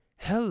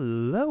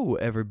Hello,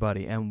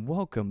 everybody, and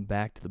welcome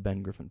back to the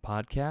Ben Griffin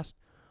Podcast.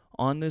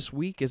 On this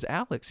week is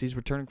Alex. He's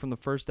returning from the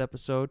first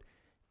episode,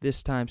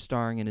 this time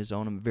starring in his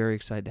own. I'm very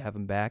excited to have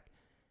him back.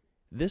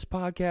 This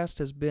podcast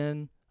has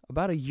been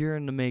about a year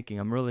in the making.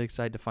 I'm really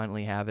excited to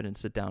finally have it and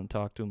sit down and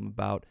talk to him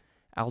about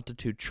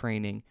altitude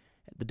training,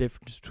 the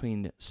difference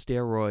between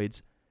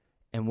steroids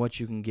and what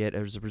you can get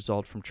as a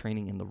result from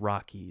training in the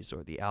Rockies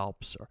or the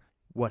Alps or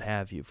what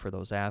have you for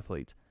those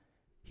athletes.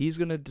 He's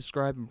going to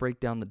describe and break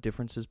down the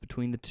differences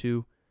between the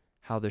two,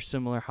 how they're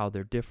similar, how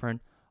they're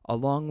different,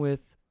 along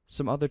with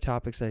some other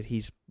topics that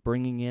he's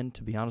bringing in.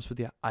 To be honest with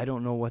you, I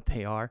don't know what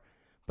they are,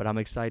 but I'm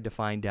excited to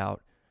find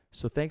out.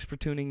 So thanks for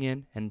tuning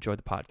in and enjoy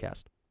the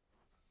podcast.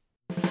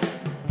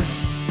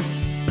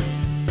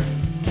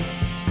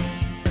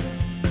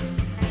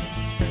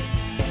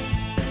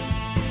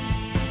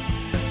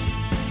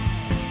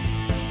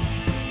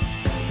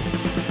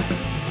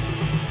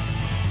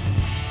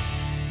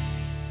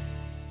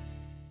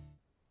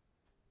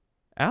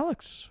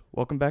 Alex,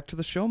 welcome back to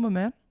the show, my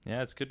man.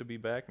 Yeah, it's good to be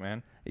back,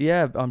 man.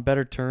 Yeah, on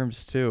better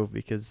terms, too,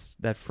 because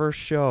that first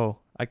show,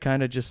 I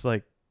kind of just,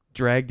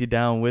 dragged you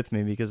down with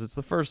me because it's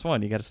the first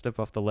one. You got to step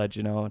off the ledge,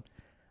 and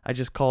I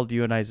just called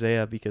you and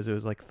Isaiah because it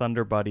was like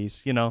Thunder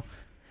Buddies,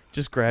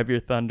 just grab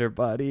your Thunder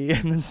Buddy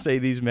and then say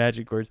these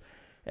magic words.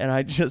 And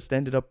I just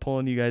ended up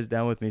pulling you guys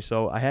down with me,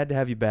 so I had to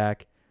have you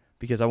back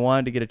because I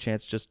wanted to get a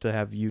chance just to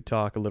have you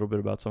talk a little bit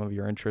about some of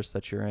your interests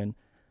that you're in.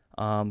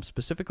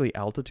 Specifically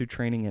altitude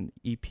training and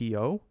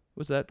EPO,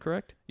 was that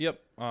correct?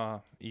 Yep,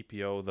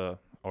 EPO,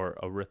 or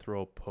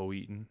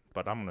erythropoietin,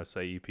 but I'm going to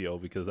say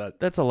EPO because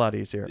that's a lot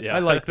easier. Yeah. I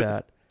like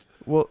that.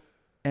 Well,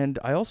 and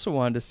I also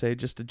wanted to say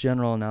just a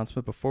general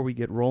announcement before we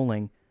get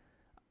rolling.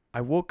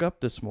 I woke up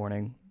this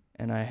morning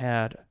and I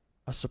had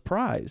a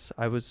surprise.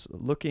 I was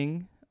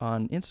looking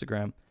on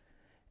Instagram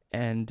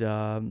and,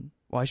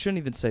 I shouldn't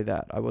even say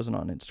that. I wasn't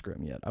on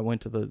Instagram yet. I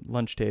went to the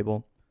lunch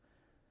table.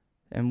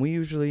 And we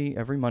usually,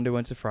 every Monday,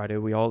 Wednesday, Friday,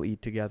 we all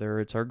eat together.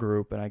 It's our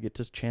group, and I get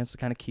this chance to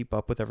kind of keep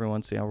up with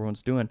everyone, see how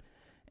everyone's doing.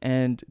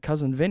 And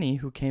Cousin Vinny,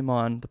 who came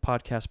on the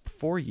podcast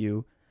before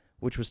you,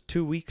 which was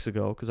 2 weeks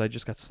ago, because I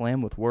just got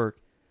slammed with work,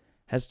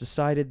 has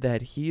decided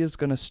that he is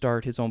going to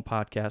start his own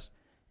podcast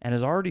and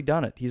has already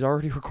done it. He's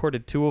already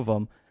recorded 2 of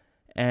them,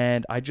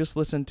 and I just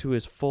listened to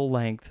his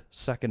full-length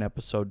second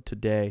episode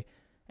today,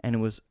 and it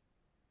was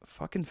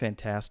fucking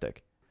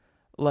fantastic.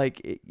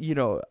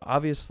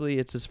 Obviously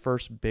it's his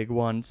first big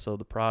one, so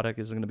the product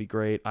isn't going to be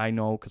great. I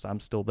know because I'm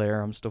still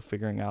there. I'm still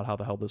figuring out how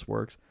the hell this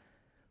works.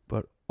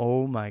 But,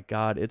 oh my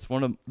God, it's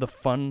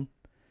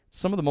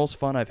some of the most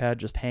fun I've had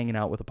just hanging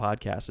out with a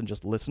podcast and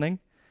just listening.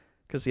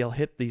 Because he'll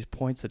hit these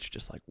points that you're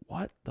just like,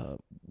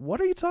 what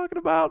are you talking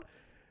about?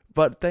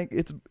 But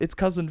it's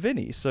Cousin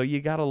Vinny, so you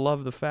got to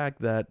love the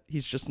fact that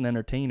he's just an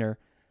entertainer.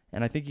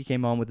 And I think he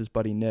came on with his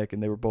buddy Nick,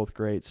 and they were both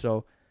great.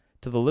 So,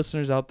 to the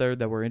listeners out there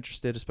that were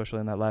interested, especially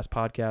in that last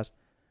podcast,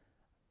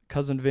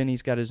 Cousin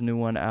Vinny's got his new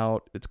one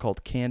out. It's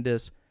called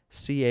Candice,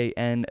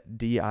 Candis.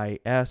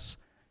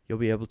 You'll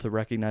be able to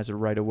recognize it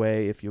right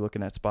away. If you're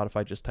looking at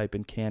Spotify, just type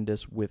in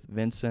Candice with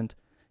Vincent.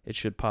 It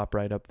should pop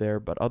right up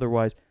there. But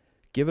otherwise,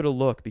 give it a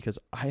look because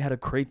I had a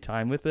great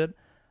time with it.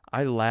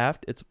 I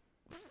laughed. It's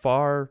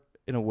far,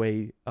 in a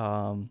way,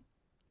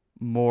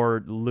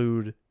 more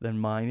lewd than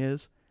mine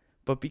is.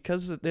 But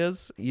because it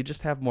is, you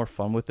just have more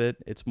fun with it.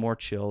 It's more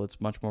chill.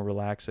 It's much more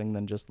relaxing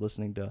than just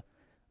listening to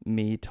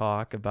me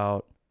talk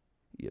about,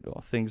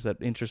 things that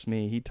interest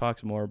me. He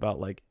talks more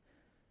about,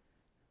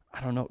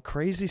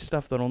 crazy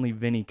stuff that only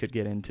Vinny could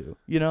get into.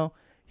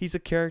 He's a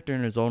character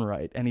in his own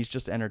right, and he's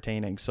just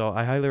entertaining. So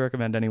I highly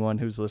recommend anyone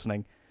who's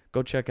listening,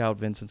 go check out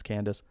Vincent's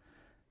Candice.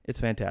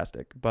 It's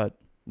fantastic. But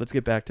let's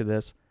get back to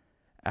this.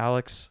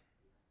 Alex,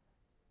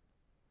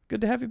 good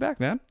to have you back,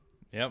 man.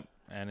 Yep,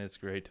 and it's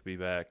great to be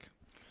back.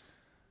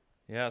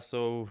 Yeah,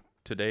 so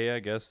today, I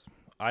guess,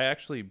 I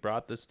actually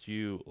brought this to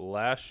you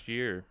last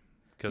year.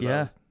 Cause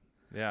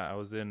I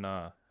was in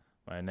my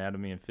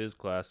anatomy and phys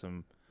class,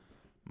 and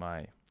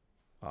my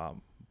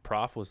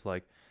prof was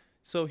like,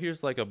 so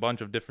here's a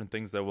bunch of different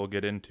things that we'll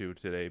get into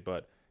today,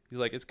 but he's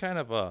like, it's kind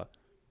of a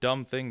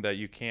dumb thing that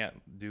you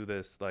can't do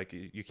this,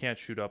 you can't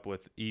shoot up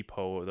with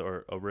EPO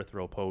or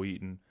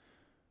erythropoietin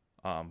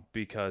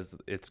because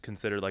it's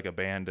considered a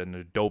banned and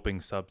a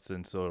doping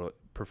substance or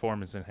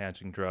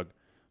performance-enhancing drug.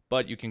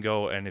 But you can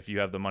go, and if you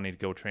have the money to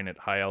go train at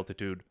high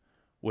altitude,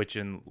 which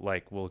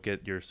will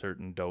get your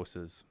certain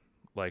doses,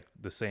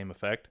 the same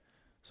effect.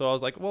 So I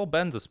was like, well,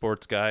 Ben's a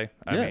sports guy.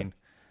 And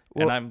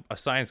I'm a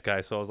science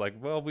guy. So I was like,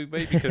 well, we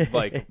maybe could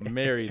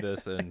marry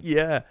this. And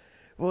yeah.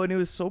 Well, and it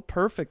was so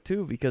perfect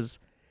too, because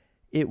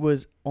it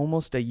was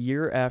almost a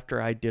year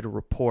after I did a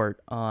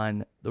report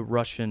on the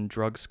Russian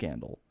drug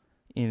scandal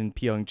in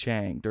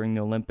Pyeongchang during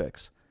the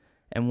Olympics.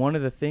 And one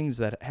of the things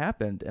that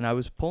happened, and I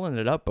was pulling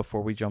it up before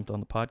we jumped on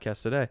the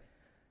podcast today,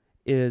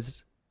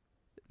 is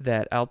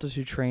that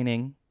altitude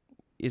training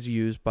is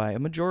used by a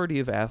majority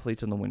of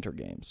athletes in the Winter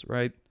Games,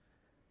 right?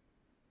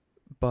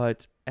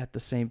 But at the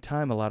same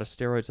time, a lot of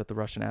steroids that the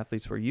Russian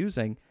athletes were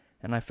using,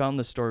 and I found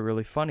this story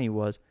really funny,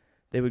 was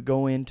they would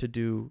go in to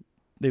do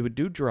they would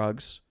do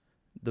drugs.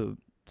 The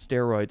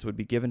steroids would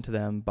be given to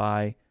them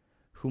by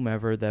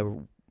whomever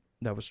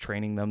that was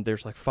training them.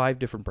 There's like 5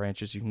 different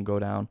branches you can go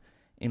down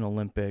in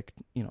Olympic,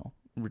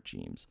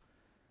 regimes.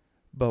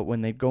 But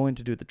when they'd go in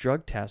to do the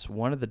drug test,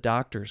 one of the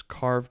doctors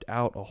carved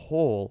out a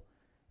hole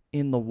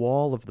in the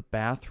wall of the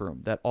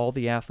bathroom that all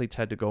the athletes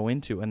had to go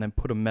into and then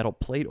put a metal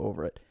plate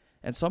over it.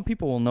 And some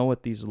people will know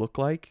what these look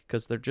like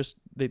because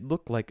they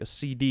look like a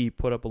CD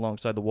put up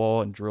alongside the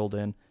wall and drilled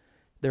in.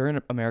 They're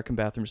in American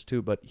bathrooms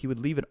too, but he would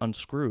leave it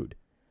unscrewed.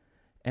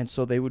 And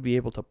so they would be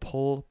able to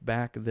pull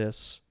back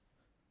this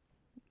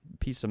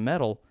piece of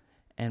metal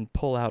and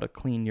pull out a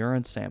clean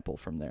urine sample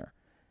from there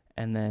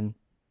and then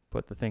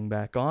put the thing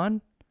back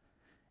on.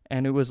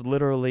 And it was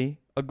literally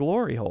a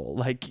glory hole.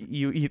 Like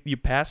you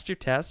passed your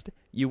test,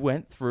 you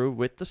went through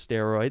with the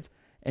steroids,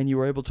 and you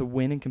were able to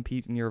win and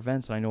compete in your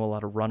events. And I know a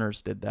lot of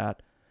runners did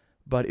that.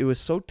 But it was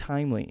so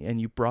timely,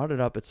 and you brought it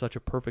up at such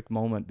a perfect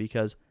moment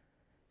because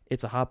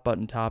it's a hot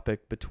button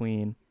topic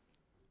between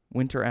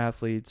winter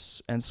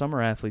athletes and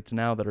summer athletes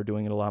now that are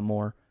doing it a lot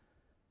more.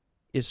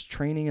 Is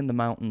training in the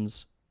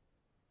mountains,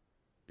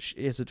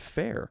 is it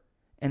fair?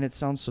 And it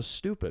sounds so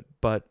stupid,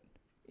 but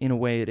in a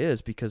way it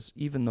is, because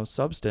even though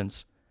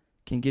substance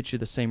can get you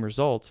the same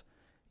results,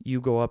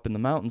 you go up in the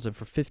mountains and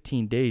for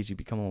 15 days you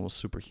become almost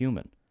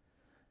superhuman.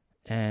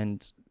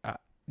 And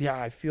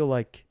I feel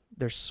like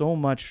there's so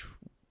much,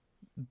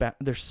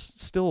 there's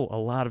still a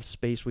lot of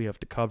space we have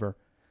to cover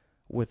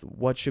with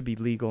what should be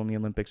legal in the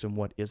Olympics and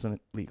what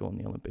isn't legal in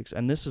the Olympics.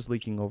 And this is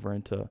leaking over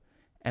into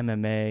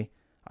MMA.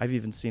 I've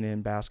even seen it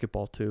in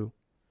basketball too.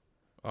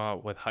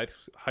 With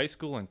high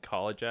school and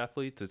college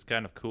athletes, it's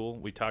kind of cool.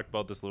 We talked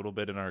about this a little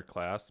bit in our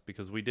class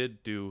because we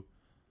did do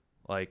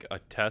like a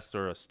test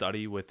or a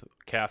study with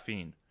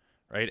caffeine,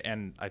 right?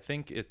 And I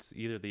think it's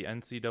either the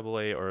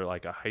NCAA or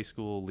like a high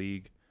school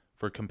league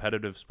for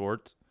competitive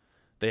sports.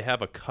 They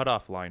have a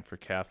cutoff line for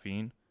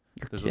caffeine.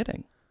 You're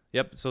kidding.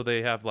 Yep. So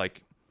they have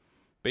like,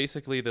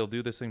 basically they'll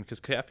do this thing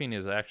because caffeine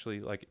is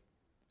actually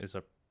is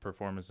a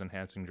performance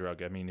enhancing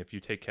drug. I mean, if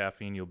you take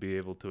caffeine, you'll be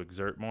able to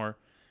exert more.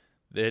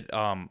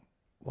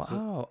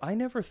 Wow, I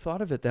never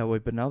thought of it that way,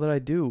 but now that I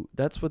do,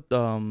 that's what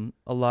a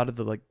lot of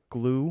the like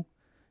glue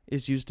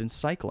is used in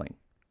cycling.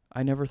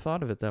 I never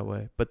thought of it that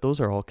way, but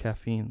those are all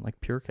caffeine, like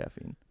pure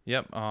caffeine.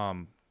 Yep.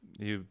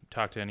 You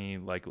talk to any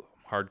like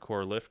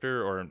hardcore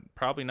lifter, or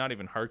probably not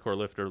even hardcore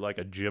lifter, like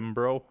a gym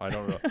bro. I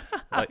don't know,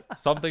 like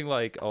something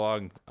like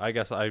along. I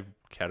guess I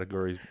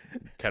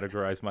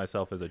categorize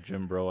myself as a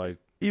gym bro.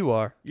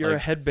 You're like, a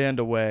headband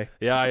away.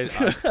 Yeah, I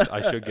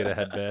should get a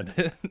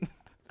headband,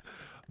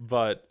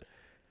 but.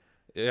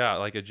 Yeah,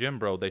 like a gym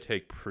bro, they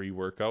take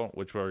pre-workout,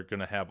 which are going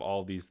to have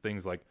all these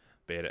things like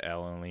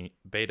BCAAs.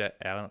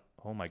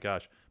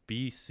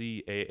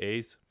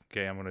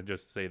 Okay, I'm going to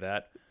just say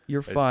that.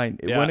 You're fine.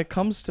 Yeah. When it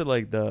comes to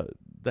like the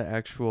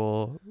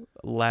actual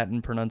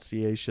Latin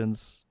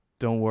pronunciations,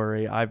 don't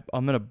worry. I'm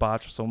going to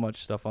botch so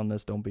much stuff on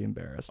this. Don't be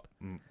embarrassed.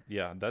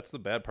 Yeah, that's the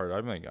bad part.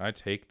 I'm like, I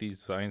take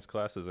these science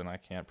classes and I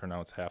can't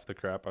pronounce half the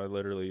crap. I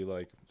literally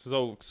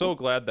so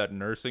glad that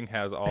nursing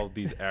has all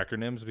these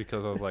acronyms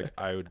because I was like,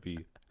 I would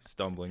be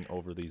stumbling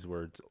over these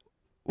words.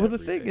 Well, the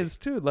thing is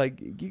too,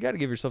 like, you got to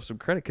give yourself some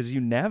credit because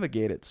you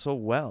navigate it so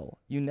well.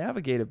 You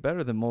navigate it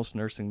better than most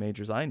nursing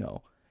majors I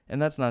know.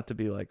 And that's not to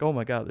be like, oh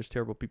my God, there's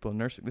terrible people in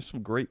nursing. There's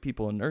some great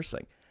people in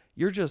nursing.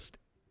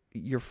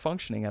 You're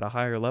functioning at a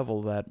higher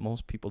level that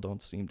most people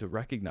don't seem to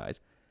recognize.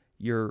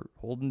 You're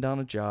holding down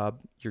a job,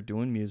 you're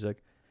doing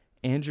music,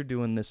 and you're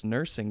doing this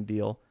nursing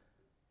deal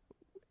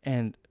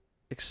and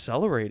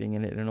accelerating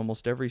in it. And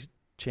almost every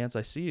chance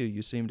I see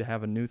you seem to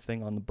have a new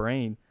thing on the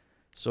brain.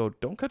 So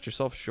don't cut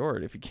yourself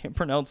short. If you can't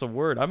pronounce a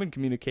word, I'm in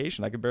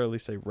communication. I can barely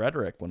say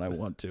rhetoric when I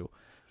want to.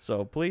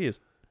 So please.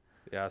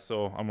 Yeah,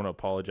 so I'm going to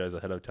apologize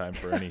ahead of time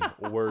for any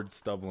word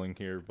stumbling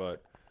here.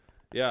 But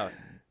yeah,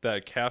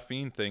 that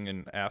caffeine thing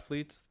in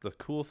athletes, the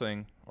cool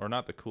thing, or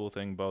not the cool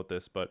thing about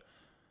this, but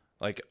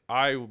like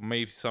I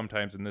maybe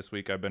sometimes in this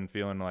week I've been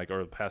feeling like, or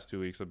the past 2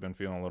 weeks I've been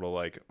feeling a little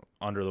like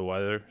under the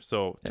weather.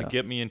 So to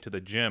get me into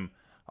the gym,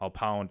 I'll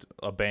pound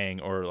a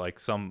bang or like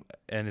and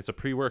it's a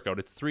pre-workout.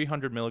 It's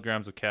 300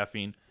 milligrams of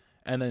caffeine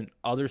and then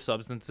other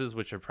substances,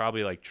 which are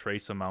probably like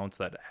trace amounts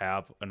that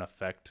have an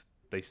effect.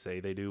 They say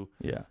they do.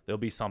 Yeah. There'll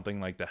be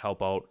something like to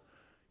help out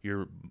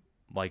your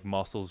like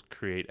muscles,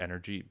 create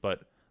energy.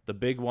 But the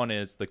big one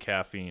is the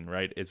caffeine,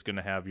 right? It's going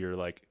to have your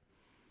like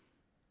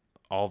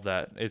all of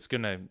that. It's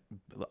going to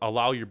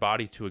allow your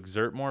body to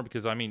exert more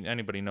because I mean,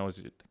 anybody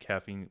knows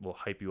caffeine will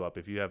hype you up.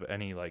 If you have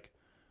any like,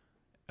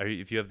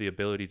 if you have the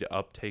ability to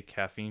uptake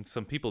caffeine,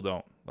 some people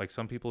don't. Like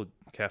some people,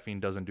 caffeine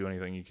doesn't do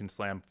anything. You can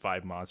slam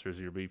 5 monsters,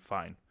 you'll be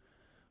fine.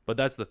 But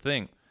that's the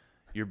thing.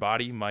 Your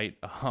body might...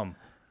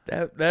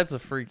 That's a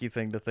freaky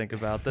thing to think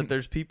about, that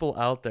there's people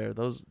out there,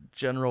 those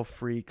general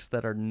freaks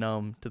that are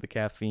numb to the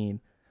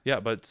caffeine. Yeah,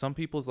 but some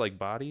people's like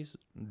bodies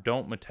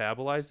don't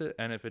metabolize it.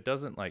 And if it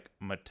doesn't like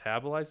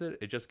metabolize it,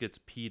 it just gets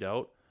peed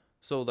out.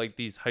 So like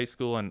these high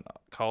school and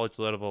college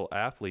level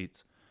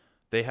athletes,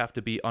 they have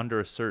to be under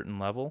a certain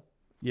level.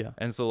 Yeah.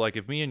 And so like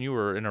if me and you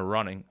were in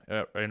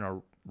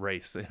a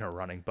race in a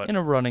running, but in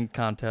a running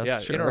contest. yeah,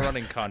 sure. in a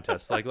running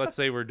contest. Like, let's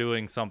say we're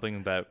doing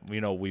something that,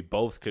 we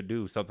both could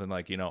do, something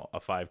like, a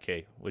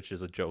 5K, which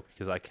is a joke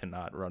because I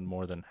cannot run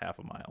more than half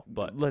a mile.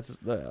 But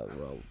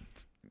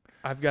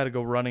I've got to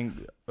go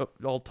running.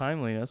 All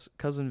timeliness.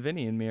 Cousin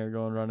Vinny and me are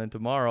going running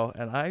tomorrow,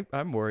 and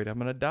I'm worried I'm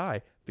gonna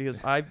die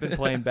because I've been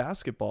playing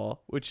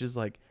basketball, which is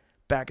like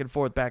back and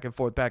forth, back and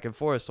forth, back and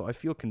forth. So I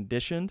feel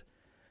conditioned,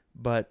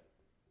 but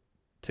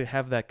to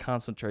have that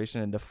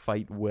concentration and to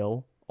fight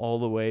Will all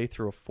the way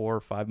through a 4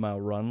 or 5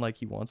 mile run like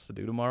he wants to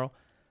do tomorrow,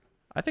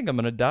 I think I'm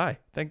gonna die.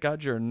 Thank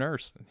God you're a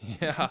nurse.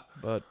 yeah,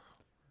 but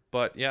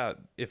yeah,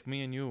 if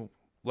me and you,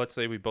 let's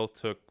say we both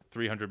took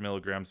 300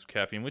 milligrams of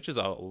caffeine, which is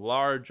a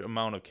large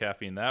amount of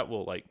caffeine, that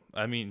will,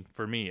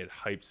 for me, it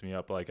hypes me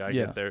up. Like, I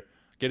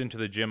get into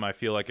the gym, I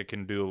feel like I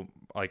can do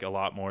like a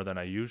lot more than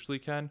I usually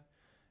can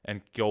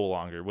and go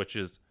longer, which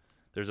is,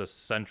 there's a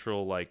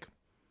central,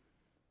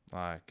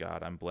 God,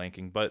 I'm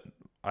blanking, but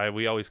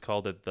we always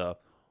called it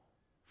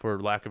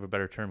for lack of a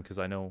better term, because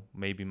I know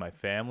maybe my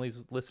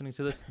family's listening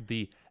to this,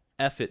 the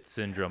F-it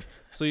syndrome.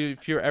 So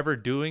if you're ever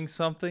doing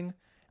something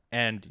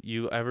and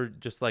you ever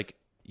just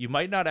you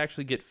might not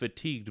actually get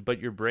fatigued, but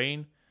your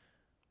brain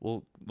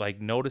will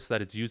notice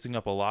that it's using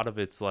up a lot of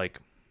its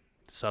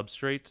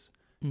substrates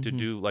to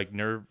do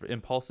nerve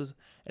impulses,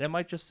 and it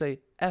might just say,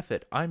 F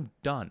it, I'm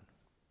done.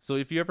 So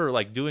if you're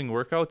ever doing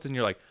workouts and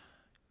you're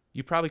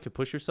you probably could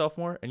push yourself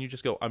more, and you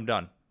just go, I'm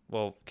done.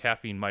 Well,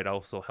 caffeine might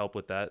also help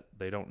with that.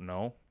 They don't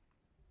know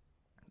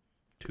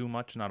too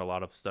much, not a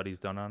lot of studies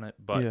done on it,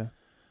 but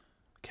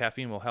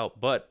caffeine will help.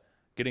 But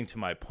getting to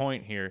my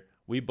point here,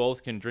 we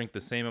both can drink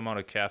the same amount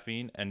of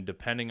caffeine, and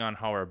depending on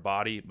how our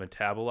body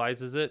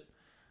metabolizes it,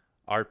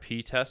 our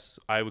P tests,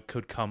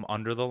 could come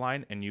under the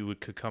line and you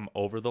could come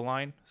over the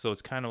line. So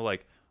it's kind of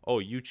like, oh,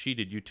 you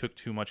cheated, you took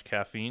too much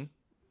caffeine.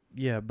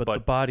 Yeah, but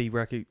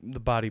the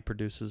body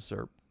produces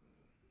or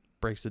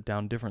breaks it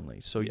down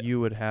differently. So you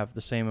would have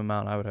the same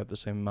amount, I would have the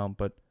same amount,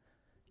 but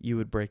you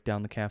would break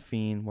down the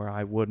caffeine where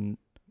I wouldn't.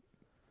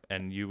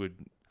 And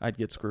I'd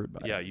get screwed by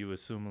it. Yeah, you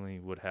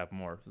assumingly would have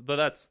more. But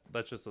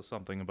that's just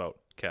something about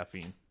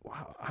caffeine.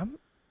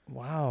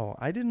 Wow,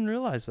 I didn't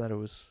realize that it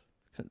was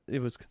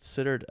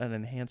considered an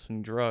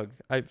enhancing drug.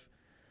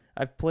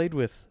 I've played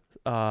with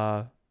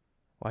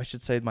I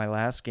should say my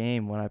last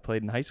game when I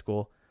played in high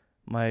school,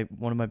 one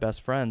of my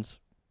best friends,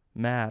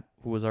 Matt,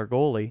 who was our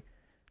goalie,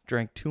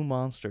 drank 2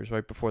 Monsters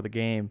right before the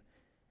game,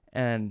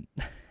 and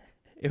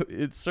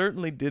it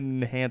certainly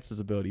didn't enhance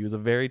his ability. He was a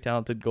very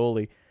talented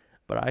goalie,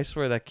 but I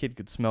swear that kid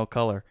could smell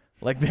color.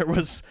 There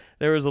was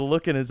a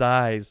look in his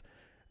eyes,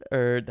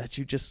 or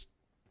that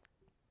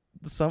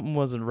something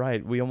wasn't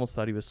right. We almost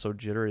thought he was so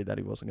jittery that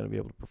he wasn't going to be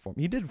able to perform.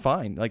 He did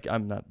fine.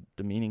 I'm not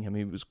demeaning him.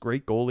 He was a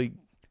great goalie.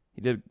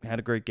 He had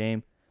a great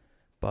game,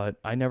 but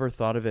I never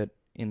thought of it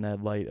in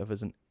that light of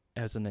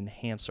as an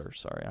enhancer.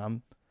 Sorry,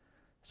 I'm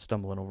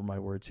stumbling over my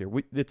words here.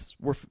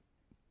 We're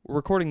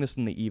recording this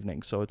in the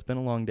evening, so it's been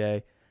a long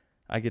day.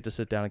 I get to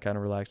sit down and kind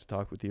of relax to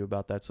talk with you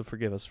about that, so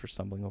forgive us for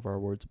stumbling over our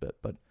words a bit,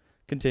 but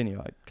continue.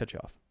 I cut you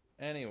off.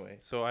 Anyway,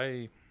 so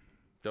I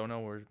don't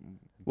know where.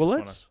 Well,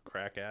 let's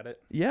crack at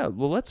it. Yeah,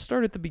 well, let's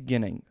start at the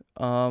beginning.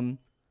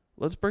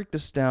 Let's break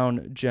this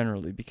down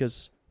generally,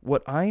 because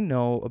what I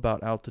know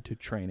about altitude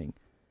training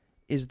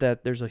is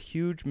that there's a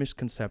huge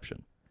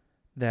misconception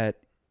that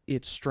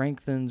it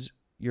strengthens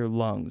your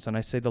lungs, and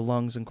I say the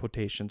lungs in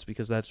quotations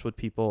because that's what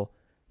people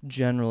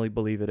generally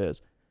believe it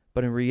is.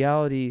 But in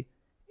reality,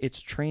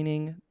 it's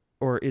training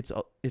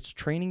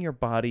your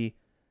body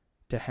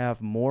to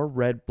have more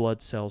red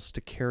blood cells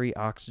to carry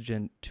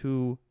oxygen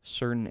to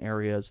certain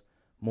areas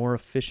more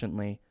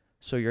efficiently,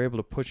 so you're able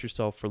to push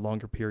yourself for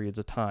longer periods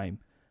of time.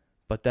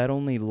 But that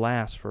only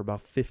lasts for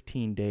about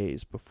 15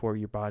 days before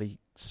your body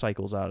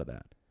cycles out of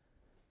that.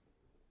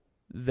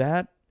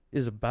 That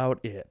is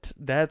about it.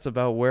 That's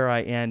about where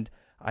I end.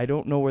 I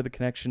don't know where the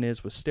connection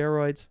is with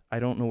steroids. I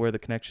don't know where the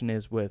connection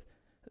is with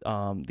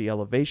the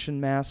elevation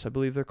masks, I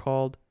believe they're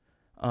called.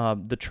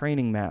 The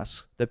training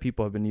masks that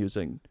people have been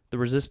using. The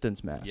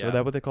resistance masks. Yeah. Is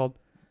that what they're called?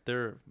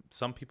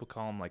 Some people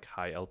call them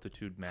high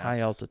altitude masks.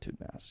 High altitude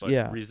masks, but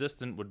yeah.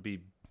 Resistant would be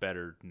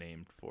better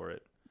named for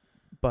it.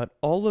 But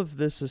all of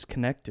this is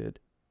connected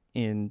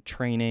in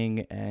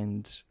training,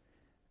 and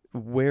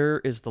where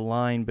is the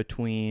line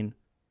between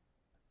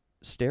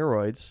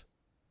steroids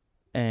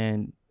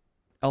and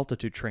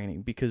altitude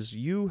training? Because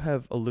you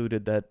have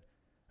alluded that,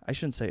 I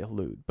shouldn't say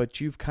allude,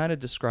 but you've kind of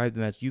described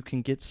them as you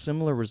can get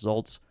similar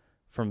results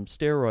from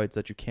steroids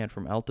that you can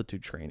from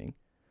altitude training.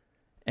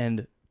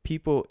 And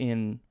people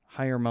in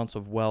higher amounts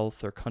of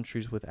wealth or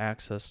countries with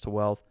access to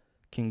wealth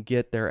can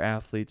get their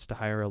athletes to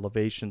higher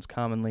elevations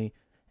commonly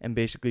and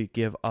basically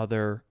give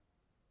their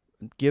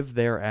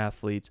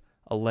athletes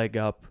a leg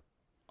up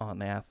on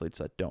the athletes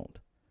that don't.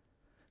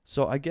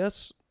 So I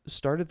guess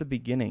start at the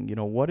beginning.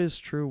 What is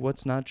true?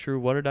 What's not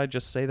true? What did I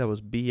just say that was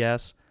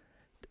BS?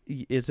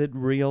 Is it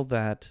real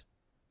that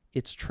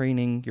it's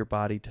training your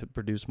body to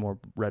produce more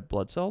red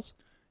blood cells?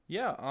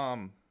 Yeah,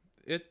 I'm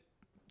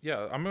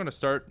going to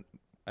start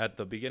at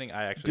the beginning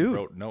I actually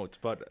wrote notes,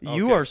 but okay.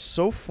 You are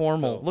so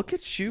formal. So, look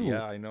at you.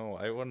 Yeah, I know.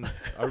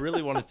 I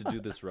really wanted to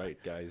do this right,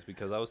 guys,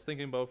 because I was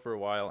thinking about for a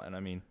while, and I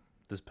mean,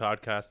 this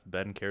podcast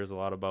Ben cares a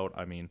lot about.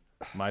 I mean,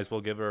 might as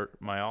well give her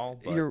my all.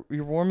 But You're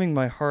warming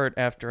my heart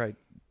after I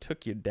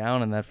took you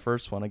down in that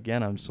first one.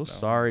 Again, I'm so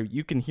sorry.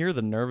 You can hear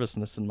the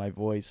nervousness in my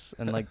voice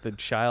and like the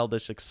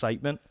childish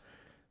excitement,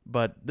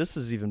 but this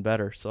is even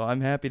better. So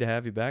I'm happy to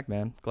have you back,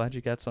 man. Glad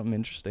you got something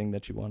interesting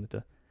that you wanted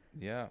to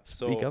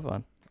speak up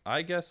on.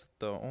 I guess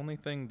the only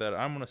thing that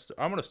I'm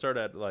gonna start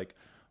at like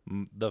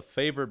the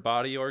favorite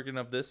body organ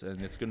of this,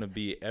 and it's gonna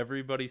be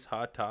everybody's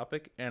hot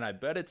topic, and I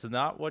bet it's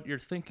not what you're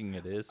thinking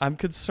it is. I'm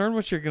concerned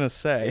what you're gonna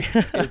say.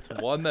 It's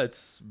one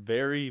that's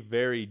very,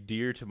 very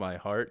dear to my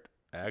heart.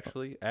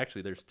 Actually,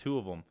 there's two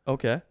of them.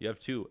 Okay. You have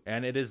two,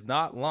 and it is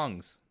not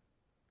lungs.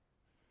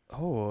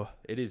 Oh.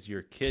 It is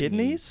your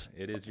Kidneys?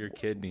 It is your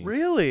kidneys.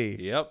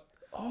 Really? Yep.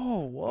 Oh,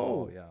 whoa.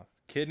 Oh, yeah.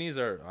 Kidneys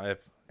are.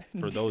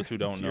 For those who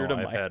don't know,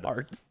 I've had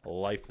a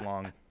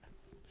lifelong.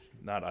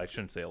 I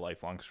shouldn't say a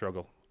lifelong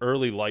struggle.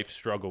 Early life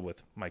struggle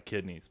with my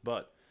kidneys,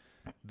 but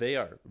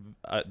they're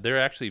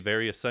actually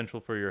very essential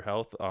for your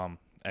health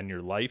and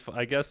your life,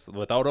 I guess.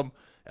 Without them,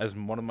 as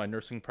one of my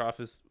nursing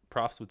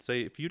profs would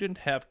say, if you didn't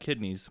have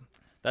kidneys,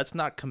 that's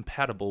not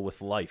compatible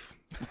with life.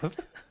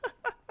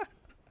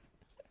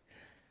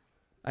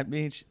 I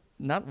mean,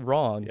 not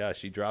wrong. Yeah,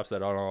 she drops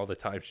that on all the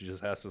time. She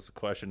just asks us a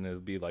question. It'll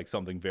be like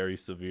something very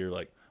severe,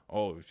 like,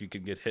 oh, if you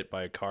can get hit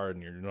by a car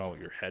and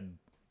your head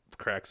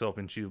cracks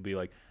open, she'll be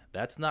like,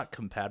 that's not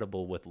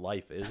compatible with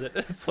life, is it?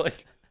 It's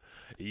like,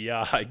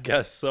 yeah, I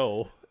guess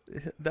so.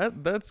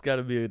 That's got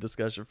to be a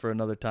discussion for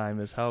another time,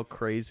 is how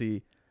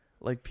crazy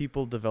like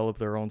people develop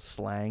their own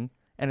slang,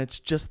 and it's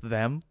just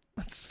them.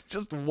 It's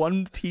just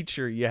one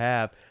teacher you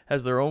have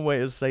has their own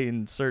way of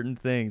saying certain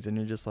things, and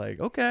you're just like,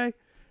 okay,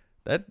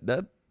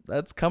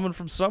 that's coming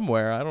from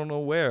somewhere. I don't know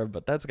where,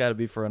 but that's got to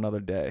be for another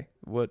day.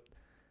 What?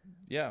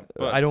 Yeah,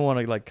 but I don't want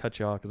to like cut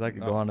you off because I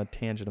could go on a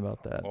tangent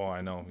about that. Oh,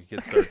 I know. We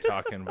could start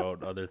talking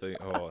about other things.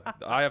 Oh,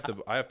 I have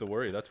to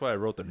worry. That's why I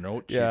wrote the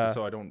note sheet,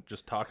 so I don't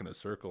just talk in a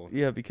circle.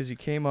 Yeah, because you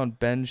came on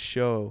Ben's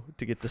show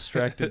to get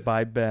distracted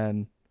by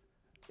Ben,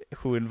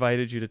 who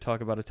invited you to talk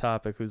about a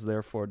topic, who's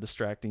therefore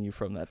distracting you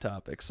from that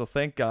topic. So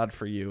thank God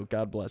for you.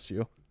 God bless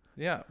you.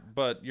 Yeah,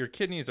 but your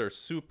kidneys are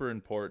super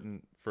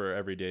important for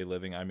everyday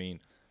living. I mean,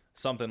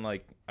 something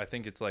like, I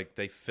think it's like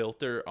they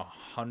filter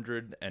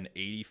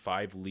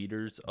 185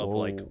 liters of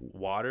like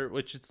water,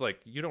 which it's like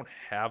you don't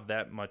have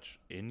that much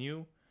in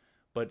you,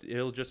 but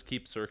it'll just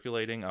keep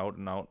circulating out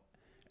and out.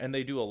 And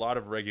they do a lot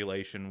of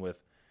regulation with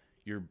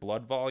your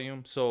blood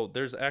volume. So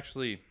there's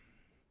actually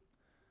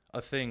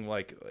a thing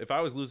like, if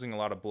I was losing a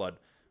lot of blood,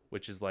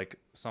 which is like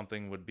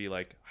something would be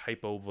like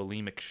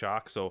hypovolemic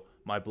shock. So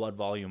my blood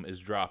volume is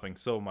dropping,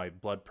 so my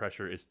blood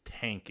pressure is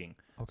tanking.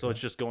 Okay. So it's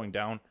just going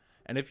down.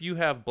 And if you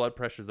have blood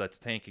pressures that's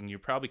tanking, you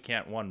probably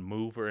can't,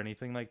 move or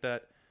anything like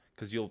that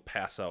because you'll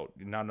pass out.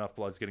 Not enough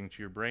blood's getting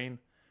to your brain.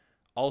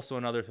 Also,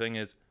 another thing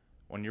is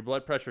when your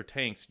blood pressure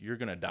tanks, you're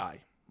going to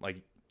die.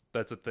 Like,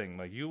 that's a thing.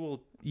 Like,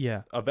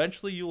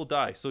 eventually you will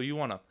die. So you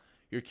want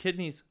your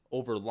kidneys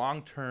over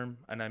long term,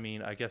 and I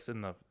mean, I guess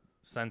in the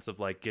sense of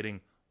like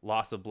getting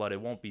loss of blood, it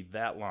won't be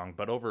that long,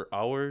 but over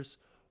hours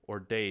or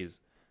days,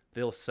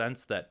 they'll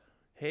sense that,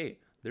 hey,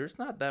 there's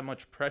not that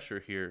much pressure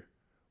here.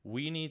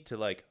 We need to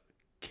like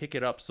kick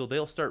it up, so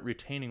they'll start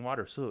retaining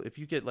water. So if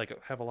you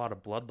have a lot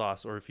of blood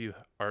loss, or if you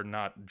are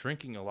not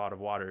drinking a lot of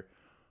water,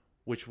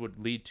 which would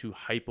lead to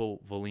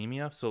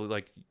hypovolemia, so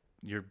like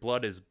your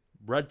blood is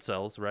red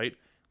cells, right,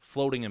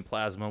 floating in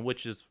plasma,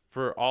 which is,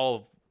 for all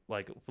of,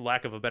 like, for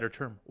lack of a better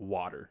term,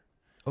 water.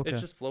 Okay.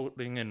 It's just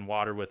floating in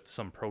water with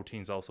some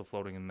proteins also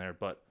floating in there,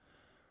 but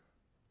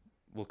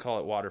we'll call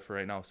it water for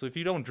right now. So if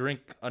you don't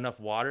drink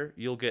enough water,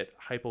 you'll get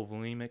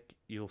hypovolemic.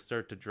 You'll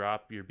start to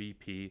drop your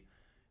BP.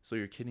 So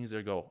your kidneys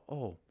are go,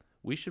 oh,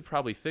 we should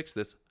probably fix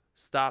this.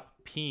 Stop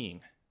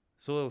peeing.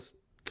 So it'll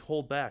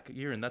hold back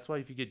urine. That's why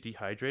if you get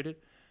dehydrated,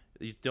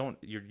 your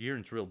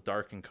urine's real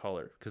dark in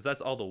color, because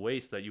that's all the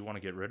waste that you want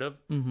to get rid of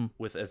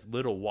with as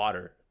little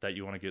water that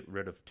you want to get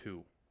rid of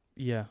too.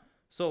 Yeah.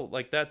 So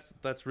like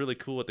that's really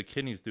cool what the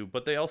kidneys do,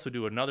 but they also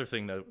do another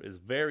thing that is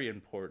very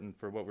important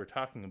for what we're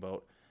talking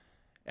about,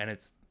 and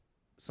it's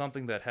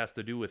something that has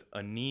to do with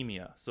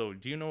anemia. So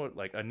do you know what,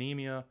 like,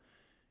 anemia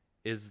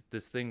is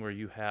this thing where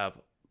you have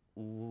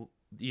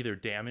either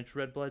damaged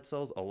red blood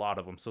cells, a lot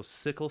of them. So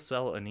sickle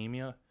cell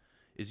anemia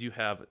is you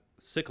have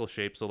sickle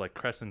shaped, so like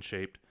crescent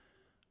shaped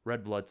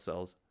red blood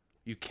cells.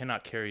 You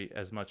cannot carry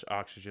as much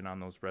oxygen on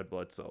those red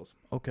blood cells.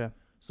 Okay.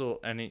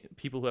 So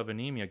people who have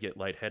anemia get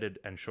lightheaded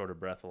and short of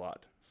breath a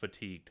lot,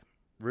 fatigued,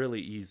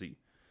 really easy,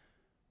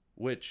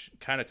 which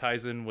kind of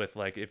ties in with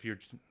like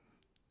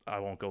I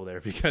won't go there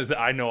because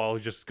I know I'll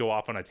just go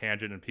off on a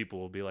tangent and people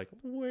will be like,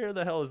 where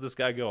the hell is this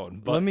guy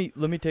going? But let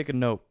me take a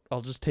note.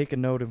 I'll just take a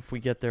note. If we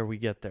get there, we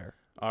get there.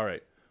 All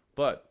right.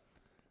 But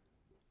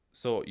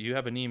so you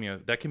have anemia.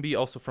 That can be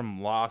also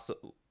from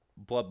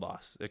blood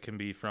loss. It can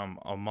be from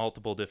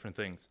multiple different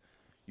things.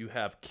 You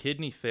have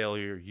kidney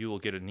failure, you will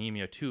get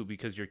anemia too,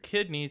 because your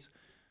kidneys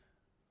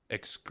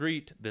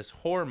excrete this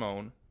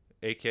hormone,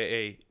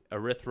 aka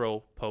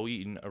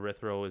erythropoietin.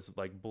 Erythro is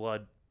like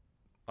blood.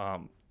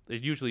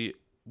 It usually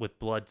with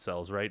blood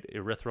cells, right?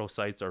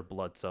 Erythrocytes are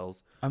blood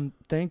cells.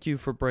 Thank you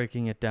for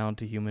breaking it down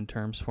to human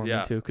terms for Yeah.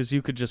 me too, because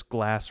you could just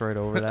glass right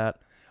over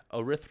that.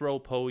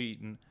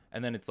 Erythropoietin,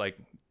 and then it's like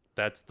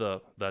that's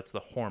the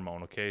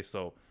hormone. Okay,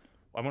 so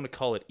I'm gonna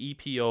call it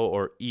EPO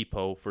or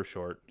EPO for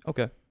short,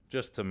 Okay.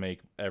 just to make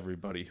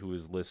everybody who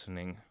is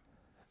listening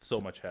so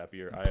much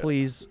happier.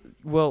 Please.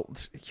 Well,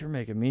 you're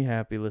making me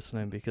happy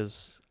listening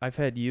because I've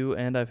had you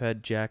and I've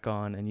had Jack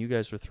on, and you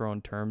guys were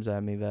throwing terms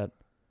at me that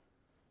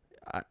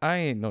I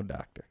ain't no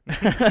doctor.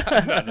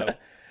 No.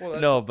 Well,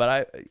 No,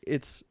 but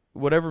it's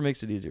whatever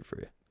makes it easier for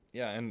you.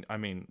 Yeah, and I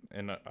mean,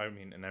 in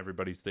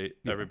everybody's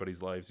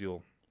everybody's lives,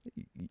 you'll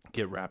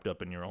get wrapped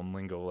up in your own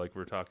lingo, like we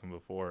were talking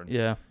before. And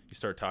Yeah. you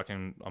start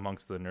talking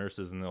amongst the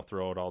nurses, and they'll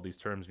throw out all these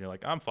terms, and you're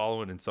like, I'm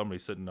following, and somebody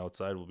sitting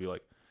outside will be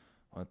like,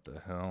 what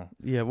the hell?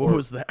 Yeah, what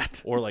was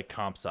that? Or like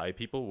comp sci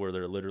people, where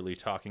they're literally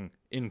talking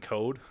in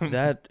code.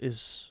 That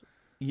is,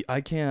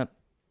 I can't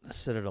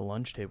sit at a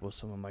lunch table with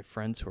some of my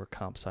friends who are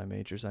comp sci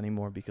majors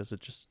anymore because it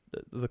just,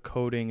 the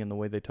coding and the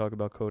way they talk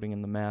about coding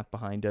and the math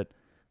behind it,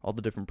 all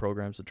the different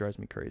programs, it drives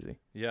me crazy.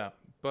 Yeah,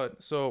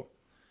 but so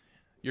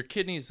your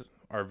kidneys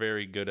are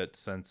very good at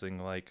sensing,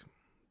 like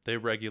they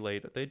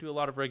do a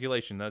lot of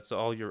regulation. That's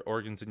all your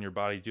organs in your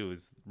body do,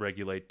 is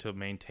regulate to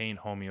maintain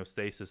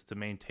homeostasis, to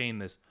maintain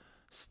this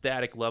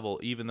static level,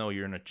 even though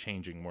you're in a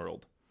changing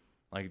world.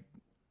 Like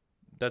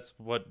that's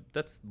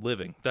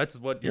living. That's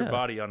what your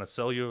body on a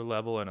cellular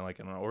level and like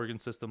on an organ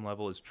system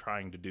level is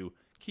trying to do.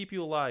 Keep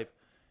you alive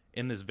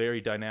in this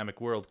very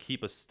dynamic world.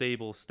 Keep a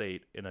stable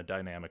state in a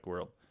dynamic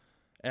world.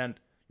 And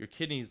your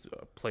kidneys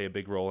play a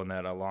big role in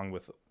that, along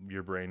with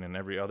your brain and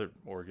every other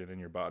organ in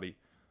your body.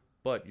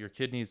 But your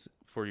kidneys,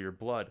 for your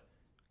blood,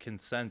 can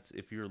sense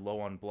if you're low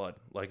on blood,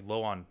 like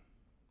low on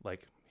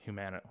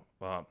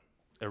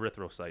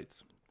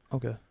erythrocytes.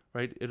 Okay.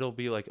 Right? It'll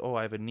be like, oh,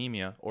 I have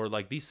anemia, or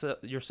like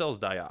your cells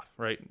die off,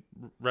 right?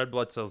 Red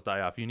blood cells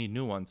die off. You need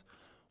new ones.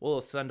 Well,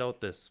 it'll send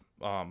out this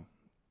a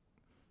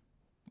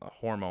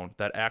hormone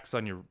that acts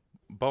on your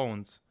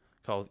bones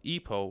called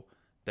EPO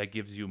that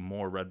gives you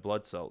more red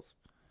blood cells.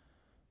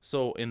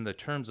 So in the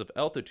terms of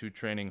altitude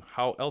training,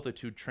 how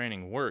altitude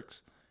training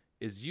works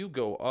is you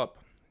go up.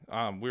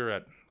 We're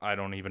at, I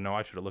don't even know.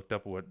 I should have looked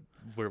up where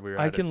we're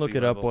at. I can look sea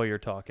it up level. while you're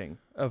talking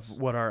of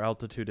what our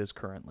altitude is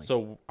currently.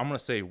 So I'm going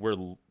to say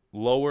we're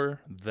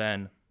lower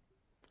than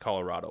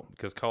Colorado,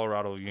 because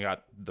Colorado, you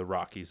got the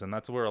Rockies, and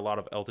that's where a lot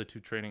of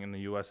altitude training in the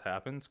U.S.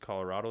 happens.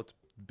 Colorado, it's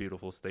a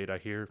beautiful state, I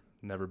hear.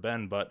 Never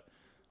been, but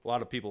a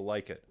lot of people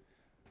like it.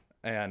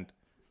 And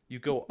you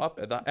go up,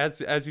 as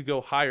you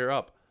go higher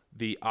up,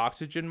 the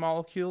oxygen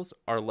molecules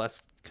are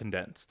less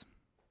condensed.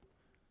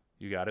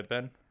 You got it,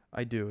 Ben?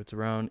 I do. It's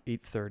around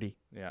 830.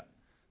 Yeah.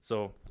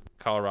 So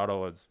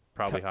Colorado is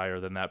probably higher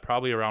than that.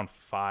 Probably around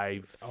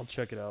 5. I'll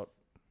check it out.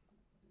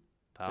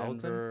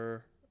 1,000?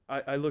 Denver.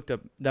 I looked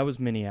up. That was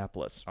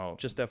Minneapolis. Oh.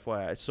 Just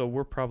FYI. So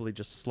we're probably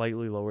just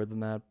slightly lower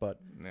than that,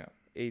 but yeah.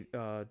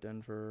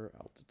 Denver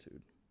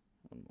altitude.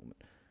 One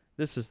moment.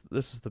 This is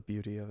the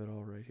beauty of it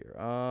all right here.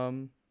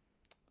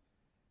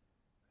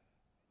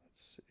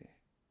 Let's see.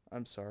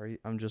 I'm sorry.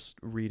 I'm just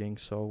reading.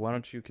 So why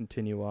don't you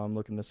continue while I'm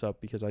looking this up,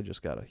 because I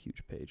just got a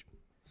huge page.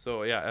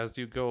 So yeah, as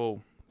you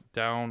go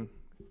down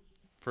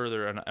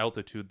further in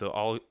altitude, the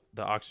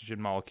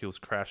oxygen molecules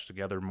crash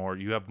together more.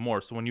 You have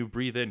more. So when you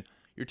breathe in,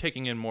 you're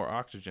taking in more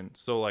oxygen.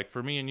 So like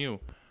for me and you,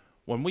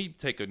 when we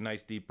take a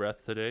nice deep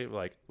breath today,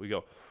 like we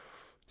go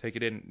take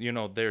it in,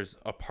 there's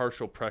a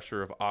partial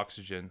pressure of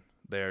oxygen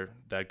there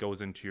that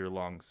goes into your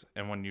lungs.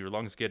 And when your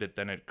lungs get it,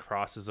 then it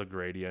crosses a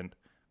gradient,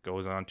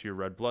 goes onto your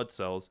red blood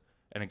cells,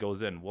 and it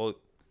goes in. Well,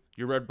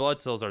 your red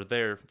blood cells are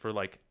there for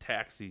like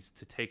taxis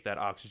to take that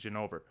oxygen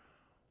over.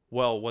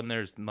 Well, when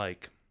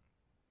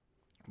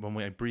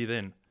we breathe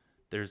in,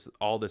 there's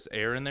all this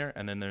air in there,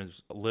 and then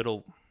there's a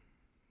little,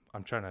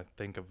 I'm trying to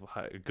think of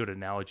a good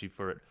analogy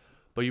for it,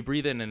 but you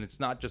breathe in and it's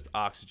not just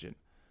oxygen.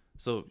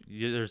 So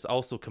there's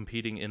also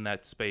competing in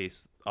that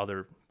space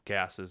other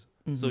gases.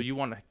 Mm-hmm. So you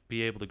want to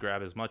be able to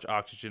grab as much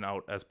oxygen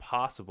out as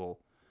possible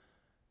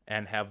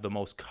and have the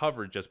most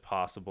coverage as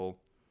possible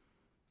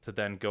to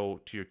then go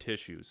to your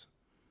tissues.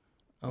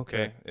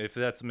 Okay. If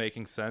that's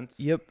making sense.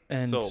 Yep.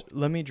 And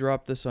let me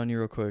drop this on you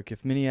real quick.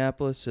 If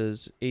Minneapolis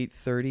is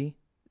 830,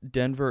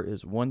 Denver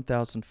is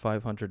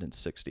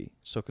 1,560,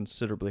 so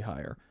considerably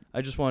higher.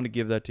 I just wanted to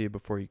give that to you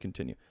before you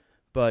continue.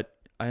 But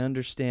I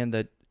understand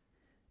that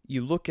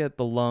you look at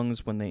the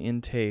lungs when they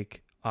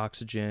intake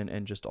oxygen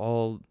and just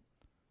all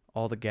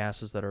the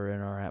gases that are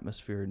in our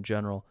atmosphere in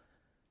general.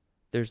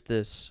 There's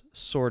this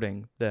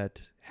sorting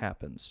that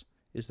happens.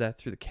 Is that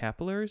through the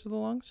capillaries of the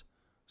lungs?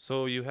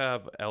 So you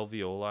have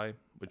alveoli,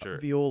 which are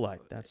alveoli,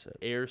 that's it.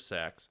 Air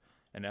sacs,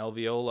 and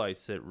alveoli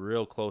sit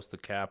real close to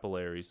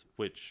capillaries,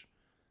 which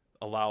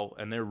allow,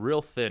 and they're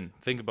real thin.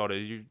 Think about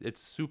it.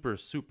 It's super,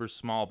 super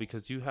small,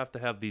 because you have to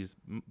have these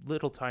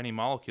little tiny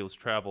molecules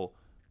travel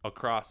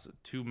across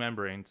two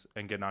membranes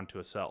and get onto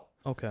a cell.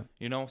 Okay.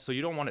 So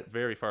you don't want it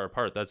very far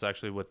apart. That's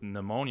actually with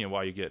pneumonia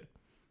why you get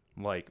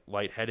like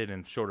lightheaded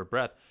and short of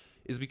breath,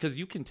 is because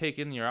you can take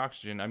in your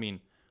oxygen.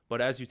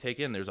 But as you take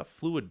in, there's a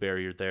fluid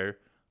barrier there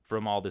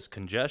from all this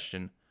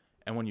congestion,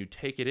 and when you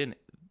take it in,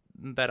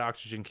 that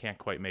oxygen can't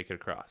quite make it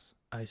across.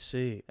 I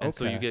see. And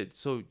okay.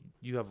 so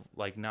you have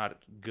like not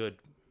good,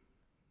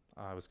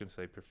 I was going to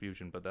say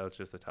perfusion, but that was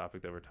just the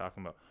topic that we're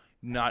talking about.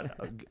 Not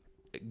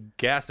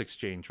gas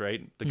exchange,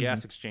 right? The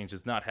gas exchange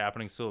is not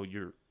happening, so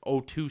your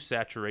O2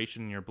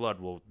 saturation in your blood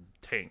will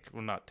tank.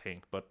 Well, not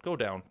tank, but go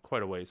down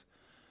quite a ways.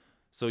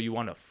 So you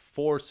want to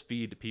force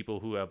feed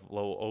people who have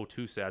low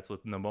O2 sats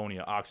with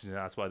pneumonia oxygen.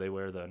 That's why they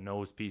wear the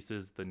nose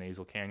pieces, the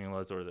nasal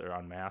cannulas, or they're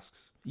on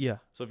masks. Yeah.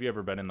 So if you've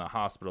ever been in the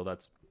hospital,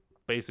 that's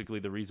basically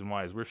the reason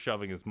why is we're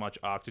shoving as much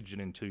oxygen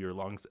into your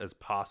lungs as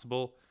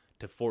possible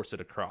to force it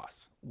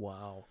across.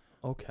 Wow.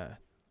 Okay.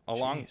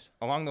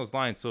 Along those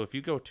lines, so if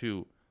you go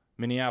to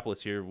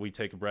Minneapolis here, we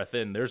take a breath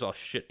in, there's a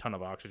shit ton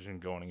of oxygen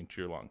going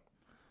into your lung.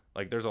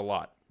 Like there's a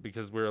lot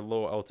because we're at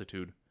low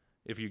altitude.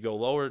 If you go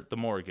lower, the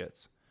more it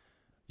gets.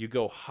 You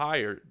go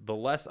higher, the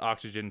less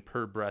oxygen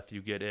per breath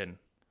you get in.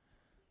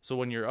 So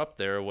when you're up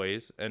there a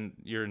ways and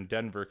you're in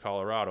Denver,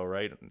 Colorado,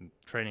 right,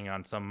 training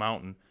on some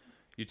mountain,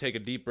 you take a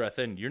deep breath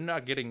in, you're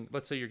not getting,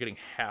 let's say you're getting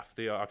half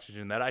the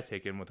oxygen that I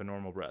take in with a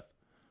normal breath.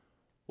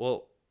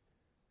 Well,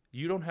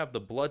 you don't have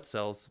the blood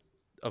cells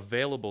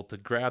available to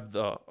grab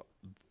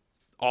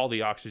all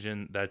the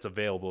oxygen that's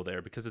available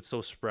there because it's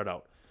so spread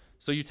out.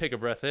 So you take a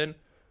breath in,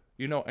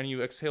 and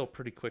you exhale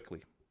pretty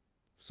quickly.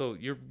 So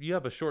you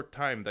have a short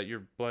time that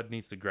your blood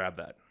needs to grab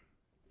that.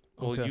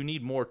 Well, Okay. you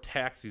need more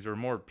taxis or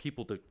more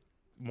people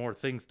more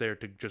things there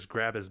to just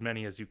grab as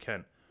many as you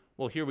can.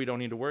 Well, here we don't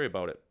need to worry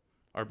about it,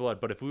 our blood.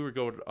 But if we were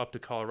going up to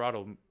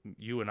Colorado,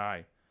 you and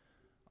I,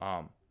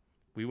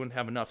 we wouldn't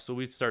have enough. So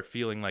we'd start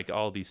feeling like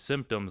all these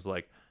symptoms,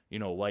 like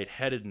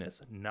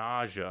lightheadedness,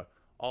 nausea,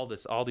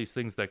 all these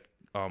things that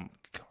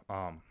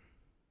God,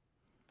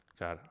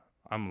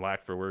 I'm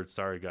lack for words.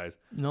 Sorry, guys.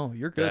 No,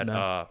 you're good,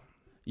 man.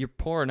 You're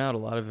pouring out a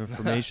lot of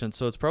information,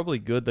 so it's probably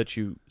good that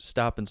you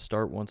stop and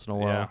start once in a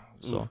while. Yeah.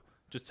 So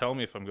just tell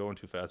me if I'm going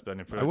too fast,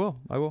 Ben. I will.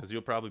 Because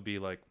you'll probably be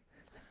like,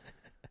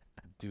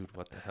 dude,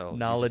 what the hell?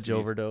 Knowledge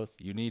overdose.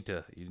 You need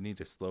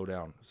to slow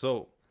down.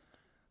 So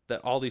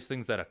that all these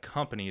things that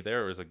accompany,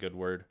 there is a good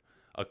word,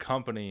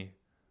 accompany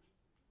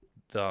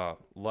the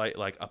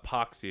like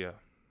apoxia,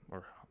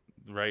 or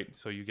right.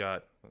 So you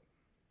got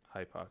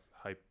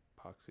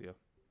hypoxia.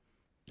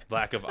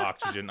 Lack of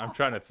oxygen. I'm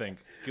trying to think.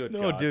 Good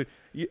No, God. dude.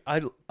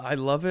 I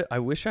love it. I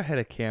wish I had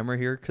a camera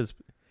here because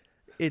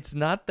it's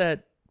not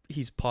that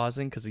he's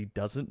pausing because he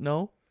doesn't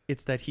know.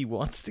 It's that he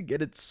wants to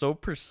get it so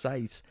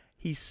precise.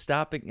 He's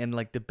stopping and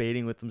like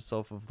debating with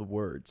himself of the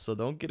words. So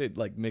don't get it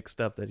like mixed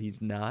up that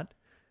he's not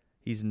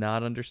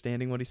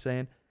understanding what he's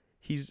saying.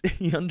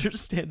 He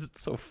understands it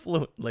so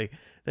fluently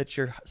that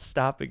you're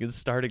stopping and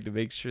starting to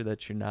make sure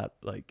that you're not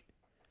like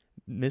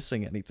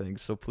missing anything.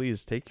 So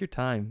please take your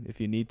time if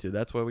you need to.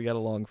 That's why we got a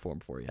long form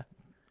for you.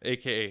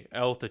 AKA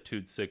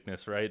altitude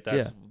sickness, right?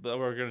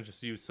 We're gonna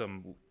just use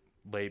some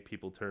lay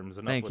people terms.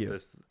 Thank you.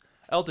 This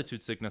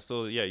altitude sickness.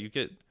 So yeah, you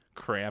get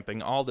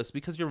cramping, all this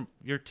because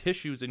your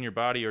tissues in your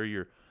body or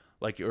your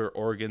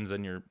organs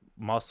and your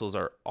muscles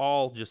are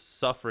all just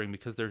suffering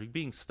because they're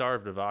being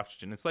starved of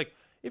oxygen. It's like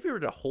if you were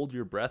to hold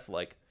your breath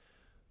like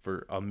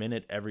for a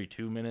minute every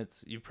 2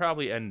 minutes,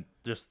 and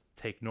just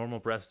take normal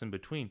breaths in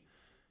between,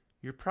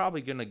 you're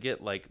probably going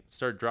to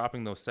start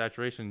dropping those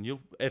saturation.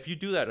 If you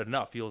do that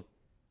enough, you'll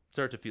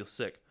start to feel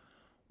sick.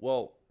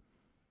 Well,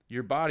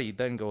 your body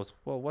then goes,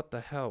 well, what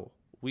the hell?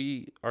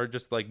 We are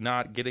just like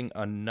not getting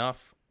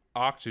enough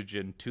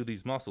oxygen to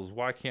these muscles.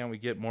 Why can't we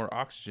get more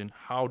oxygen?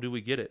 How do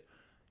we get it?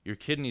 Your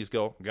kidneys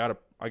go,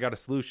 I got a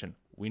solution.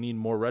 We need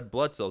more red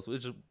blood cells,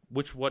 which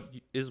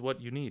is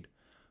what you need.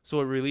 So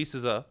it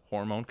releases a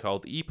hormone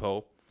called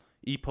EPO.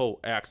 EPO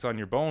acts on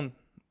your bone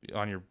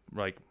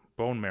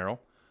marrow,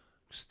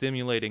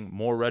 stimulating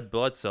more red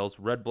blood cells.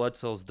 Red blood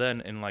cells then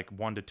in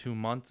 1 to 2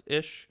 months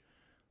ish,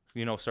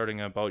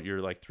 starting about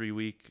your 3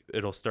 week,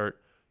 it'll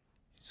start.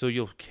 So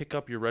you'll kick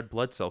up your red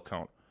blood cell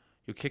count.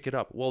 You'll kick it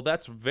up. Well,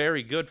 that's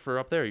very good for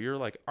up there. You're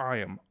like, I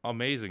am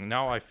amazing.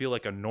 Now I feel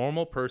like a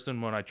normal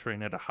person when I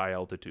train at a high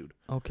altitude.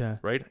 Okay.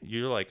 Right?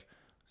 You're like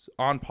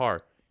on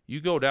par. You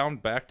go down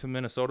back to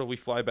Minnesota. We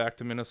fly back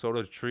to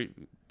Minnesota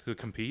to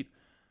compete.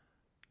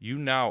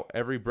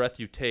 Every breath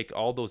you take,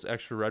 all those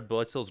extra red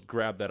blood cells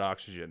grab that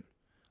oxygen.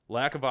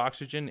 Lack of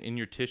oxygen in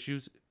your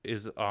tissues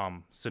is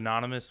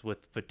synonymous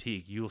with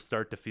fatigue. You'll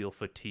start to feel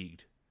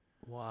fatigued.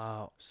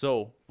 Wow.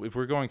 So if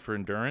we're going for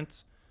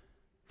endurance,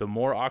 the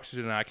more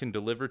oxygen I can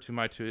deliver to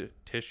my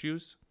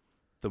tissues,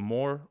 the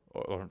more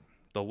or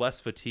the less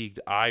fatigued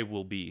I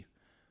will be.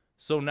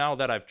 So now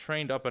that I've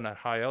trained up in a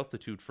high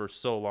altitude for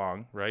so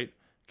long, right?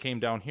 Came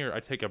down here,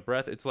 I take a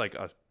breath. It's like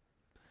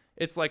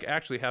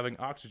actually having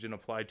oxygen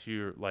applied to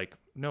your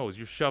nose.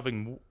 You're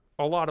shoving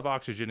a lot of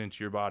oxygen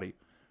into your body,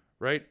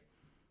 right?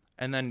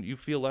 And then you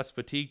feel less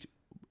fatigued,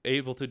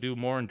 able to do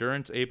more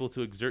endurance, able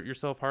to exert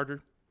yourself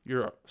harder.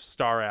 You're a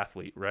star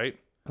athlete, right?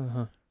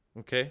 Uh-huh.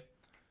 Okay.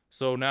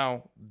 So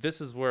now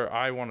this is where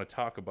I want to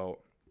talk about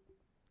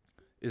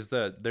is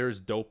that there's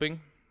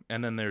doping,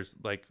 and then there's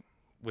like,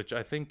 which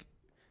I think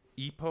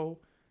EPO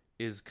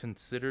is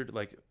considered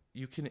like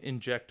you can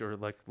inject or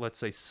like let's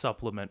say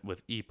supplement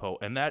with EPO,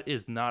 and that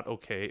is not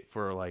okay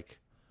for like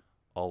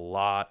a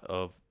lot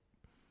of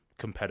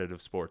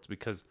competitive sports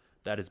because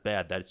that is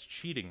bad. That is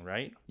cheating,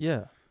 right?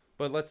 Yeah.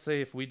 But let's say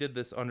if we did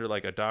this under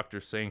like a doctor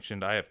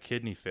sanctioned, I have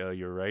kidney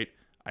failure, right?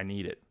 I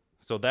need it.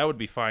 So that would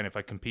be fine if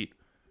I compete.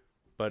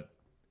 But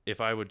if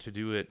I were to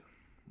do it,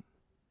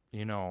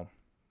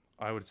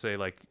 I would say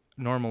like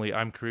normally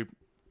I'm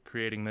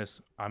creating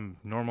this, I'm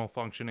normal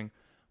functioning,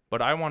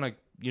 but I want to,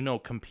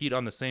 compete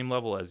on the same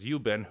level as you,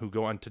 Ben, who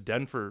go on to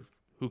Denver,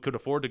 who could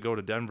afford to go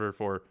to Denver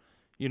for,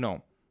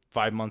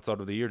 5 months out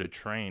of the year to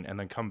train and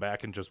then come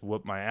back and just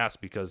whoop my ass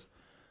because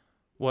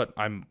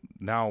I'm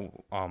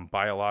now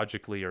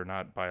biologically or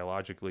not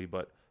biologically,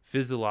 but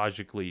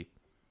physiologically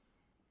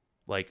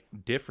like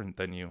different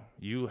than you.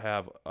 You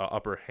have an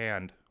upper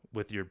hand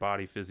with your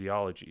body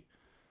physiology.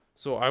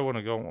 So I want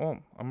to go,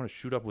 I'm going to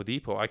shoot up with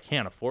EPO. I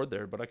can't afford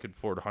there, but I could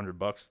afford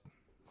 $100,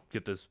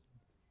 get this,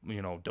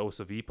 dose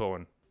of EPO,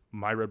 and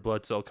my red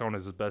blood cell count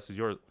is as best as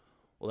yours.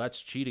 Well,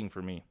 that's cheating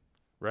for me,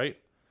 right?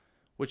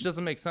 Which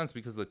doesn't make sense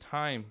because the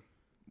time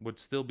would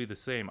still be the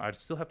same. I'd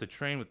still have to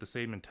train with the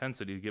same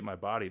intensity to get my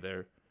body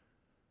there,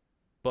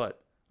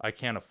 but I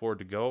can't afford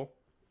to go,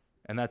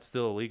 and that's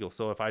still illegal.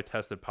 So if I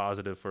tested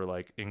positive for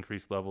like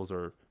increased levels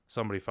or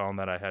somebody found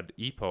that I had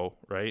EPO,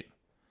 right,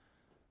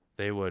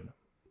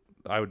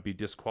 I would be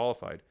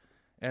disqualified.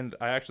 And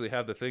I actually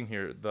have the thing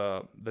here,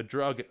 the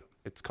drug,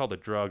 it's called a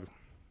drug,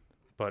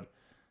 but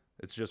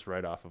it's just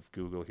right off of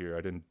Google here.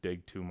 I didn't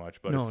dig too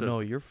much, but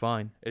no, you're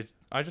fine.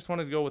 I just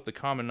wanted to go with the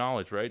common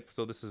knowledge, right?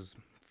 So this is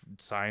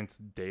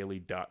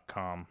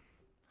sciencedaily.com.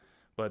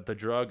 But the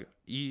drug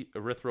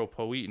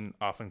erythropoietin,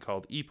 often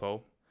called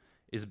EPO,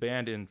 is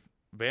banned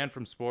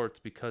from sports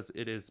because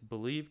it is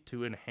believed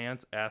to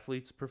enhance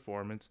athletes'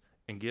 performance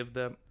and give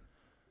them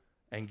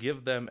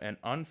an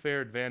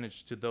unfair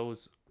advantage to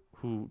those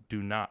who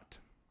do not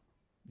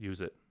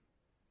use it.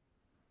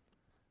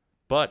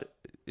 But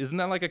isn't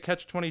that like a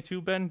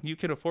catch-22, Ben? You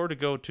can afford to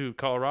go to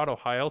Colorado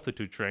high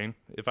altitude train.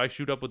 If I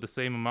shoot up with the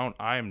same amount,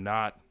 I am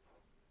not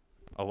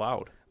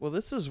allowed. Well,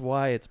 this is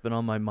why it's been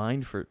on my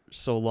mind for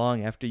so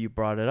long after you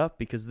brought it up,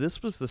 because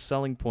this was the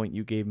selling point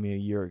you gave me a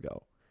year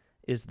ago,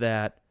 is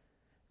that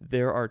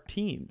there are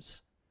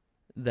teams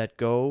that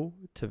go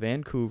to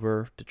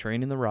Vancouver to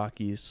train in the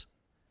Rockies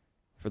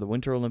for the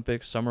Winter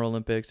Olympics, Summer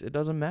Olympics. It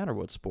doesn't matter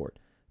what sport.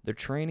 They're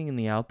training in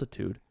the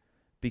altitude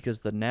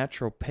because the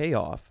natural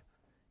payoff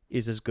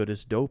is as good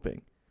as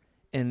doping.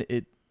 And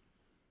it,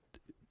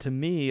 to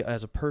me,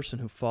 as a person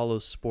who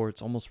follows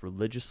sports almost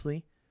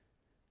religiously,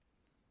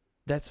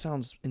 that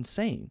sounds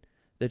insane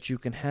that you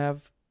can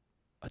have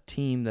a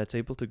team that's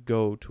able to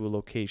go to a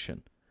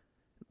location.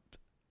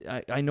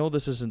 I know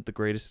this isn't the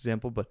greatest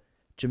example, but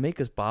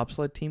Jamaica's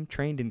bobsled team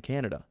trained in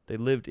Canada. They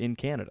lived in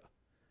Canada.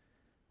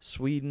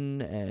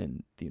 Sweden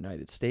and the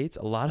United States,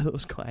 a lot of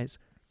those guys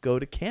go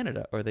to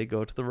Canada or they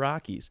go to the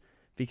Rockies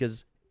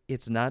because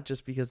it's not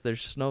just because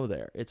there's snow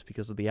there. It's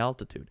because of the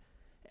altitude.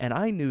 And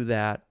I knew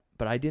that,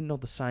 but I didn't know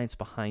the science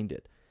behind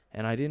it.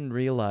 And I didn't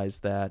realize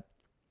that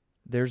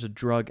there's a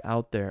drug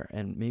out there,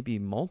 and maybe a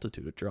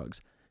multitude of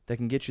drugs, that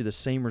can get you the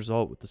same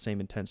result with the same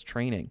intense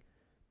training.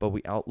 But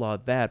we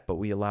outlawed that, but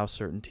we allow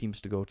certain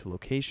teams to go to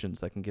locations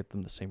that can get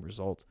them the same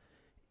results.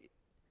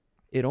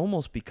 It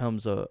almost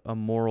becomes a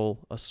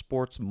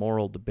sports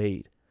moral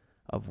debate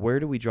of where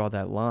do we draw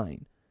that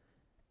line?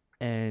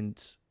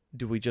 And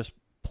do we just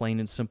plain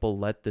and simple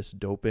let this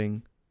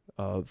doping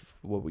of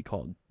what we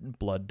call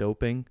blood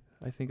doping,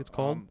 I think it's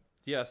called?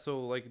 Yeah,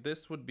 so like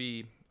this would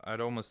be,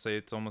 I'd almost say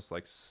it's almost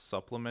like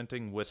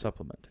supplementing with okay.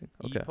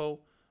 EPO,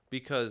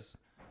 because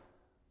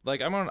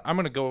like I'm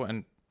gonna go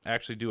and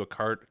actually do a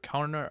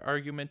counter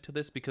argument to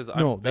this because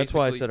that's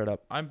why I set it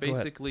up. I'm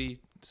basically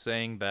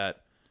saying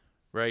that,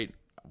 right,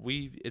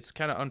 it's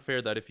kind of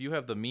unfair that if you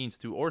have the means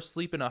to, or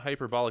sleep in a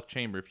hyperbolic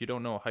chamber. If you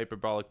don't know,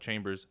 hyperbolic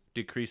chambers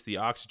decrease the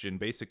oxygen,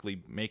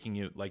 basically making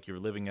you like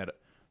you're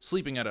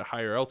sleeping at a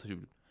higher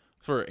altitude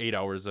for 8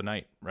 hours a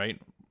night,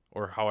 right?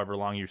 Or however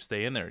long you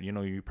stay in there.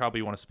 You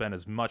probably want to spend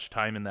as much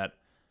time in that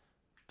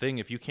thing.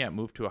 If you can't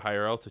move to a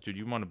higher altitude,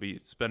 you want to be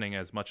spending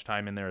as much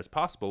time in there as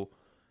possible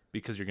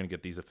because you're going to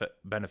get these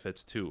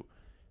benefits too.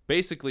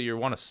 Basically, you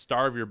want to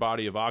starve your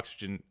body of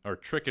oxygen or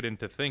trick it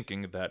into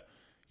thinking that,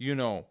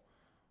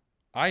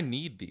 I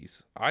need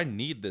these. I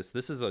need this.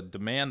 This is a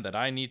demand that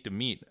I need to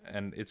meet,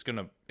 and it's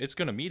gonna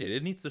meet it.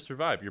 It needs to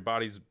survive. Your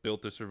body's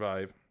built to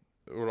survive.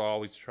 It will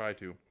always try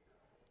to.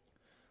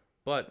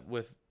 But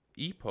with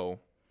EPO,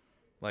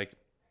 like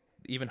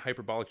even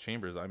hyperbolic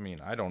chambers, I mean,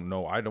 I don't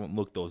know. I don't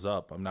look those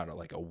up. I'm not a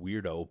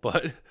weirdo,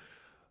 but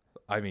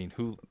I mean,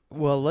 who?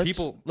 Well, let's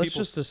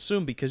just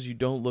assume because you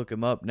don't look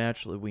them up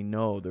naturally, we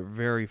know they're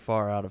very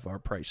far out of our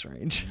price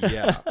range.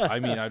 Yeah, I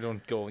mean, I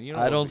don't go.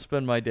 I don't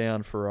spend my day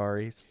on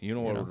Ferraris.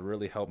 What would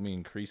really help me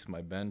increase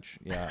my bench?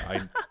 Yeah,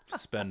 I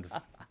spend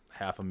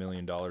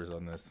 $500,000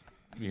 on this.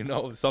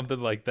 something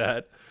like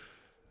that.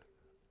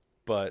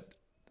 But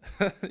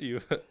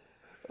you.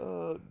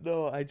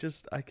 No,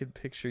 I could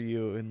picture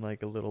you in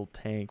like a little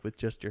tank with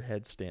just your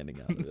head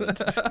standing out of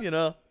it.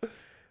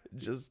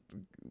 Just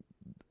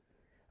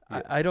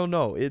I don't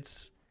know.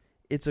 It's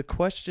a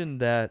question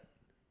that,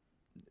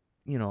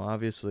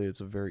 obviously it's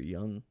a very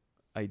young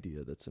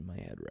idea that's in my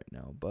head right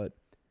now, but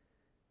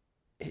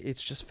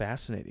it's just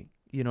fascinating,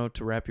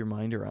 to wrap your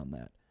mind around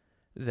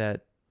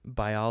that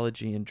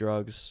biology and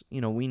drugs,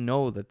 we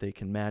know that they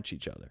can match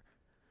each other.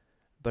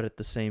 But at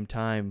the same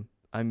time,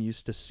 I'm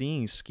used to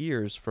seeing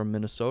skiers from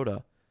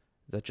Minnesota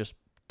that just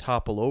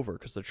topple over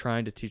because they're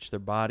trying to teach their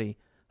body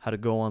how to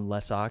go on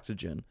less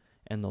oxygen,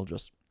 and they'll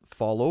just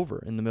fall over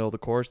in the middle of the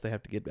course. They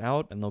have to get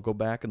out, and they'll go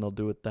back and they'll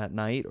do it that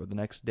night or the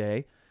next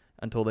day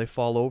until they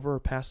fall over or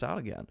pass out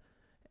again.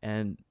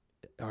 And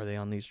are they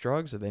on these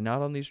drugs? Are they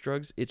not on these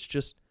drugs? It's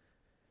just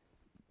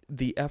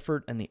the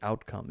effort and the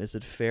outcome. Is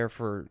it fair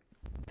for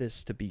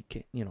this to be,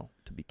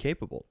 to be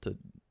capable to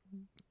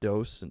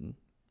dose? And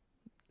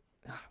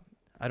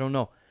I don't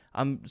know.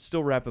 I'm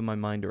still wrapping my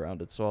mind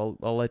around it, so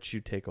I'll let you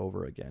take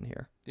over again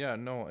here. Yeah,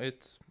 no,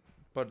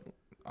 but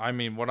I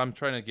mean, what I'm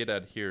trying to get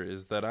at here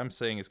is that I'm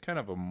saying it's kind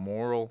of a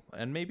moral,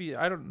 and maybe,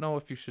 I don't know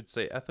if you should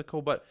say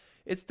ethical, but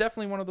it's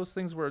definitely one of those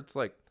things where it's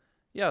like,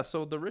 yeah,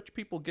 so the rich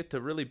people get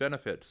to really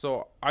benefit.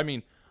 So, I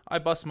mean, I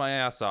bust my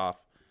ass off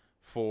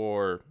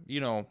for,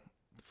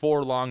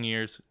 4 long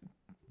years,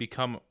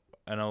 become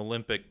an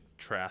Olympic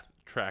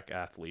track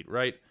athlete,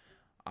 right?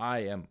 I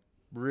am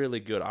really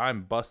good.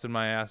 I'm busting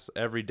my ass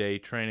every day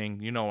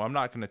training. I'm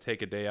not going to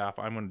take a day off.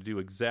 I'm going to do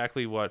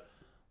exactly what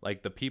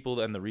like the people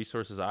and the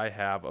resources I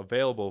have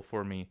available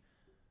for me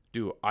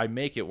do. I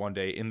make it one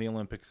day in the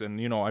Olympics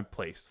and, I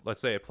place.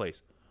 Let's say I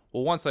place.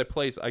 Well, once I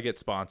place, I get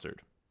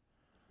sponsored.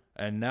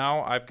 And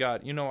now I've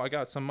got, I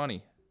got some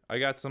money. I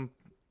got some,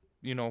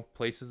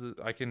 places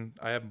that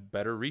I have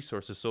better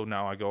resources. So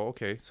now I go,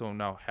 okay, so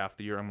now half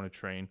the year I'm going to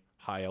train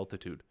high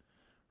altitude,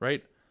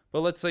 right?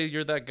 But let's say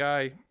you're that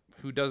guy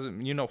who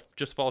doesn't,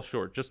 just fall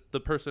short. Just the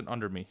person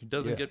under me. He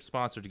doesn't get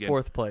sponsored again.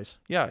 4th place.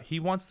 Yeah, he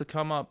wants to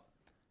come up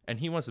and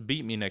he wants to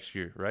beat me next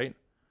year, right?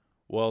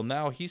 Well,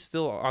 now he's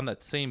still on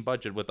that same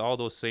budget with all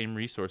those same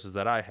resources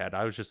that I had.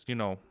 I was just,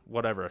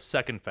 a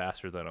second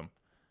faster than him.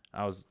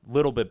 I was a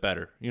little bit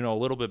better, a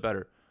little bit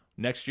better.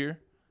 Next year,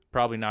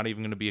 probably not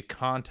even going to be a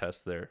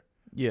contest there.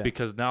 Yeah.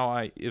 Because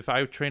now if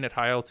I train at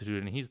high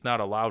altitude and he's not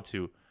allowed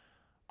to,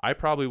 I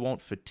probably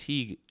won't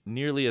fatigue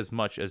nearly as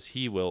much as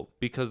he will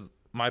because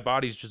my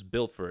body's just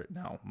built for it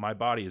now. My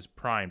body is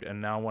primed.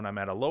 And now when I'm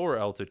at a lower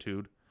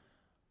altitude,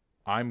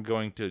 I'm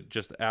going to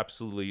just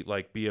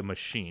absolutely be a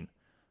machine,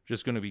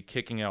 just going to be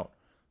kicking out.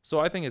 So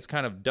I think it's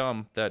kind of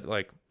dumb that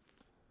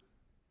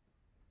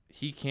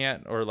he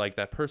can't, or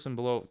that person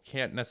below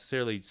can't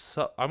necessarily,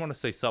 I want to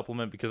say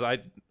supplement because I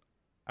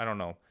don't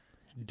know.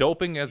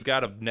 Doping has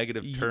got a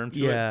negative term to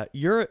it.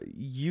 Yeah,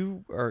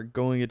 you are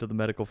going into the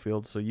medical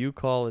field, so you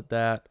call it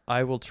that.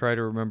 I will try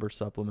to remember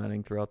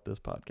supplementing throughout this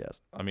podcast.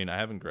 I mean, I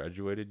haven't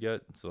graduated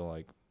yet,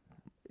 so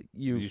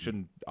you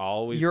shouldn't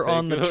always. You're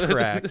on the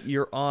track.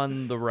 You're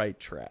on the right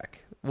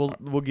track.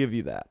 We'll give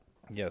you that.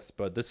 Yes,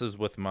 but this is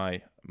with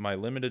my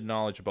limited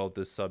knowledge about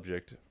this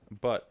subject.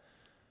 But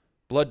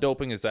blood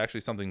doping is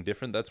actually something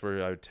different. That's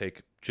where I would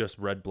take just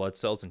red blood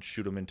cells and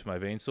shoot them into my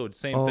veins. So it's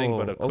the same thing,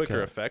 but a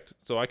quicker effect.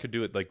 So I could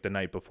do it the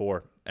night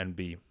before and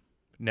be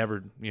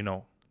never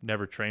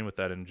train with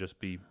that and just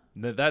be.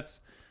 That's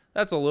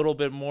a little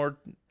bit more.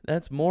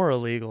 That's more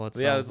illegal. It's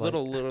a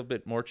little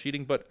bit more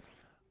cheating, but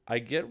I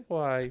get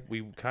why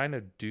we kind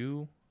of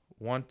do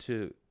want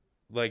to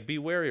be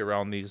wary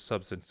around these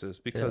substances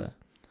because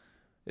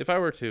if I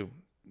were to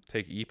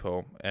take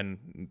EPO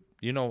and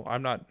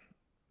I'm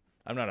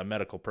not a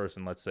medical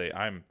person, let's say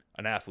I'm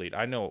an athlete.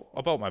 I know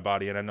about my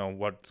body and I know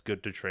what's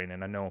good to train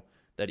and I know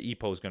that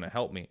EPO is going to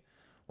help me.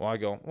 Well, I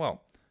go,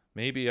 well,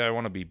 maybe I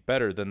want to be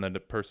better than the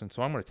person,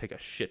 so I'm going to take a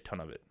shit ton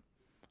of it.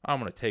 I'm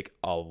going to take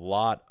a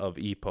lot of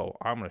EPO.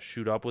 I'm going to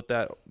shoot up with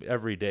that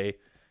every day.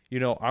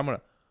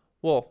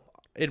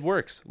 It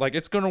works.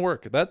 It's going to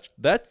work.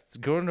 That's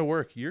going to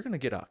work. You're going to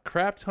get a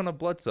crap ton of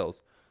blood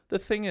cells. The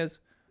thing is,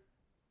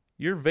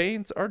 your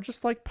veins are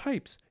just like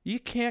pipes. You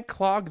can't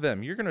clog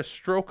them. You're going to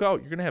stroke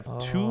out. You're going to have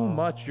too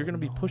much. You're going to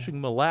be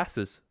pushing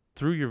molasses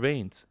through your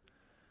veins.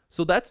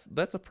 So that's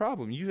a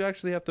problem. You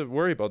actually have to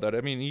worry about that.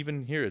 I mean,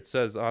 even here it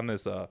says on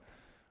this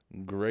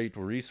great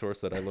resource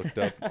that I looked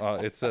up,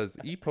 it says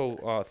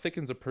EPO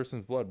thickens a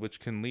person's blood, which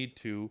can lead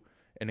to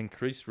an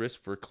increased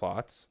risk for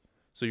clots.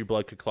 So your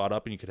blood could clot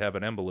up and you could have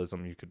an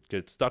embolism. You could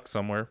get stuck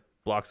somewhere,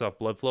 blocks off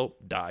blood flow,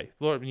 die.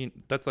 Well, I mean,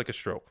 that's like a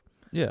stroke.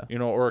 Yeah.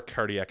 Or a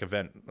cardiac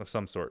event of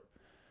some sort.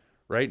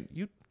 Right?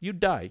 You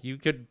die. You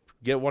could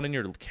get one in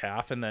your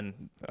calf and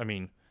then, I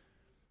mean,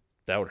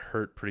 that would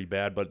hurt pretty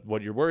bad. But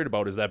what you're worried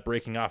about is that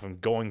breaking off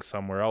and going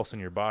somewhere else in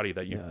your body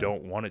that you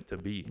don't want it to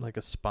be. Like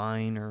a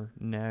spine or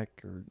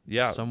neck or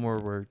somewhere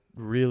where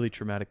really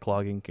traumatic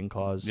clogging can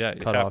cause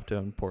cut off to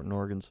important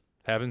organs.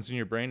 Happens in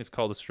your brain, it's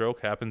called a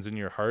stroke. Happens in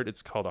your heart,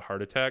 it's called a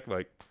heart attack.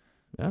 I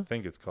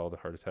think it's called a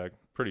heart attack.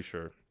 Pretty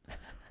sure.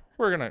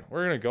 we're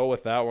gonna go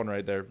with that one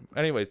right there.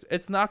 Anyways,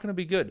 it's not gonna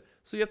be good.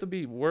 So you have to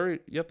be worried.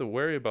 You have to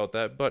worry about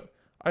that. But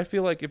I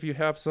feel like if you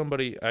have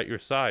somebody at your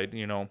side,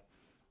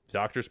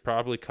 doctors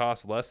probably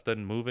cost less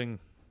than moving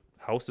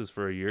houses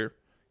for a year.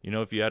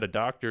 If you had a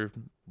doctor,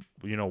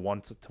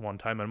 one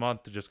time a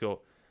month to just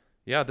go,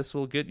 yeah, this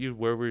will get you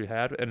where we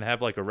had, and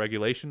have like a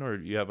regulation, or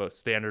you have a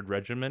standard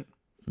regimen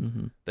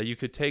that you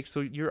could take. So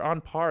you're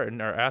on par,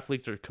 and our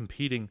athletes are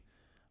competing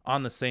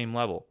on the same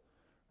level,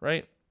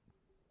 right?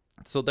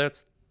 So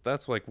that's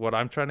like what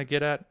I'm trying to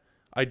get at.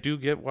 I do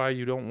get why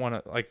you don't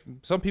want to, like,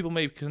 some people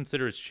may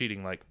consider it's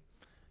cheating. Like,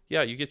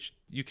 yeah,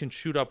 you can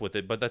shoot up with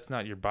it, but that's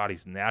not your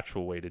body's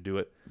natural way to do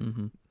it.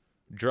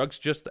 Drugs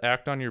just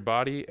act on your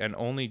body and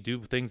only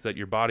do things that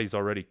your body's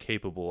already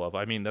capable of.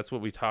 I mean, that's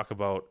what we talk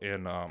about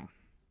in that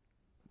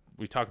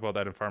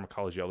in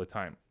pharmacology all the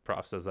time.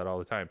 Prof says that all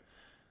the time.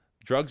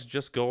 Drugs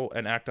just go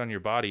and act on your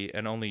body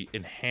and only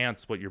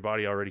enhance what your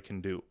body already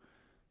can do.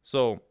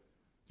 So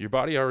your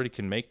body already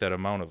can make that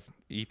amount of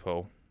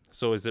EPO.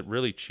 So is it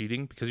really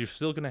cheating? Because you're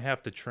still going to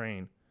have to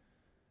train.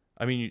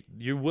 I mean,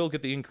 you will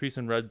get the increase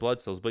in red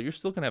blood cells, but you're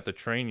still going to have to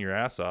train your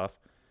ass off.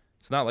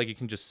 It's not like you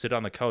can just sit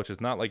on the couch.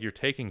 It's not like you're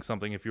taking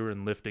something if you were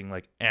in lifting,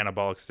 like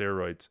anabolic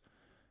steroids.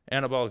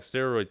 Anabolic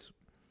steroids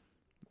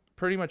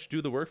pretty much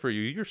do the work for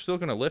you. You're still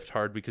going to lift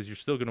hard because you're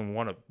still going to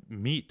want to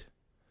meet.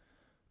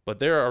 But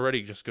they're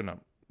already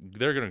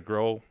they're going to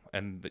grow,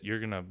 and you're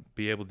going to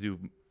be able to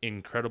do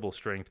incredible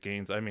strength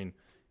gains. I mean,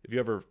 if you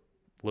ever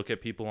look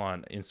at people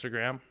on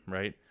Instagram,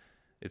 right,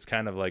 it's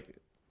kind of like,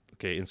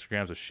 okay,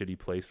 Instagram's a shitty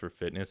place for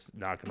fitness.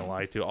 Not going to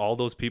lie to all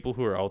those people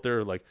who are out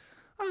there like,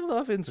 I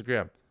love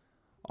Instagram.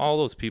 All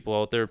those people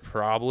out there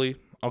probably,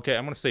 okay,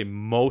 I'm going to say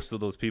most of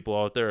those people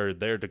out there are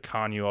there to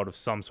con you out of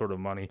some sort of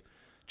money.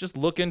 Just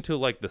look into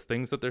like the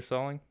things that they're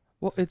selling.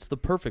 Well, it's the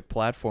perfect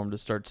platform to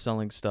start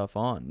selling stuff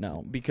on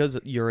now because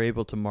you're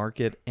able to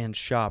market and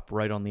shop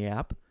right on the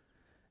app.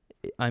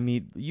 I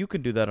mean, you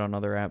can do that on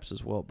other apps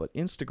as well, but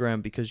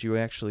Instagram, because you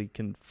actually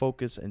can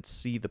focus and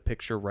see the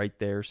picture right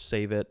there,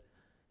 save it.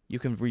 You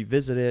can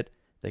revisit it.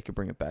 They can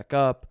bring it back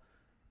up.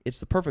 It's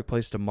the perfect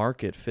place to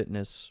market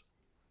fitness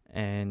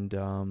and,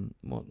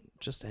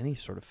 just any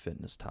sort of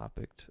fitness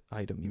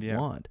item you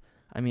want.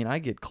 I mean, I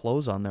get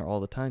clothes on there all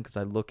the time because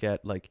I look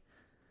at, like,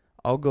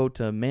 I'll go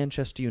to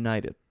Manchester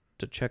United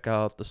to check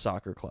out the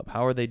soccer club.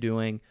 How are they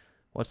doing?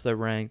 What's their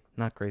rank?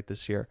 Not great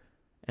this year.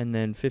 And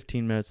then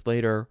 15 minutes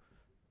later,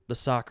 the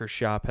soccer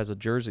shop has a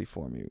jersey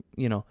for me,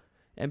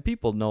 and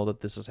people know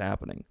that this is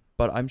happening.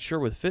 But I'm sure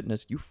with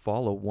fitness, you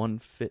follow one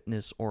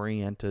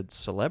fitness-oriented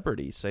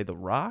celebrity, say The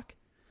Rock,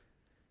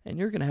 and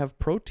you're going to have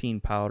protein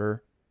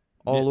powder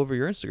all over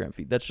your Instagram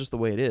feed. That's just the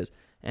way it is.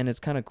 And it's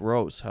kind of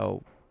gross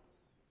how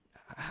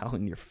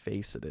in your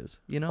face it is,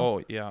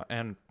 Oh, yeah.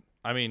 And,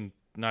 I mean,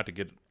 not to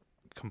get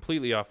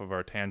completely off of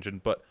our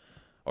tangent,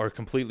 or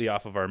completely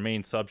off of our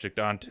main subject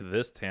onto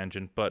this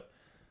tangent, but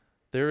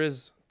there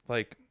is,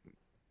 like,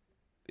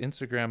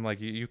 Instagram,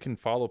 like, you can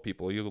follow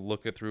people. You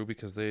look it through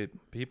because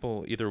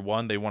people either,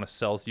 one, they want to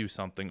sell you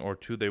something, or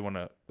two, they want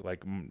to,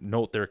 like,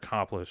 note their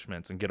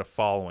accomplishments and get a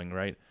following,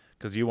 right?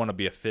 Because you want to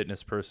be a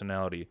fitness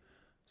personality.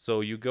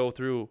 So you go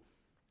through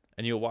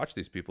and you'll watch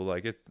these people,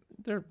 like,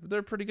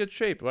 they're pretty good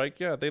shape. Like,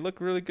 yeah, they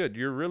look really good.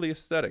 You're really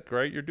aesthetic,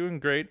 right? You're doing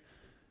great.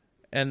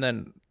 And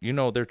then,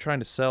 they're trying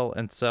to sell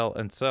and sell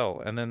and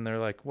sell. And then they're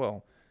like,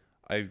 well,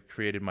 I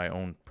created my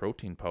own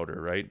protein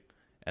powder, right?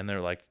 And they're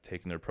like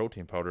taking their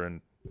protein powder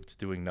and it's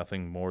doing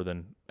nothing more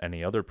than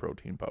any other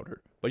protein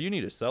powder. But you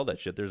need to sell that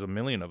shit. There's a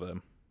million of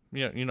them.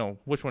 Yeah,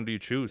 which one do you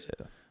choose?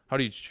 Yeah. How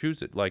do you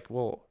choose it? Like,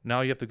 well,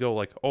 now you have to go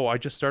like, oh, I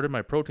just started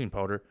my protein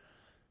powder.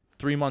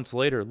 3 months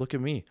later, look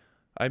at me.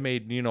 I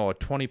made, a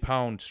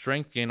 20-pound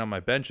strength gain on my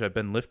bench. I've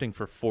been lifting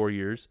for 4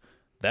 years.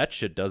 That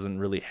shit doesn't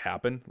really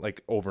happen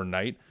like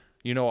overnight.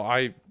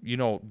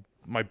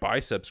 My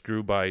biceps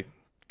grew by,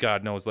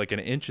 God knows, like an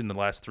inch in the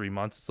last 3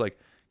 months. It's like,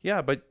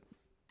 yeah, but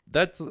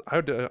I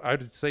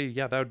would say,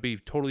 yeah, that would be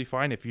totally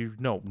fine if you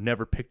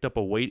never picked up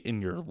a weight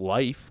in your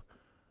life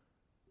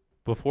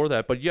before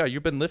that. But yeah,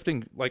 you've been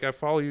lifting, like I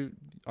follow you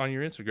on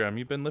your Instagram.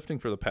 You've been lifting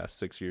for the past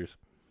 6 years,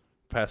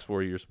 past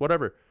 4 years,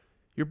 whatever.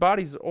 Your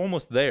body's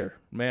almost there,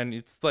 man.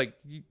 It's like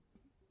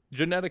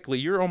genetically,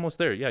 you're almost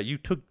there. Yeah, you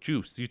took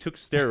juice. You took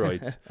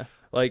steroids.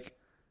 Like,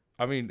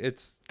 I mean,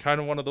 it's kind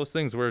of one of those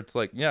things where it's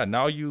like, yeah,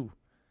 now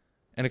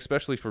and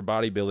especially for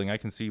bodybuilding, I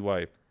can see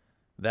why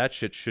that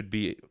shit should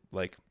be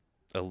like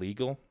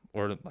illegal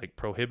or like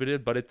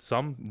prohibited, but it's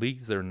some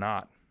leagues they're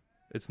not.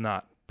 It's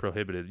not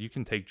prohibited. You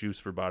can take juice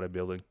for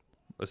bodybuilding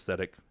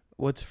aesthetic.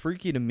 What's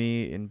freaky to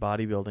me in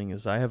bodybuilding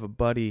is I have a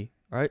buddy,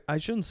 or I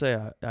shouldn't say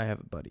I have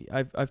a buddy.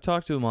 I've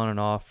talked to him on and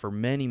off for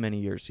many, many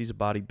years. He's a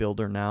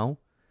bodybuilder now,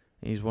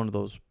 and he's one of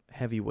those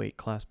heavyweight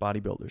class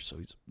bodybuilders, so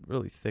he's a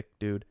really thick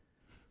dude.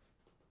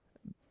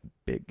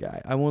 Big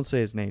guy. I won't say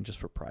his name just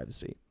for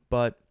privacy,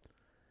 but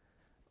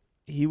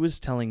he was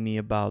telling me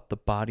about the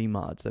body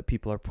mods that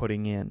people are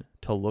putting in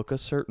to look a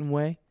certain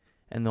way,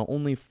 and they'll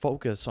only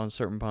focus on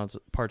certain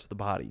parts of the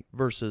body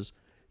versus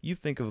you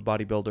think of a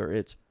bodybuilder,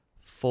 it's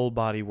full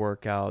body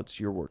workouts.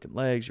 You're working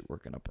legs, you're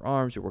working upper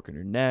arms, you're working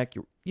your neck,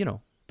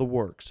 the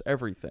works,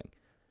 everything.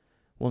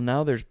 Well,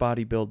 now there's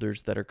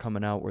bodybuilders that are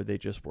coming out where they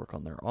just work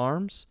on their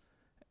arms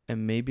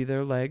and maybe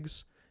their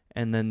legs,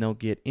 and then they'll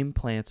get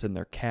implants in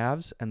their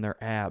calves and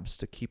their abs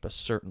to keep a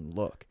certain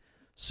look.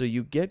 So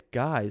you get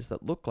guys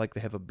that look like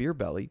they have a beer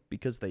belly,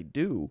 because they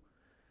do,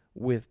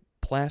 with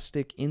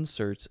plastic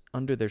inserts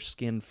under their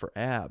skin for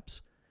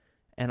abs.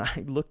 And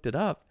I looked it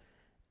up,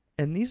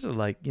 and these are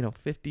like,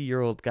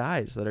 50-year-old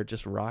guys that are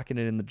just rocking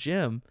it in the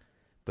gym,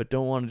 but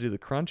don't want to do the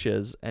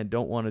crunches and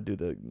don't want to do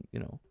the,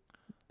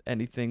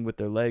 anything with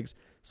their legs.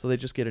 So they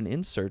just get an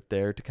insert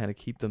there to kind of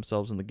keep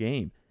themselves in the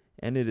game.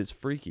 And it is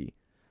freaky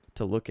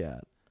to look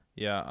at.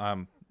 Yeah,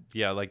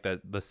 like the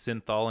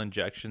synthol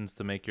injections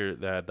to make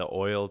the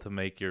oil to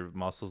make your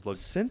muscles look.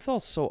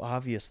 Synthol's so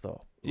obvious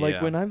though.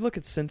 Like when I look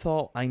at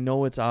synthol, I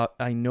know it's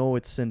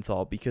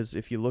synthol, because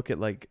if you look at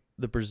like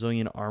the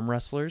Brazilian arm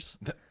wrestlers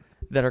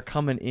that are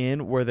coming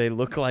in, where they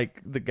look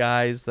like the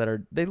guys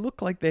they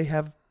look like they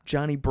have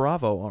Johnny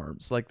Bravo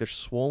arms, like they're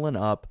swollen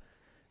up,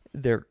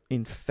 they're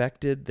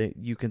infected.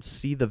 You can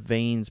see the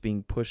veins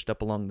being pushed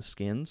up along the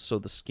skin, so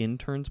the skin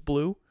turns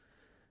blue,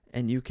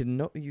 and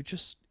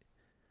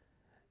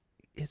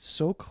it's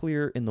so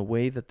clear in the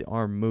way that the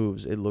arm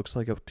moves. It looks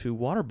like two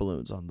water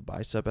balloons on the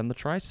bicep and the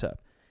tricep.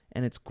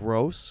 And it's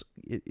gross.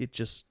 It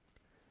just,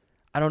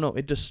 I don't know.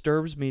 It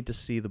disturbs me to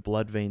see the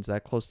blood veins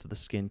that close to the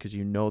skin, because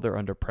they're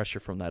under pressure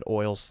from that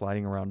oil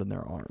sliding around in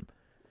their arm.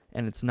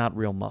 And it's not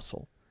real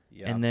muscle.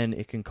 Yeah. And then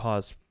it can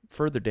cause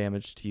further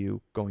damage to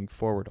you going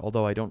forward,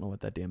 although I don't know what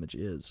that damage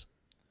is.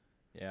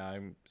 Yeah,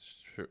 I'm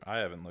sure. I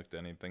haven't looked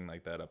anything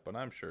like that up, but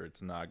I'm sure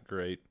it's not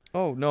great.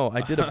 Oh, no,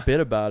 I did a bit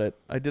about it.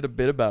 I did a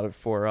bit about it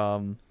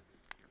for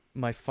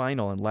my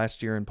final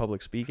last year in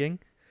public speaking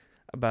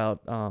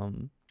about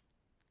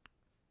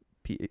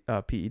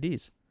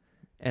PEDs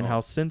and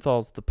how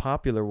synthol's the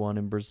popular one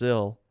in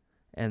Brazil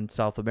and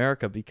South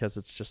America, because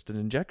it's just an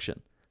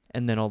injection.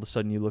 And then all of a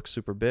sudden you look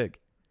super big.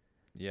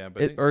 Yeah,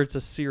 but it's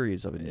a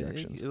series of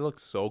injections. It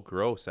looks so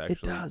gross, actually.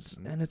 It does,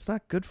 and it's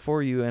not good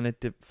for you, and it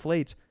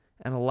deflates.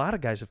 And a lot of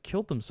guys have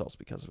killed themselves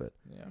because of it.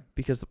 Yeah.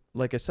 Because,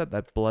 like I said,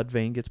 that blood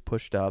vein gets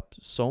pushed up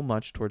so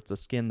much towards the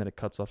skin that it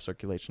cuts off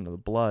circulation of the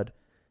blood.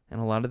 And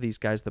a lot of these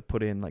guys that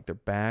put in, like, their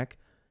back,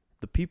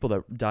 the people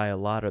that die a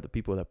lot are the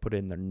people that put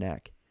in their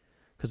neck.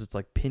 Because it's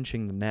like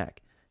pinching the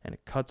neck. And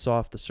it cuts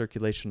off the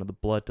circulation of the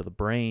blood to the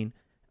brain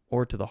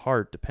or to the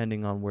heart,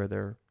 depending on where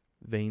their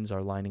veins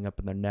are lining up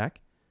in their neck.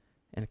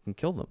 And it can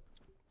kill them.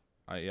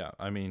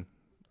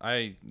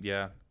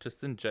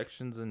 Just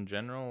injections in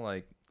general,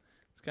 like,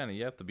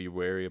 you have to be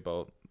wary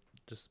about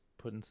just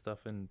putting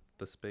stuff in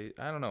the space.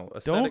 I don't know.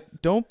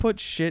 Don't put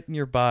shit in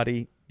your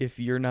body if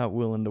you're not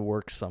willing to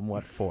work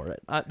somewhat for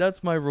it.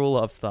 That's my rule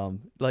of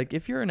thumb. Like,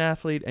 if you're an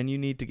athlete and you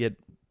need to get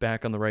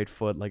back on the right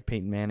foot, like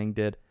Peyton Manning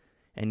did,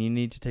 and you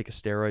need to take a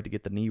steroid to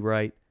get the knee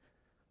right,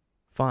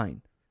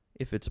 fine.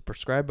 If it's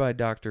prescribed by a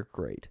doctor,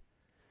 great.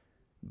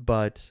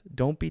 But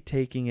don't be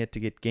taking it to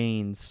get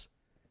gains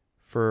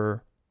to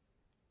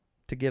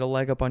get a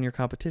leg up on your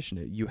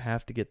competition. You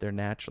have to get there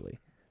naturally.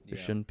 There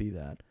shouldn't be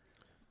that.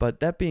 But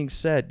that being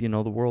said, the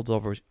world's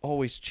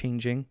always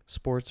changing.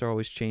 Sports are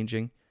always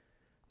changing.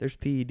 There's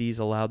PEDs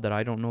allowed that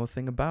I don't know a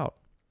thing about.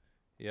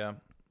 Yeah.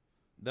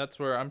 That's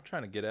where I'm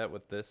trying to get at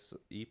with this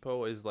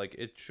EPO is, like,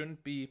 it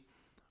shouldn't be,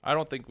 I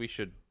don't think we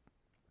should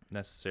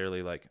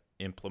necessarily, like,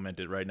 implement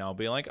it right now.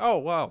 Being like, oh,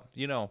 wow,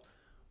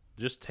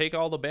 just take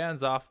all the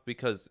bans off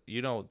because,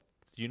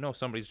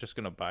 somebody's just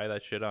going to buy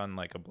that shit on,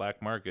 like, a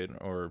black market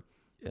or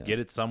get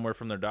it somewhere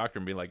from their doctor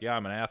and be like, yeah,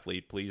 I'm an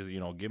athlete. Please,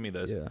 give me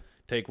this. Yeah.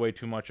 Take way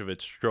too much of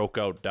it, stroke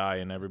out, die,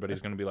 and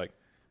everybody's going to be like,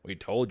 we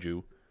told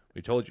you.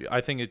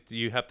 I think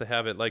you have to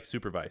have it, like,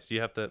 supervised.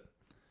 You have to,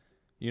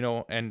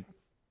 and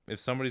if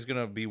somebody's going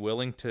to be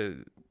willing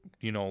to,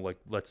 like,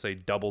 let's say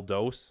double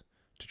dose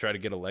to try to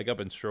get a leg up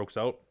and strokes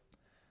out,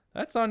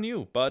 that's on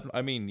you. But,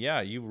 I mean, yeah,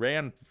 you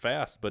ran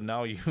fast, but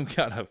now you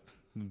got a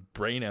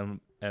brain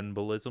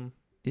embolism.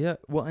 Yeah,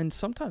 well, and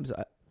sometimes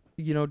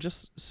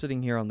just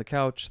sitting here on the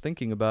couch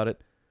thinking about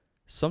it,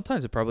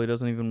 sometimes it probably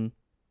doesn't even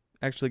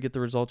actually get the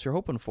results you're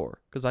hoping for.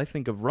 Because I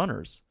think of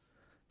runners.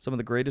 Some of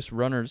the greatest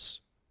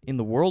runners in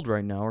the world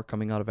right now are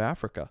coming out of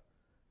Africa.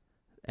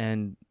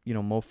 And,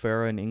 Mo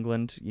Farah in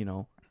England,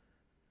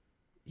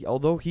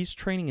 although he's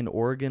training in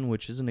Oregon,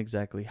 which isn't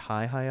exactly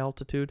high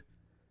altitude,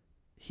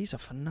 he's a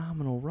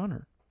phenomenal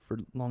runner for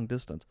long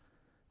distance.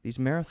 These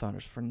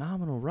marathoners,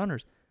 phenomenal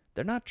runners.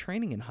 They're not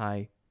training in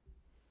high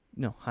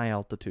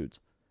altitudes.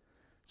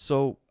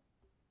 So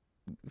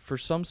for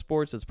some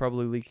sports, it's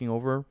probably leaking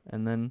over,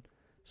 and then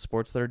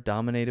sports that are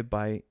dominated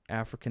by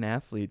African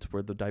athletes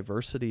where the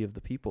diversity of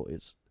the people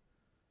is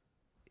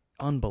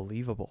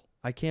unbelievable.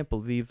 I can't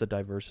believe the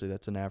diversity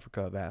that's in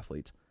Africa of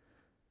athletes.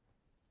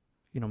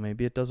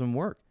 Maybe it doesn't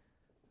work.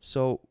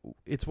 So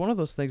it's one of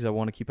those things I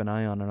want to keep an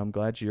eye on, and I'm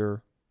glad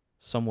you're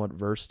somewhat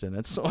versed in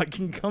it so I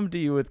can come to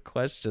you with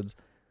questions.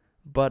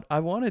 But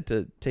I wanted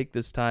to take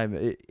this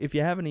time. If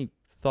you have any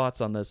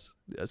thoughts on this,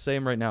 say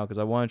them right now, because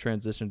I want to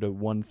transition to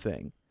one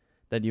thing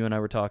that you and I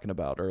were talking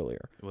about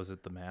earlier. Was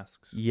it the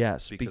masks?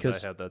 Yes,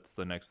 because that's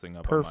the next thing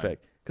up.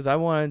 Perfect. Because I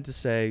wanted to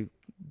say,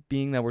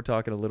 being that we're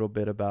talking a little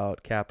bit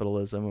about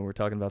capitalism and we're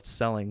talking about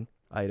selling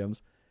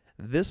items,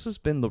 this has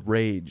been the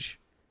rage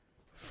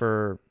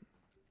for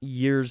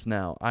years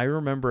now. I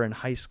remember in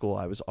high school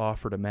I was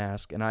offered a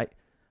mask, and I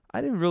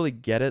didn't really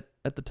get it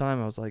at the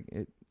time. I was like,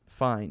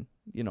 fine.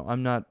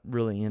 I'm not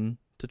really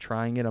into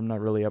trying it. I'm not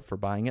really up for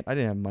buying it. I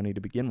didn't have money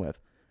to begin with.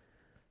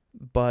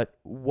 But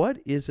what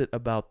is it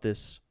about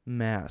this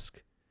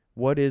mask?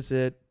 What is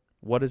it?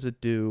 What does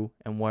it do?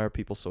 And why are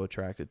people so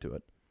attracted to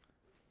it?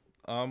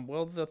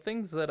 Well, the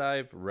things that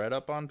I've read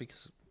up on,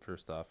 because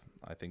first off,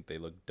 I think they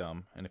look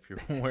dumb, and if you're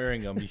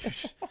wearing them,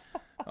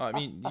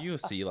 you'll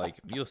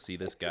see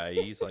this guy.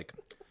 He's like,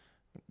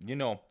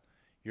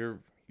 your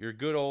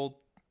good old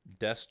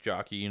desk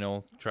jockey,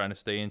 trying to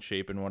stay in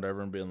shape and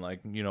whatever, and being like,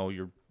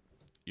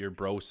 your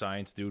bro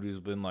science dude who's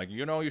been like,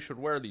 you should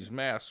wear these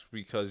masks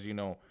because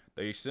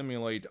they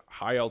simulate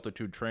high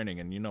altitude training,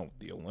 and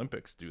the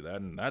Olympics do that,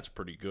 and that's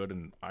pretty good,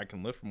 and I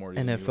can lift more.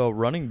 NFL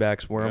running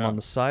backs wear them on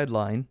the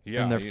sideline,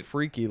 yeah, and they're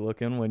freaky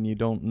looking when you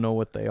don't know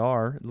what they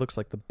are. It looks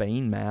like the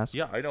Bane mask.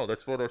 Yeah, I know.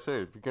 That's what I say.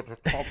 You get to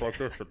top like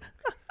this.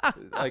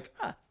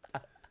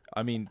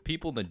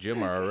 People in the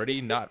gym are already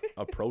not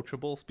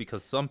approachable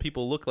because some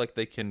people look like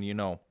they can,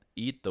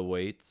 eat the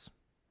weights.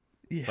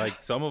 Yeah.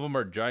 Like, some of them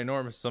are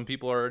ginormous. Some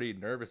people are already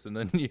nervous. And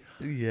then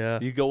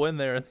you go in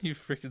there and you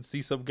freaking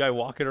see some guy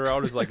walking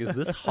around. Is like, is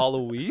this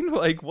Halloween?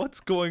 Like, what's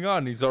going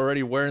on? He's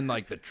already wearing,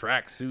 like, the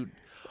tracksuit.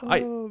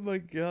 Oh, my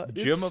God.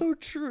 It's so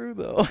true,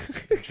 though.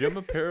 Gym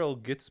apparel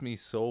gets me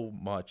so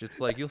much. It's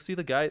like, you'll see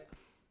the guy.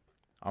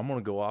 I'm going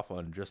to go off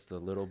on just a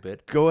little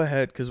bit. Go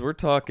ahead, because we're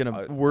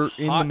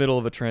in the middle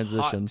of a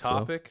transition.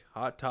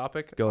 Hot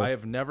topic. Go. I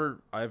have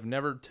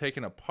never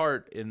taken a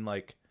part in,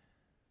 like,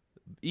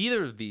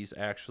 either of these,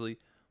 actually,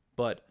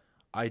 but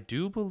I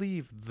do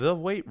believe the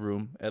weight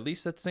room, at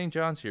least at St.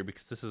 John's here,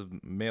 because this is a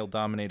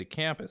male-dominated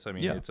campus. I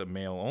mean, It's a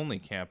male-only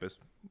campus,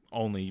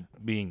 only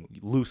being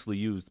loosely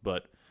used,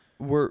 but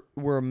we're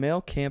a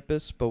male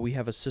campus, but we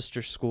have a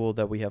sister school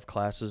that we have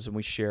classes and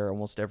we share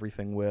almost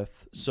everything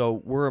with.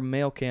 So we're a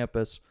male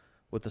campus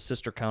with a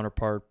sister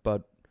counterpart,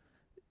 but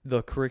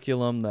the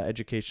curriculum, the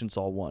education's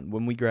all one.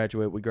 When we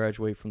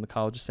graduate from the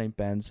College of St.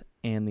 Ben's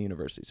and the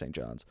University of St.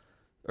 John's.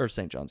 Or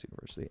St. John's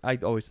University. I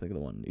always think of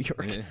the one in New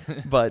York.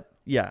 But,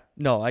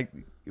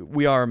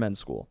 we are a men's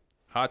school.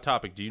 Hot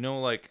topic. Do you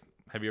know,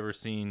 have you ever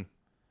seen,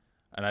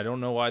 and I don't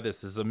know why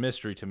this is a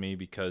mystery to me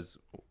because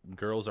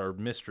girls are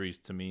mysteries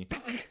to me,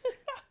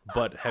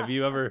 but have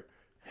you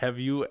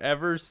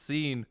ever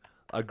seen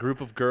a group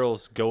of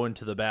girls go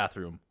into the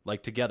bathroom,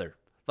 like, together?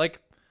 Like,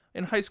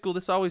 in high school,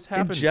 this always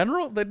happened. In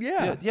general? Then,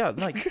 yeah. Yeah,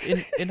 like,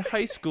 in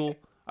high school,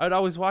 I'd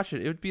always watch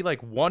it. It would be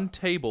like one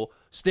table,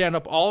 stand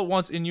up all at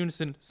once in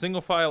unison,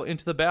 single file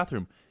into the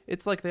bathroom.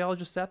 It's like they all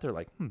just sat there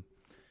like,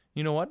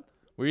 you know what?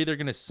 We're either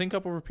going to sync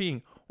up over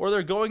peeing, or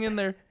they're going in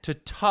there to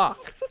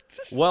talk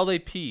while they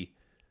pee.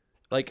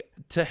 Like,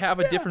 to have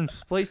a different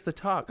place to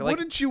talk. Like,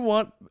 wouldn't you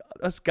want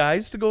us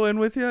guys to go in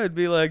with you? It'd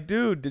be like,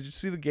 dude, did you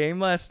see the game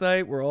last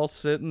night? We're all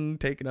sitting,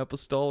 taking up a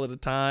stall at a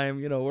time.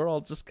 We're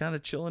all just kind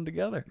of chilling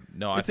together.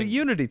 No, it's a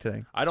unity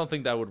thing. I don't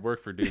think that would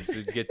work for dudes.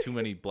 You'd get too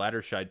many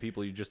bladder-shy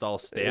people. You just all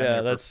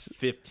stand there for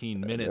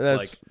 15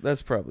 minutes.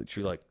 That's probably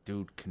true. You're like,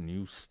 dude, can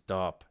you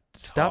stop?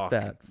 Stop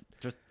that.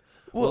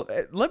 Well,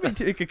 let me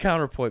take a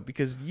counterpoint,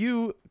 because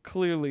you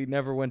clearly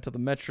never went to the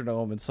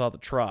Metronome and saw the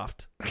Trough.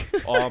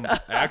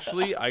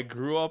 Actually, I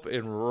grew up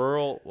in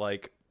rural,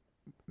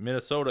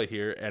 Minnesota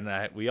here,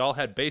 and we all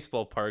had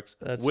baseball parks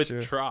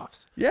with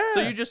troughs. Yeah.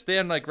 So you just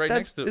stand,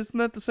 next to. Isn't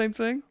that the same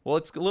thing? Well,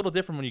 it's a little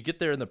different when you get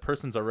there and the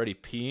person's already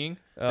peeing.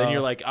 Then you're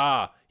like,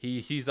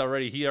 he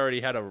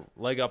already had a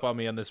leg up on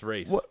me on this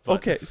race.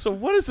 Okay, so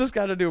what does this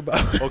got to do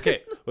about it?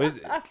 Okay.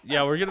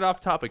 Yeah, we're getting off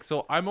topic.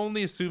 So I'm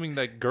only assuming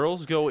that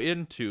girls go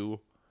into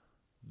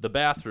the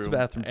bathroom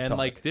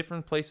and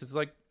different places.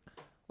 Like,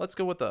 let's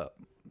go with a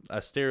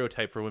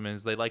stereotype for women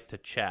is they like to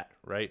chat,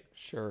 right?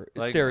 Sure.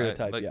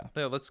 Stereotype,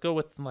 yeah. Let's go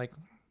with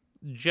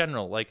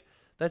general.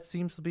 That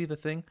seems to be the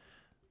thing.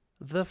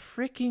 The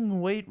freaking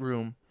weight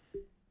room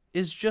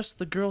is just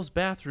the girls'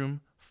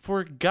 bathroom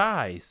for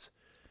guys.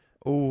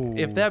 Oh,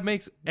 if that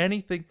makes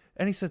any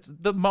sense.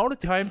 The amount of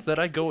times that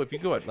I go, if you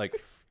go at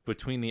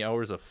between the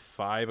hours of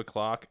 5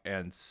 o'clock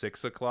and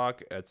 6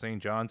 o'clock at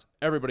St. John's,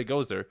 everybody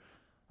goes there.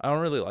 I don't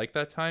really like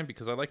that time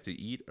because I like to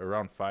eat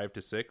around 5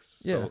 to 6.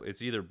 So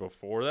it's either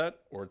before that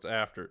or it's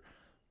after.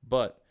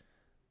 But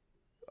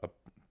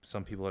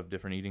some people have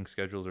different eating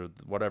schedules or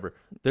whatever.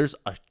 There's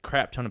a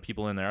crap ton of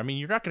people in there. I mean,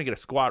 you're not going to get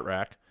a squat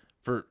rack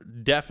for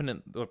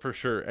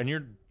sure. And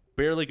you're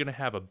barely going to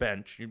have a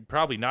bench. You're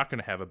probably not going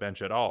to have a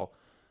bench at all.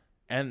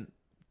 And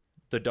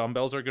the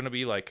dumbbells are going to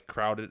be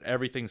crowded.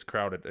 Everything's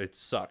crowded. It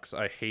sucks.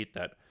 I hate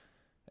that.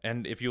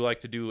 And if you like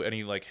to do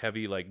any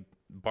heavy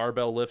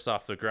barbell lifts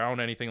off the ground,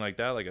 anything like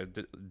that, like a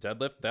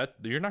deadlift, that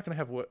you're not going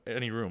to have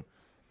any room.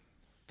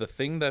 The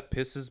thing that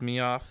pisses me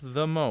off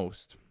the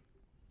most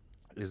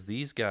is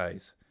these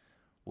guys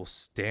will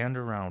stand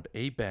around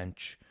a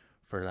bench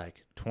for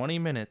like 20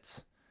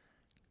 minutes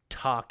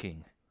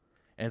talking.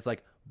 And it's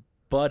like,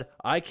 bud,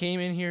 I came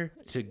in here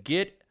to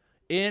get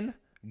in,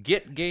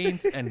 get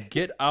gains, and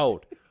get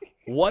out.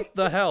 What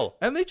the hell?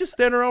 And they just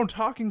stand around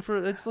talking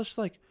for, it's just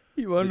like.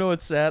 You want to know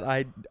what's sad?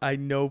 I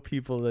know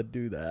people that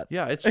do that.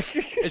 Yeah, it's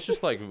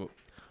just like,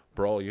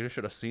 bro, you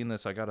should have seen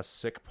this. I got a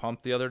sick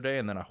pump the other day,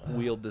 and then I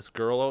wheeled this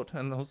girl out,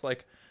 and I was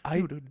like,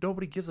 dude,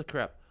 nobody gives a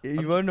crap.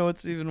 You want to know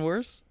what's even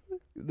worse?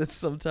 That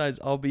sometimes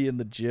I'll be in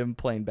the gym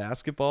playing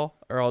basketball,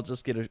 or I'll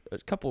just get a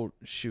couple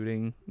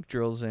shooting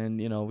drills in,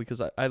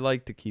 because I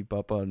like to keep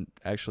up on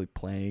actually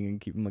playing and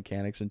keeping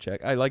mechanics in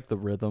check. I like the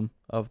rhythm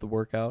of the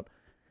workout.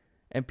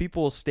 And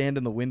people will stand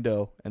in the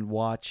window and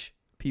watch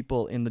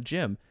people in the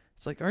gym.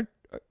 It's like,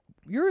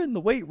 you're in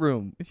the weight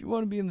room. If you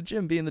want to be in the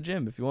gym, be in the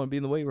gym. If you want to be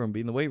in the weight room, be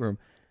in the weight room.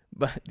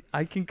 But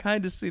I can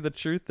kind of see the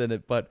truth in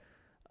it. But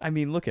I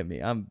mean, look at me.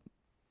 I'm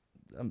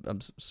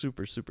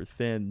super, super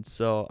thin,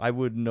 so I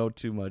wouldn't know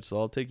too much. So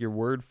I'll take your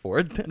word for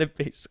it that it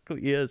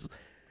basically is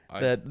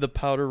that the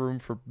powder room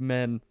for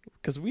men,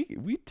 because we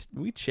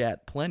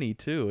chat plenty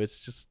too. It's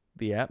just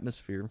the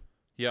atmosphere.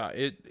 Yeah,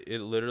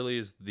 it literally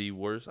is the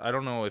worst. I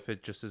don't know if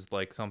it just is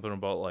like something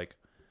about like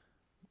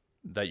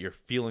that you're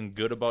feeling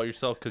good about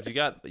yourself, because you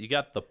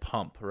got the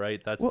pump,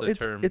 right? That's the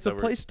term. It's a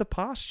place to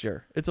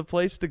posture. It's a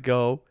place to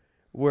go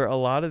where a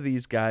lot of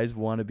these guys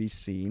want to be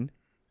seen.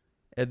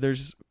 And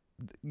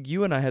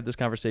you and I had this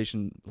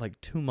conversation like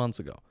 2 months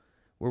ago,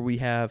 where we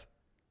have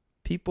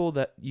people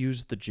that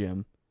use the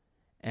gym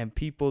and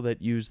people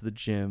that use the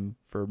gym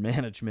for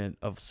management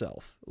of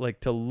self,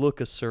 like to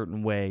look a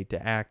certain way,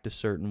 to act a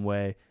certain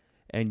way.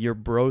 And your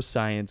bro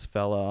science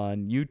fella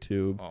on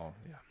YouTube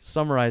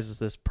summarizes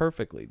this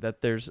perfectly,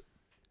 that there's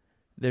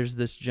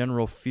this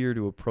general fear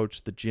to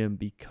approach the gym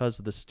because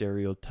of the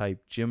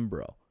stereotype gym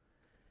bro,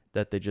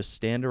 that they just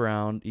stand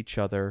around each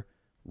other,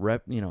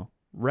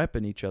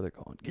 repping each other,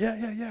 going,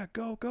 yeah,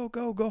 go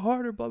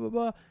harder, blah, blah,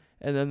 blah.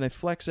 And then they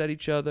flex at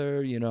each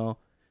other,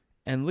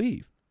 and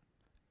leave.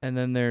 And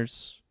then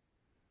there's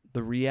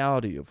the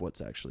reality of what's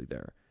actually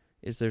there.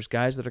 Is there's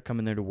guys that are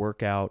coming there to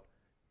work out,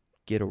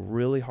 get a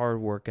really hard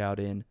workout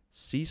in,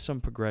 see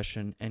some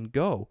progression, and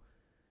go.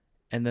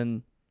 And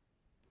then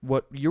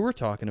what you were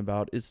talking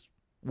about is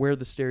where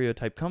the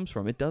stereotype comes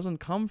from. It doesn't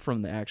come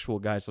from the actual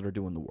guys that are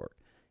doing the work.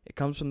 It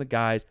comes from the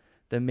guys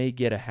that may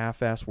get a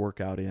half-ass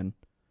workout in,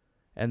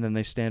 and then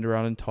they stand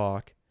around and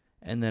talk,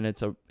 and then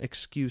it's an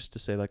excuse to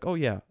say like, oh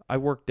yeah, I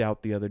worked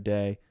out the other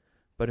day,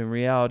 but in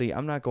reality,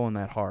 I'm not going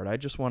that hard. I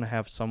just want to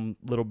have some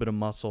little bit of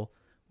muscle,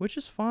 which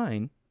is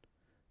fine,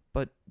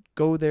 but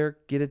go there,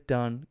 get it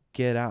done,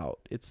 get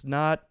out. It's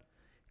not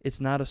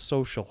a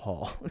social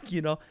hall.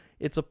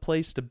 It's a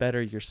place to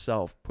better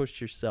yourself, push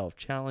yourself,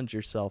 challenge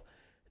yourself,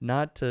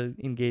 not to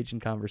engage in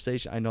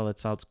conversation. I know that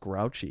sounds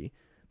grouchy,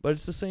 but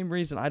it's the same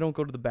reason I don't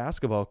go to the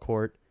basketball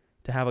court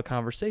to have a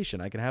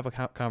conversation. I can have a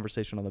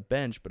conversation on the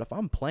bench, but if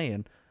I'm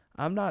playing,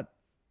 I'm not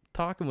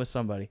talking with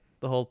somebody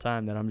the whole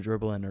time that I'm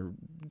dribbling or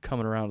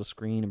coming around a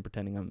screen and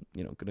pretending I'm,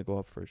 going to go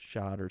up for a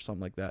shot or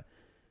something like that.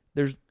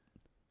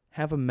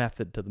 Have a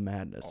method to the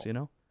madness,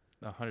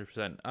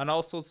 100%. And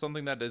also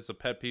something that is a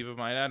pet peeve of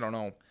mine. I don't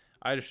know.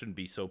 I just shouldn't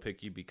be so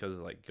picky, because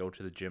like go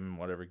to the gym and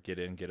whatever, get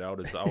in, get out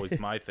is always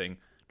my thing.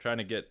 Trying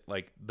to get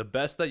like the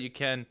best that you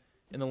can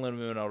in the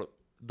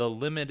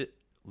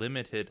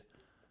limited.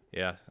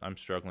 Yeah, I'm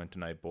struggling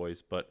tonight,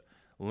 boys, but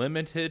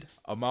limited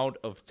amount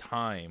of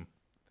time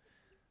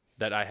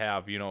that I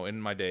have, in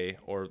my day,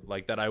 or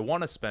like that I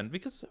want to spend,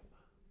 because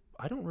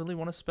I don't really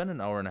want to spend an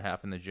hour and a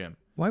half in the gym.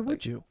 Why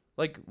would you?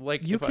 Like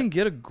you can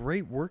get a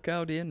great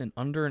workout in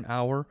under an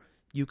hour.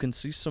 You can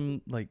see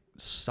some like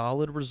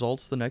solid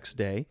results the next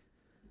day.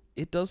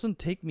 It doesn't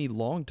take me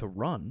long to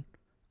run.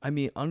 I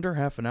mean, under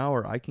half an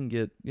hour, I can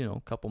get,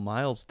 a couple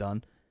miles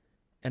done,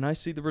 and I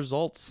see the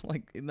results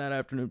like in that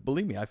afternoon.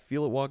 Believe me, I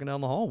feel it walking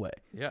down the hallway.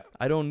 Yeah.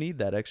 I don't need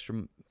that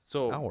extra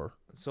hour.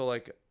 So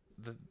like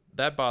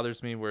that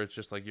bothers me, where it's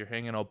just like you're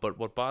hanging out. But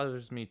what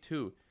bothers me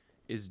too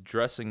is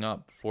dressing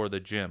up for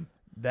the gym.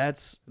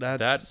 That's where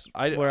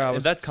I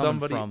was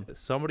coming from.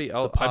 Somebody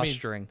else. The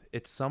posturing.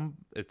 It's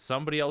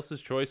somebody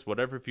else's choice.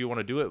 Whatever, if you want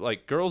to do it,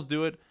 like girls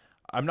do it.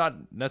 I'm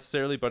not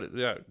necessarily, but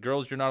yeah,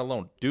 girls, you're not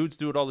alone. Dudes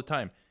do it all the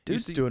time.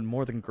 Dudes do it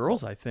more than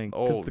girls, I think,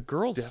 because the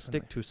girls definitely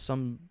stick to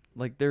some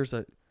like there's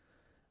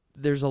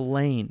a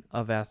lane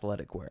of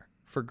athletic wear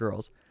for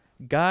girls.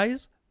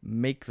 Guys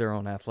make their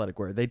own athletic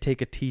wear. They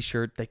take a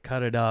t-shirt, they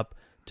cut it up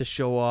to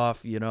show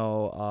off, you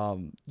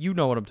know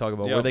what I'm talking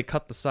about, where they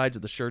cut the sides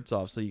of the shirts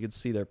off so you can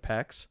see their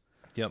pecs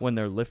when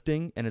they're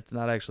lifting, and it's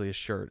not actually a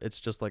shirt. It's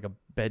just like a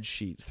bed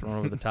sheet thrown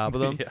over the top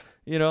of them,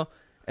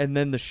 and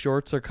then the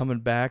shorts are coming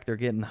back. They're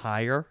getting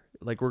higher.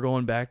 Like we're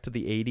going back to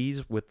the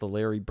 80s with the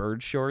Larry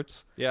Bird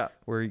shorts. Yeah.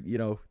 Where,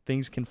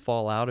 things can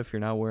fall out if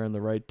you're not wearing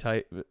the right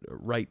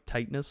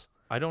tightness.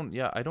 I don't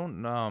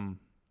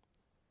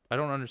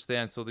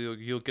understand. So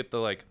you'll get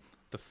the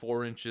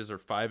 4 inches or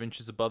 5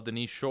 inches above the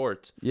knee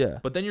shorts. Yeah.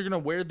 But then you're going to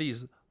wear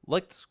these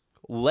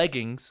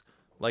leggings,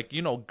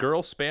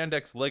 girl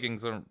spandex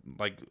leggings are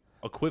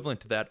equivalent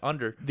to that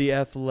under the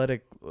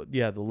athletic,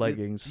 the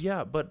leggings.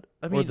 Yeah, but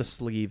I mean, or the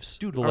sleeves,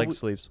 dude, the leg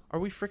sleeves. Are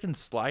we freaking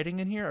sliding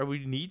in here? Are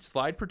we need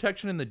slide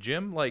protection in the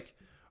gym? Like,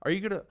 are you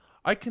gonna?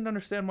 I can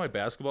understand why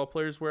basketball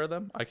players wear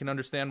them. I can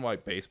understand why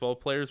baseball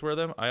players wear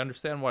them. I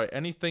understand why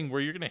anything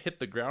where you're gonna hit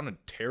the ground and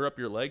tear up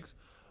your legs.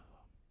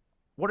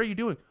 What are you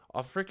doing?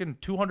 A freaking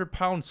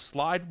 200-pound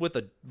slide with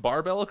a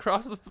barbell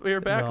across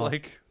your back? No.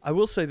 Like, I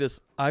will say this: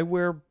 I'll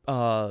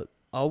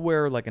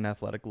wear like an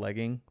athletic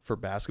legging for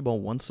basketball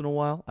once in a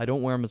while. I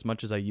don't wear them as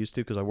much as I used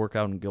to because I work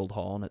out in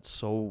Guildhall and it's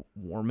so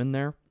warm in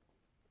there.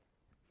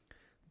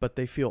 But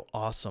they feel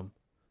awesome.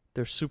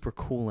 They're super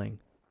cooling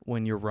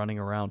when you're running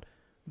around.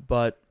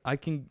 But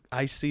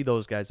I see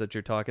those guys that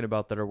you're talking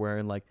about that are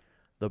wearing like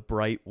the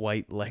bright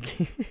white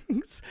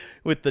leggings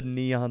with the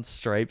neon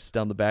stripes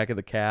down the back of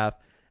the calf,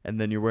 and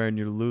then you're wearing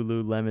your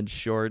Lululemon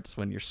shorts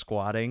when you're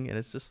squatting, and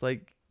it's just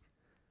like,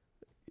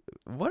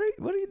 what are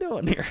you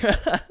doing here?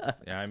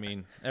 yeah, I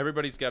mean,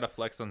 everybody's got to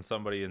flex on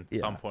somebody in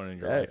some point in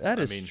your life. That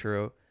is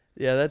true.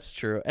 Yeah, that's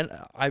true. And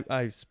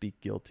I speak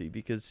guilty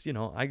because,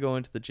 I go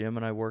into the gym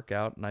and I work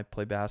out and I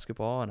play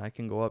basketball and I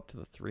can go up to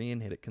the 3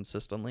 and hit it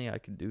consistently. I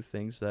can do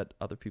things that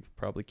other people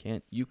probably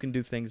can't. You can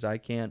do things I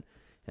can't,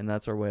 and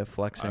that's our way of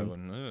flexing.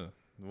 I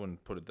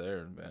wouldn't put it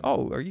there, man.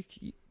 Oh,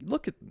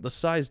 look at the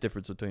size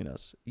difference between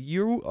us.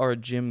 You are a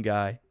gym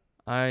guy.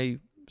 I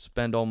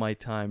spend all my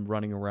time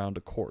running around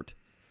a court.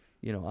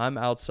 I'm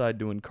outside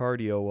doing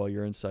cardio while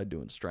you're inside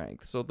doing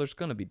strength. So there's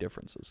going to be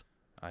differences.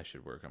 I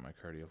should work on my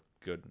cardio.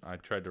 Good. I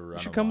tried to run.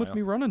 You should come with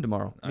me running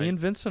tomorrow. Me and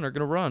Vincent are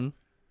going to run.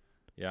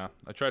 Yeah.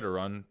 I tried to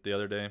run the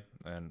other day,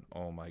 and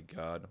oh my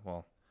God.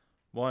 Well,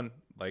 one,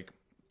 like,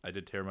 I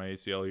did tear my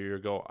ACL a year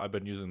ago. I've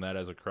been using that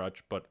as a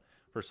crutch, but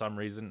for some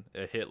reason,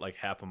 it hit like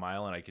half a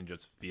mile, and I can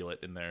just feel it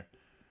in there.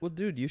 Well,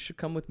 dude, you should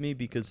come with me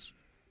because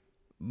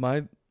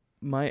my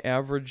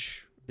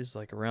average is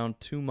like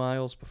around 2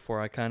 miles before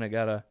I kind of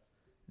got to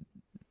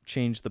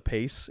change the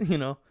pace,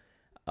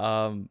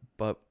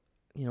 but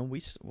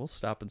we'll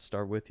stop and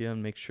start with you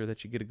and make sure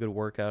that you get a good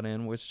workout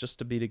in. It's just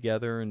to be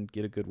together and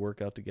get a good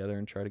workout together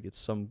and try to get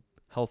some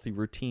healthy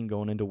routine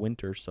going into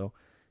winter. So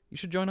you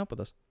should join up with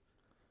us.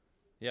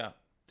 Yeah.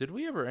 Did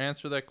we ever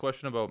answer that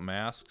question about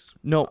masks?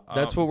 No,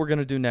 that's what we're going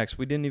to do next.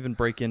 We didn't even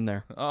break in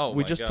there. Oh,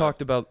 we just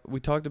talked about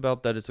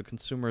that it's a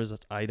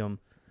consumerist item.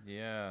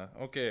 Yeah.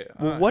 Okay.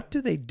 Well, what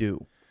do they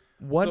do?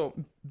 What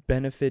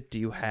benefit do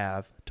you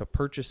have to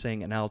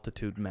purchasing an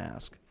Altitude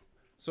mask?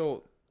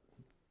 So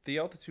the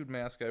Altitude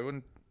mask, I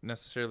wouldn't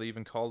necessarily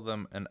even call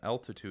them an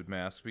Altitude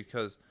mask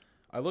because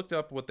I looked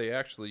up what they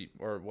actually,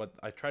 or what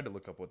I tried to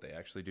look up what they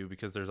actually do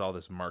because there's all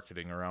this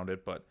marketing around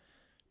it, but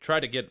try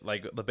to get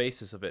like the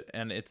basis of it.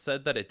 And it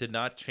said that it did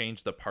not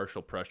change the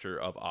partial pressure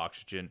of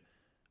oxygen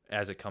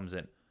as it comes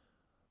in.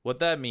 What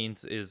that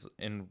means is,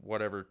 in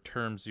whatever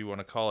terms you want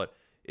to call it,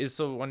 is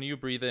so when you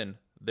breathe in,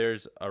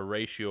 there's a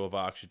ratio of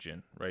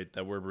oxygen, right,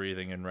 that we're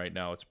breathing in right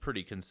now. It's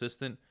pretty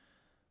consistent.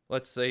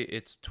 Let's say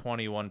it's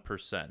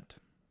 21%.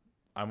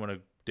 I'm going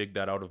to dig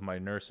that out of my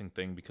nursing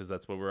thing because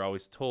that's what we're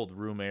always told.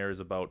 Room air is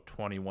about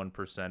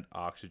 21%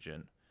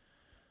 oxygen.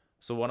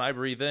 So when I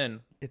breathe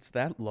in... It's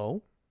that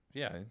low?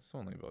 Yeah, it's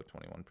only about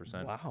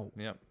 21%. Wow.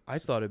 Yep. I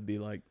thought it'd be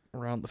like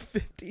around the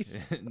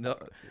 50s. No.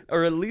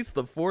 Or at least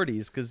the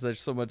 40s because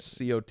there's so much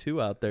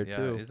CO2 out there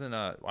too.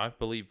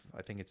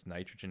 I think it's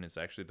nitrogen is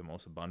actually the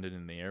most abundant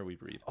in the air we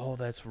breathe. Oh,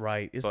 that's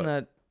right. Isn't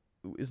that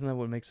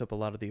what makes up a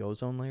lot of the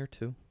ozone layer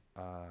too?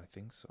 I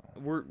think so.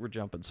 We're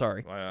jumping.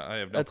 Sorry. I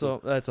have no clue.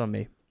 That's on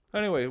me.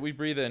 Anyway, we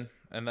breathe in,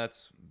 and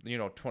that's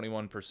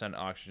 21%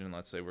 oxygen.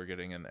 Let's say we're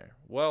getting in there.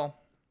 Well,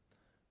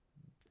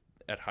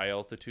 at high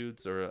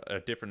altitudes or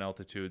at different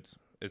altitudes,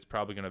 it's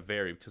probably going to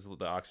vary because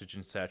the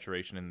oxygen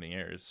saturation in the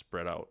air is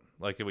spread out,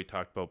 like we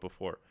talked about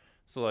before.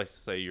 So let's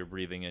say you're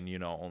breathing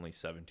in, only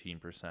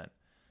 17%.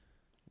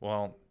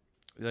 Well,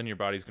 then your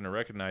body's going to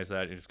recognize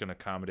that. It's going to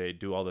accommodate,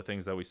 do all the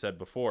things that we said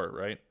before,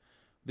 right?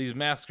 These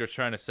masks are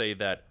trying to say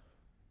that,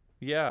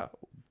 yeah,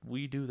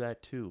 we do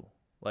that too.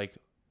 Like,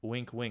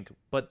 wink, wink.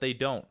 But they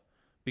don't.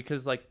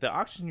 Because, like, the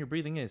oxygen you're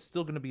breathing in is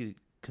still going to be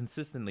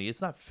consistently.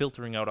 It's not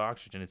filtering out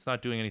oxygen. It's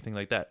not doing anything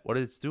like that. What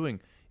it's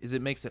doing is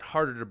it makes it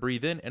harder to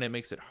breathe in and it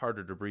makes it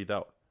harder to breathe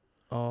out.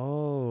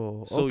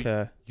 Oh, so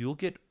okay. You'll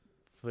get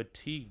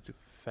fatigued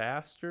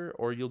faster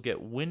or you'll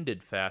get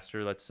winded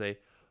faster, let's say,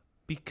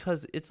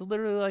 because it's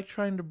literally like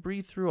trying to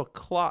breathe through a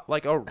cloth,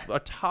 like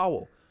a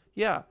towel.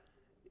 Yeah,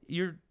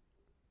 you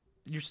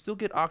still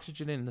get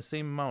oxygen in the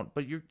same amount,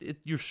 but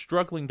you're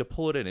struggling to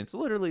pull it in. It's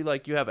literally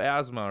like you have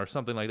asthma or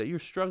something like that. You're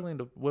struggling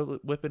to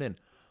whip it in.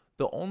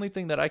 The only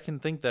thing that I can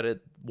think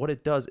that what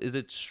it does is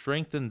it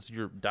strengthens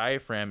your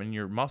diaphragm and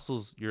your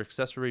muscles, your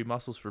accessory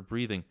muscles for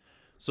breathing.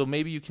 So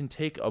maybe you can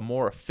take a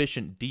more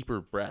efficient,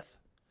 deeper breath.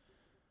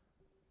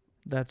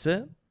 That's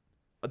it?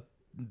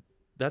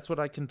 That's what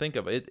I can think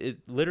of.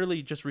 It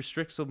literally just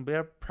restricts them.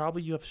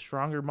 Probably you have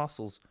stronger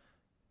muscles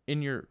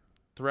in your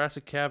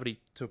thoracic cavity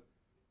to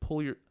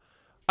pull your...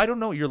 I don't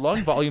know. Your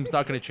lung volume's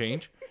not going to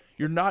change.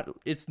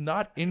 It's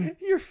not in...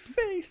 Your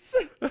face.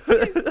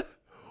 Jesus.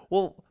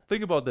 Well,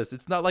 think about this.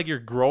 It's not like you're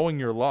growing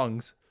your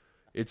lungs.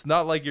 It's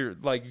not like you're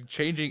like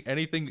changing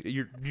anything.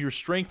 You're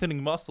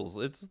strengthening muscles.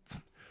 It's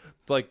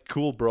like,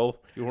 cool, bro.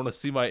 You want to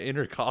see my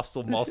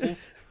intercostal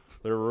muscles?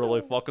 They're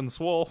really fucking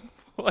swole.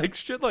 Like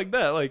shit like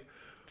that. Like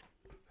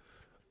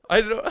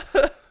I don't.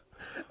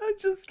 I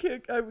just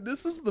can't.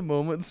 This is the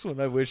moments when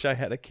I wish I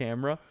had a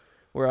camera,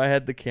 where I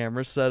had the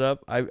camera set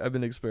up. I've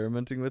been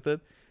experimenting with it,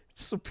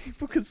 so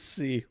people could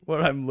see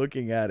what I'm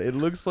looking at. It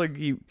looks like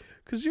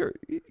because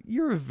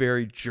you're a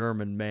very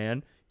German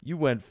man. You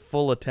went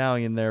full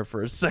Italian there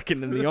for a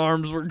second, and the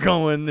arms were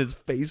going. His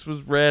face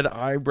was red,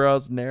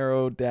 eyebrows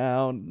narrowed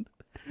down.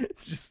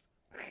 Just,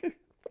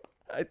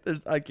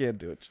 I can't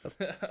do it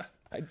justice.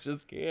 I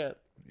just can't.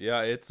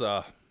 Yeah, it's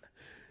I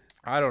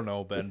don't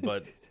know, Ben,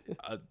 but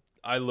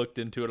I looked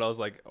into it. I was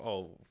like,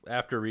 oh,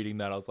 after reading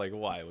that, I was like,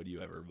 why would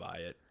you ever buy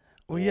it?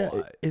 Well,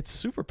 yeah, it's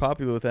super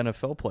popular with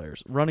NFL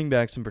players, running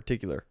backs in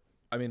particular.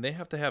 I mean, they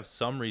have to have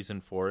some reason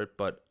for it,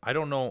 but I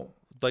don't know,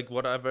 like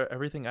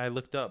everything I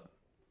looked up.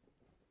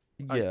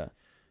 Yeah.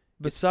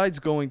 Besides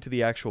going to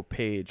the actual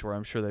page where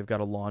I'm sure they've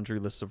got a laundry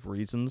list of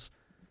reasons,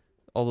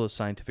 all those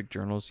scientific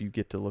journals you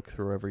get to look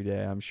through every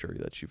day, I'm sure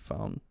that you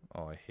found.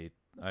 Oh,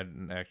 I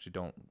actually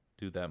don't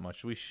do that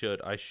much.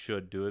 I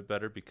should do it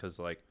better because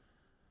like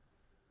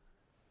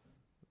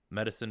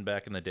medicine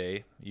back in the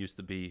day used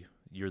to be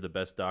you're the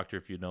best doctor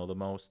if you know the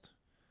most.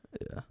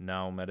 Yeah.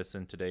 Now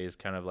medicine today is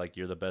kind of like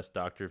you're the best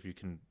doctor if you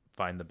can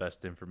find the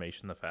best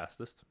information the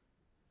fastest.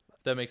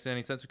 If that makes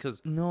any sense, because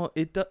no,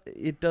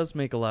 it does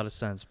make a lot of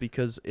sense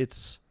because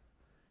it's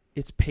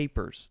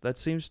papers. That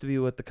seems to be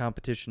what the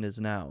competition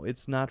is now.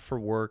 It's not for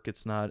work.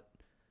 It's not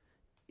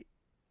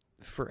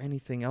for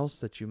anything else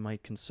that you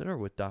might consider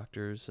with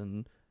doctors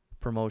and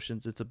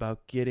promotions. It's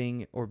about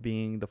getting or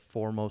being the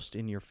foremost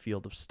in your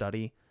field of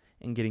study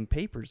and getting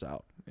papers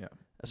out. Yeah.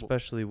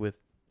 Especially with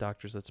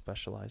doctors that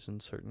specialize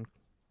in certain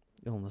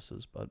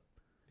illnesses. But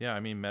yeah, I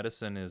mean,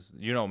 medicine is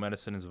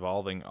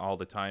evolving all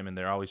the time, and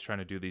they're always trying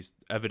to do these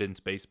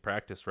evidence-based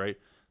practice, right?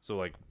 So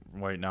like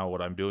right now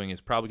what I'm doing is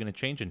probably going to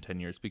change in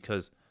 10 years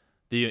because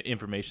the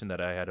information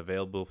that I had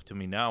available to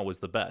me now was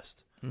the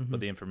best. mm-hmm. But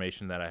the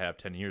information that I have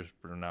 10 years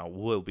from now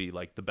will be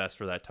like the best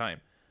for that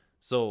time.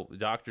 So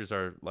doctors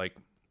are like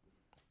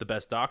the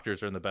best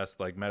doctors and the best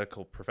like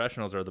medical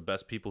professionals are the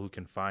best people who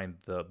can find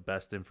the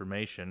best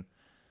information.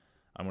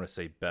 I'm going to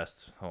say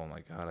best. Oh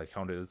my God, I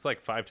counted. It's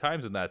like 5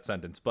 times in that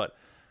sentence, but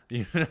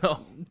you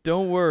know.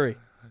 Don't worry.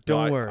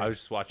 Don't worry. I was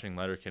just watching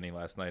Letterkenny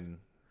last night and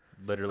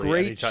literally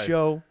great anytime,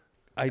 show.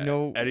 I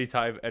know.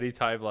 Anytime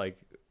like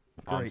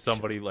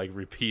somebody show. like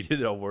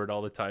repeated a word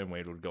all the time,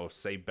 Wade would go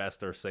say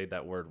best or say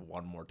that word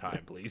one more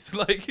time, please.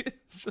 Like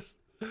it's just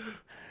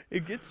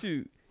it gets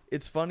you.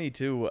 It's funny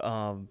too,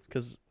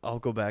 because I'll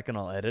go back and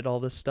I'll edit all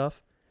this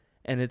stuff,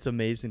 and it's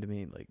amazing to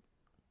me, like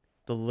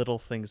the little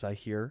things I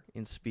hear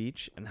in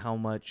speech and how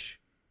much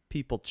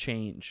people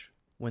change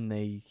when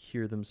they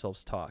hear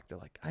themselves talk. They're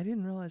like, I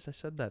didn't realize I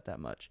said that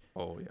much.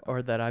 Oh yeah.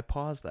 Or that I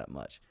paused that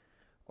much.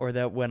 Or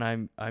that when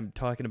I'm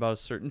talking about a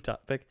certain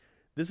topic,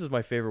 this is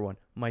my favorite one.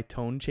 My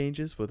tone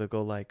changes where they'll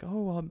go like,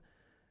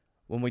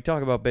 when we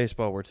talk about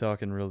baseball, we're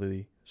talking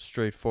really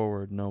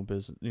straightforward, no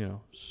business,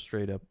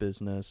 straight up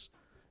business,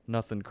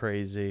 nothing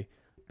crazy.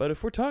 But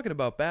if we're talking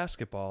about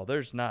basketball,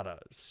 there's not a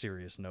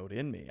serious note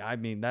in me. I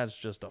mean, that's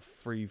just a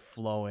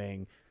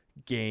free-flowing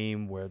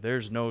game where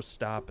there's no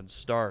stop and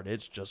start.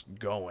 It's just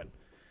going.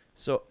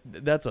 So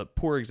that's a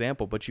poor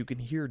example, but you can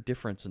hear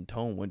difference in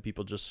tone when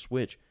people just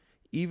switch.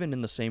 Even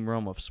in the same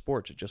realm of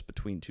sports, just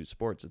between two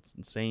sports, it's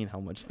insane how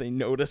much they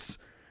notice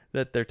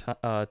that their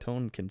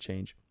tone can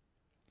change.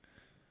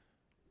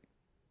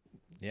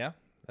 Yeah,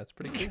 that's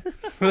pretty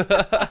cool.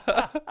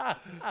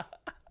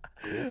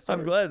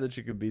 I'm glad that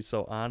you can be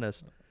so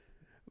honest.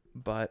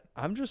 But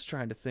I'm just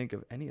trying to think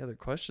of any other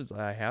questions that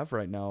I have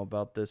right now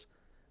about this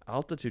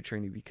altitude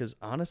training, because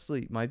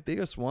honestly, my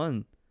biggest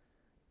one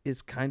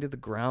is kind of the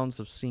grounds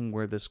of seeing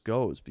where this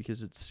goes,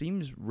 because it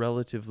seems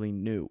relatively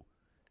new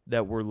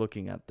that we're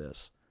looking at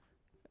this,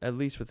 at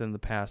least within the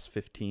past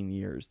 15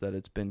 years, that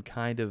it's been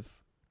kind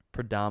of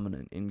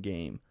predominant in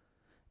game.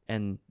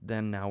 And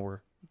then now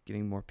we're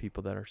getting more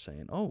people that are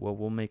saying, oh, well,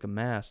 we'll make a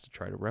mass to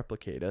try to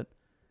replicate it,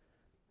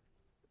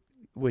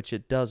 which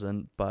it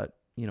doesn't, but,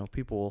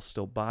 people will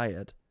still buy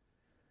it.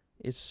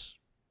 It's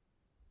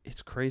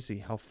crazy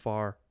how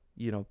far,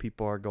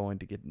 people are going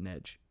to get an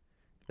edge,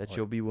 that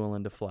you'll be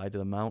willing to fly to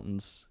the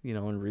mountains,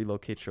 and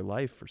relocate your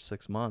life for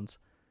 6 months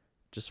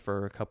just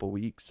for a couple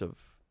weeks of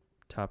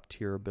top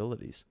tier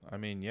abilities. I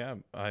mean, yeah,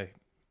 I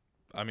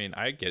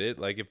get it.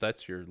 Like if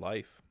that's your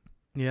life.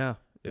 Yeah.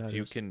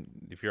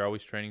 If you're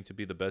always training to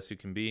be the best you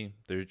can be,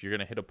 you're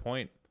going to hit a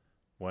point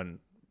when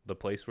the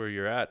place where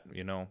you're at,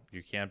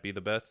 you can't be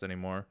the best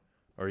anymore,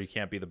 or you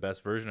can't be the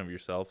best version of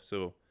yourself.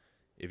 So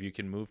if you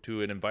can move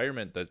to an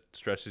environment that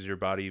stresses your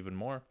body even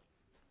more,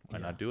 why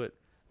not do it?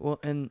 Well,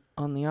 and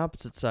on the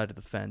opposite side of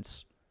the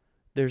fence,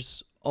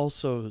 there's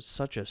also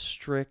such a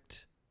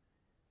strict,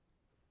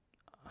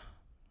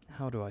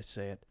 how do I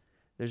say it?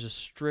 There's a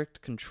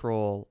strict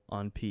control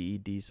on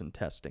PEDs and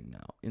testing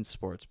now in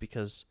sports,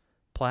 because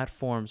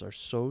platforms are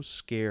so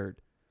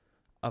scared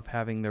of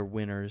having their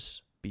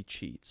winners be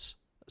cheats,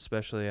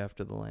 especially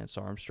after the Lance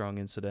Armstrong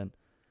incident.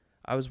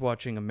 I was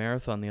watching a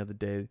marathon the other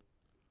day,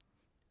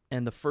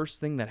 and the first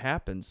thing that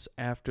happens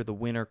after the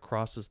winner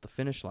crosses the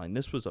finish line,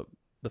 this was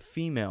the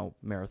female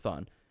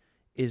marathon,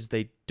 is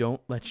they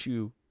don't let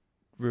you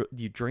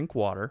drink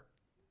water,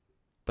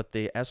 but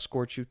they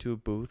escort you to a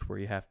booth where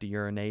you have to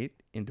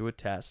urinate into a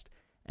test,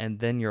 and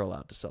then you're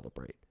allowed to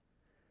celebrate.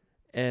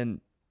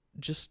 And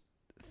just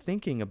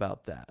thinking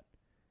about that,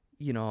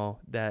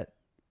 that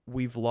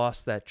we've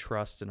lost that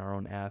trust in our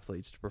own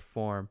athletes to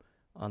perform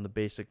on the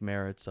basic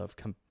merits of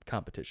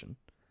competition,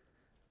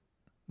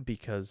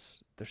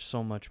 because there's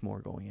so much more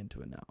going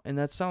into it now. And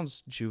that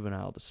sounds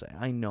juvenile to say,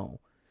 I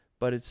know,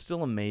 but it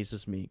still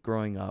amazes me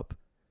growing up,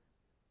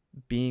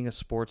 being a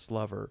sports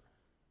lover,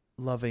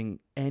 loving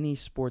any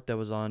sport that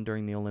was on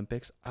during the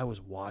Olympics. I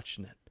was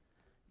watching it.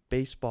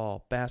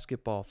 Baseball,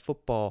 basketball,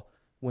 football,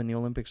 when the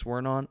Olympics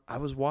weren't on, I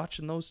was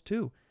watching those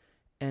too.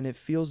 And it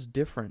feels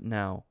different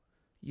now.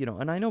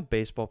 And I know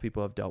baseball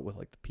people have dealt with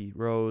like the Pete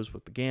Rose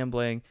with the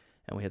gambling,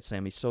 and we had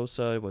Sammy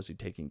Sosa. Was he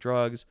taking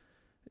drugs?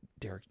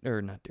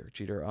 Not Derek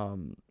Jeter.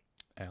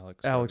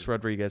 Alex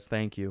Rodriguez.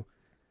 Thank you.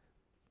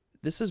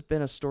 This has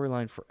been a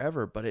storyline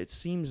forever, but it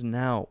seems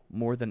now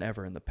more than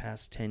ever in the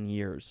past 10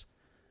 years,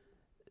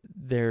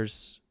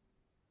 it's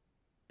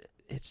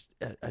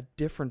a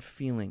different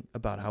feeling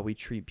about how we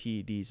treat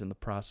PEDs in the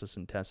process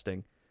and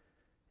testing.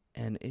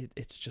 And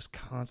it's just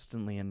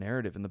constantly a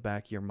narrative in the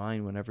back of your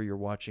mind whenever you're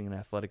watching an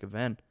athletic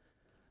event.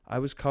 I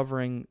was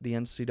covering the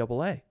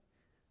NCAA,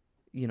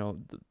 the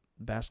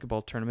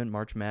basketball tournament,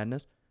 March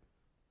Madness,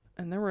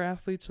 and there were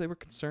athletes, they were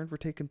concerned for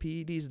taking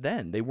PEDs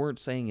then. They weren't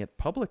saying it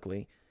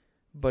publicly,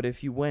 but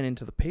if you went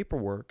into the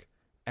paperwork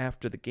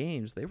after the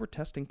games, they were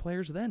testing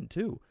players then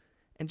too.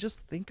 And just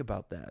think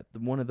about that.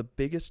 One of the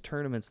biggest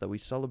tournaments that we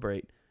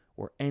celebrate,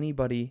 where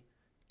anybody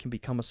can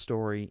become a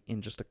story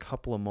in just a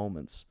couple of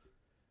moments,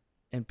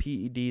 and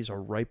PEDs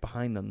are right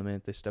behind them the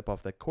minute they step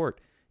off that court.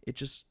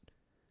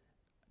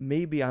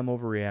 Maybe I'm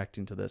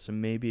overreacting to this,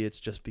 and maybe it's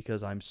just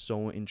because I'm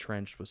so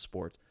entrenched with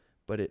sports,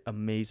 but it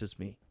amazes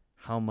me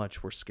how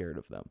much we're scared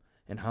of them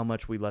and how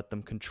much we let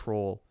them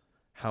control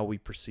how we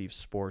perceive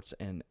sports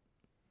and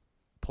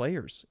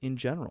players in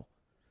general.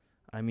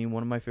 I mean,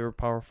 one of my favorite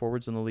power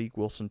forwards in the league,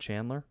 Wilson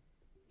Chandler,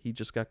 he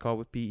just got caught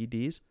with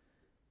PEDs,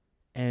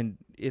 and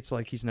it's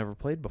like he's never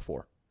played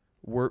before.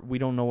 We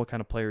don't know what kind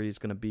of player he's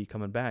going to be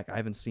coming back. I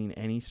haven't seen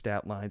any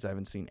stat lines. I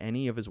haven't seen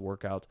any of his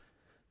workouts,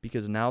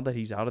 because now that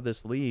he's out of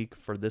this league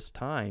for this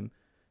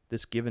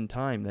given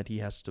time that he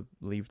has to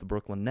leave the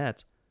Brooklyn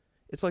Nets,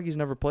 it's like he's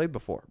never played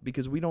before,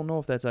 because we don't know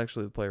if that's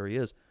actually the player he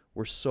is.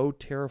 We're so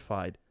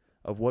terrified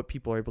of what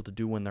people are able to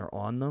do when they're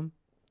on them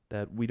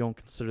that we don't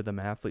consider them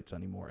athletes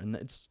anymore. And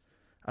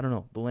I don't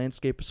know, the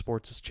landscape of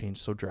sports has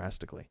changed so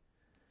drastically.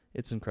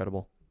 It's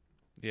incredible.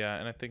 Yeah,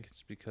 and I think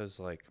it's because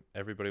like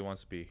everybody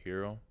wants to be a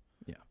hero.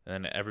 Yeah.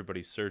 And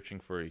everybody's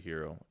searching for a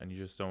hero, and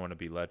you just don't want to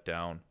be let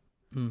down.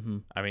 Mm-hmm.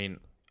 I mean,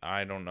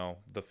 I don't know,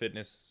 the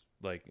fitness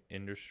like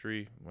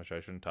industry, which I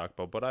shouldn't talk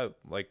about, but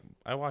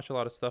I watch a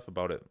lot of stuff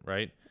about it,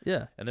 right?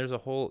 Yeah. And there's a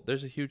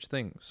huge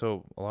thing.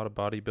 So a lot of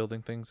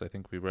bodybuilding things, I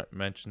think we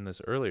mentioned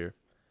this earlier.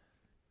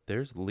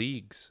 There's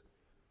leagues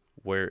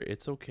where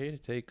it's okay to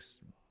take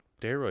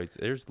steroids.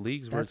 There's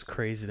leagues where that's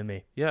crazy to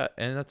me. Yeah,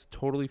 and that's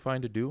totally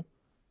fine to do.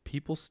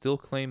 People still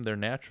claim they're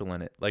natural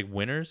in it. Like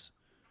winners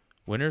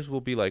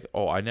will be like,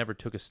 "Oh, I never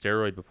took a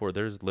steroid before."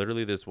 There's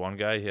literally this one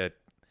guy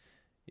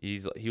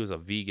he was a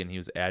vegan. He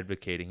was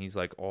advocating. He's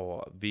like,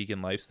 "Oh,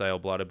 vegan lifestyle,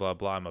 blah blah blah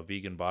blah. I'm a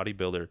vegan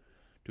bodybuilder,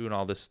 doing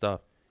all this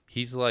stuff."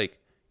 He's like,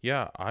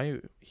 "Yeah,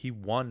 he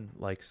won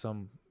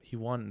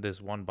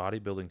this one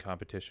bodybuilding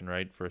competition,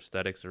 right, for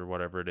aesthetics or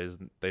whatever it is.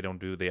 They don't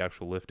do the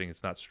actual lifting.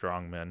 It's not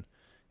strongmen.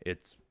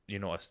 It's,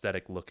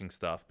 aesthetic looking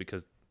stuff,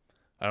 because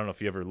I don't know if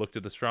you ever looked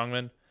at the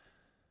strongmen.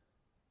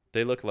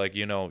 They look like,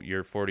 your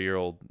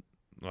 40-year-old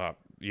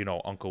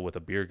uncle with a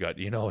beer gut,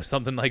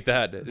 something like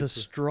that. The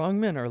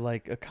strongmen are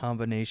like a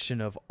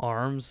combination of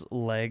arms,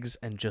 legs,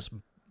 and just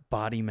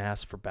body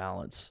mass for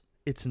balance.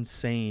 It's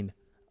insane.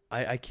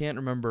 I can't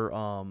remember.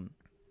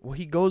 Well,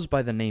 he goes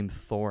by the name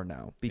Thor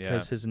now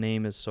because his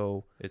name is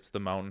so. It's the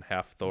mountain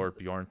half Thor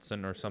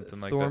Bjornsson or something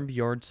like that. Thor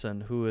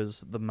Bjornsson, who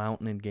is the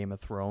mountain in Game of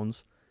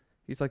Thrones.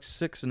 He's like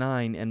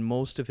 6'9", and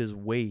most of his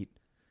weight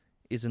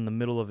is in the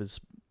middle of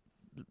his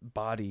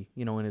body,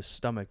 in his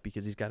stomach,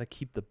 because he's got to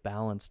keep the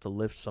balance to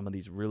lift some of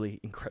these really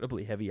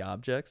incredibly heavy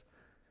objects.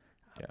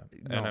 Yeah,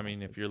 and I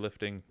mean, if you're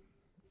lifting,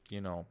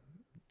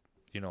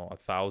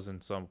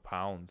 1,000 some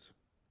pounds,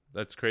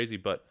 that's crazy.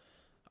 But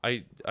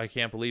I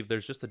can't believe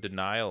there's just a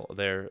denial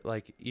there.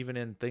 Like even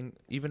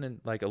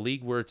in like a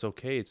league where it's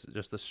okay, it's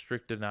just a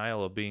strict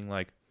denial of being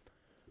like,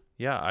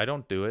 yeah, I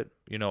don't do it.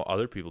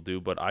 Other people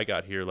do, but I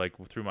got here like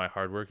through my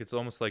hard work. It's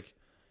almost like,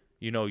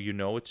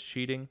 it's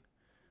cheating,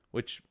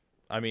 which.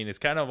 I mean, it's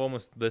kind of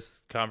almost,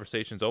 this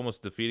conversation's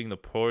almost defeating the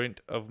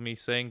point of me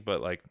saying,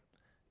 but like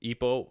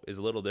EPO is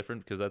a little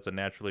different because that's a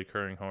naturally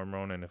occurring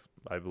hormone. And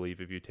I believe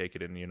if you take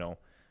it in, the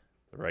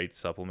right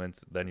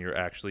supplements, then you're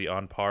actually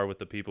on par with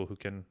the people who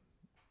can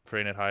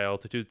train at high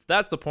altitudes.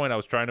 That's the point I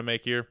was trying to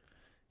make here.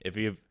 If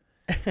you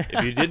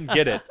didn't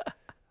get it,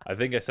 I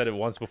think I said it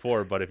once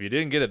before, but if you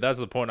didn't get it, that's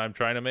the point I'm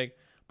trying to make.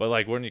 But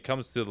like when it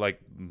comes to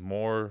like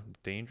more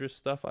dangerous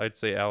stuff, I'd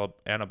say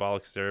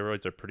anabolic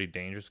steroids are pretty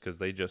dangerous because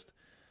they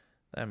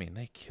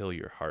kill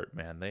your heart,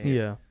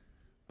 man.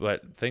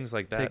 But things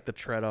like that take the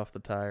tread off the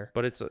tire.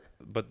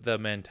 But the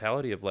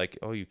mentality of like,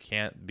 oh, you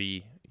can't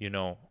be,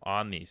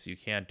 on these, you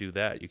can't do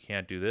that, you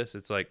can't do this.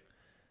 It's like,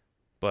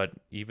 but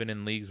even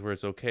in leagues where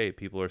it's okay,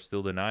 people are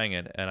still denying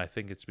it, and I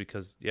think it's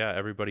because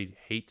everybody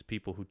hates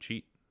people who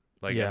cheat.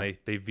 Like, and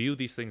they view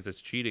these things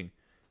as cheating,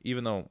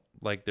 even though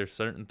like there's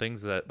certain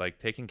things that like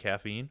taking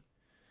caffeine,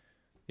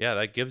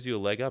 that gives you a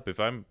leg up. If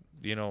I'm,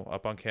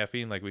 up on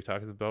caffeine, like we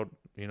talked about,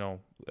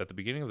 at the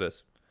beginning of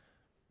this,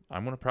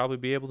 I'm going to probably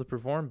be able to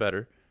perform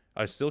better.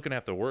 I still going to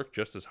have to work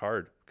just as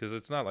hard because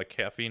it's not like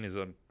caffeine is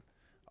a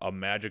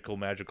magical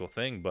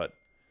thing, but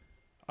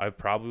I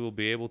probably will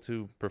be able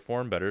to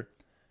perform better.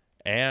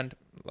 And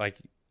like,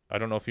 I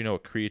don't know if you know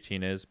what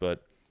creatine is,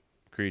 but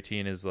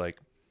creatine is like,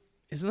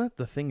 isn't that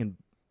the thing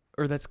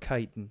or that's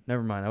chitin?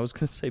 Never mind. I was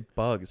going to say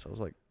bugs. I was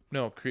like,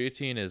 no,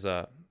 creatine is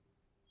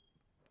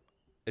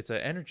it's an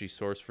energy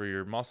source for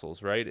your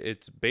muscles, right?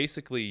 It's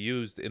basically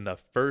used in the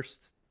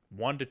first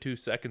 1 to 2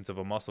 seconds of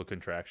a muscle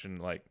contraction.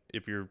 Like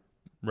if you're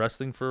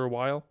resting for a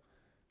while,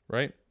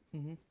 right?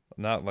 Mm-hmm.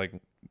 Not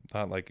like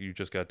you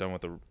just got done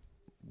with a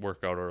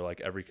workout or like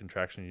every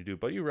contraction you do,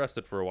 but you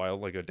rested for a while,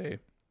 like a day,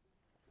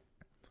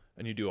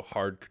 and you do a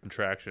hard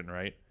contraction,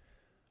 right?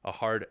 A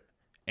hard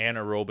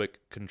anaerobic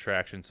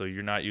contraction. So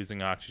you're not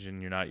using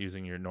oxygen. You're not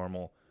using your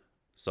normal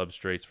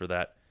substrates for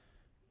that.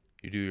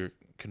 You do your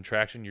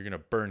contraction, you're going to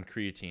burn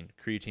creatine.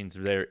 Creatine's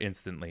there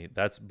instantly.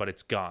 But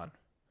it's gone.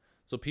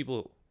 So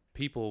people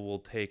will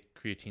take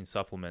creatine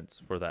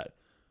supplements for that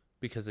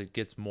because it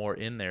gets more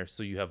in there.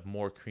 So you have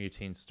more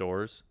creatine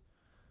stores.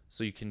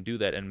 So you can do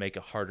that and make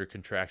a harder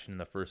contraction in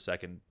the first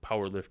second.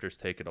 Power lifters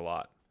take it a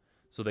lot.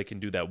 So they can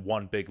do that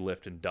one big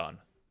lift and done.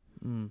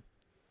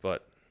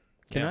 But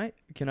can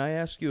I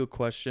ask you a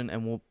question,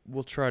 and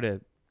we'll try to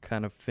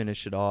kind of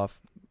finish it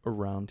off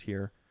around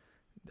here.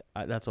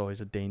 That's always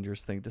a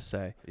dangerous thing to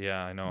say.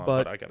 Yeah, I know,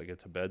 but I got to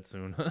get to bed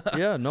soon.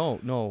 Yeah, no,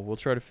 we'll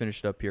try to finish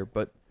it up here.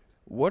 But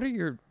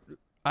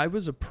I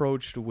was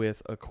approached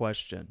with a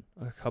question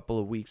a couple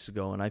of weeks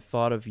ago, and I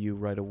thought of you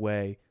right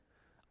away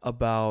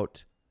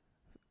about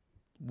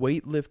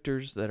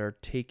weightlifters that are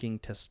taking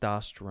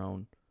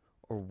testosterone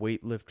or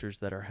weightlifters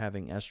that are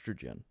having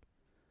estrogen.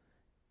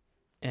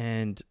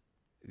 And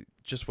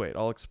just wait,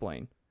 I'll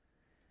explain.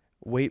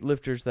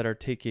 Weightlifters that are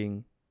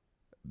taking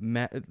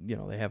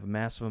they have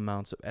massive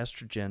amounts of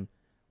estrogen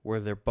where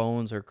their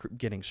bones are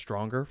getting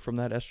stronger from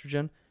that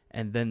estrogen,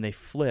 and then they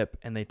flip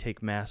and they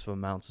take massive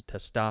amounts of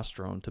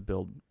testosterone to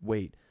build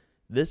weight.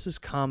 This is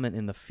common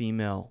in the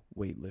female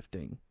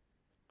weightlifting.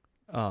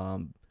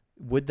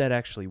 Would that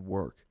actually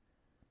work?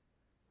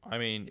 I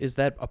mean, is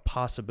that a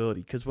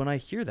possibility? Because when I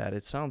hear that,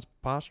 it sounds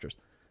preposterous.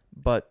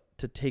 But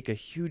to take a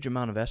huge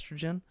amount of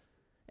estrogen,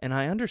 and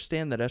I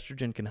understand that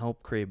estrogen can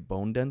help create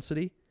bone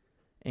density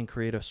and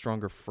create a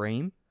stronger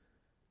frame,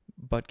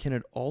 but can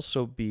it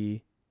also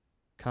be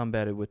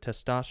combated with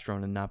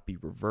testosterone and not be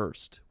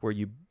reversed, where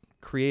you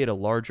create a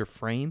larger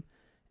frame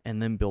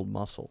and then build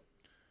muscle?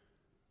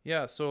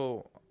 Yeah,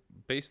 so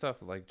based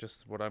off of like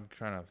just what I'm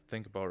trying to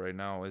think about right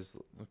now is,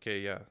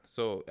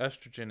 so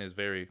estrogen is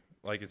very,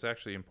 like, it's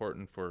actually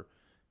important for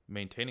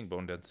maintaining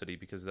bone density,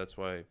 because that's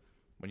why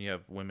when you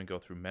have women go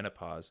through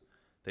menopause,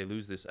 they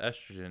lose this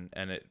estrogen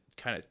and it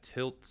kind of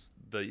tilts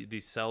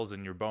these cells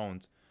in your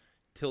bones,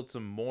 tilts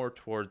them more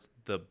towards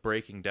the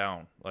breaking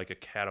down, like a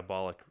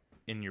catabolic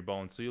in your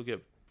bones. So you'll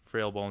get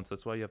frail bones.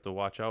 That's why you have to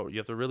watch out. You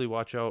have to really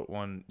watch out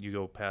when you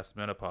go past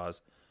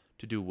menopause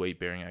to do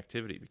weight-bearing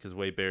activity, because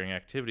weight-bearing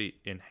activity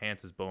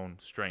enhances bone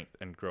strength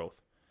and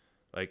growth.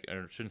 Like,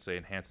 I shouldn't say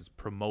enhances,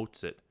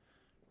 promotes it,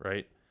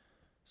 right?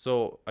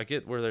 So I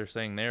get where they're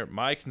saying there.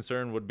 My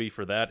concern would be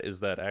for that is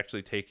that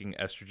actually taking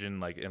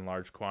estrogen like in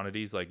large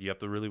quantities, like you have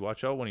to really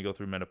watch out when you go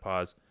through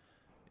menopause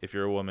if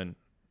you're a woman,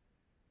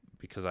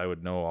 because I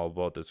would know all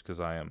about this because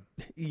I am.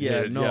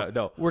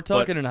 No. We're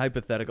talking in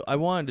hypothetical. I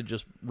wanted to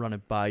just run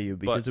it by you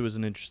because it was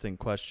an interesting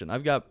question.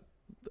 I've got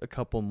a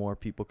couple more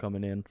people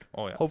coming in.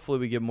 Oh, yeah. Hopefully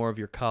we get more of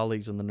your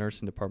colleagues in the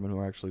nursing department who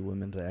are actually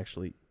women to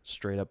actually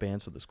straight up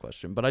answer this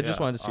question. But I just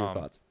wanted to see your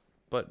thoughts.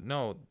 But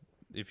no,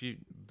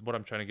 what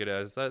I'm trying to get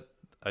at is that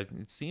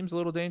it seems a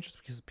little dangerous,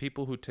 because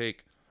people who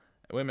take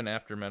women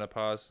after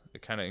menopause,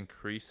 it kind of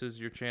increases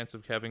your chance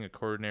of having a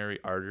coronary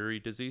artery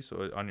disease,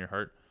 so on your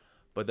heart.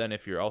 But then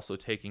if you're also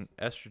taking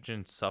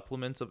estrogen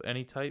supplements of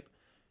any type,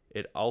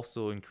 it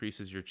also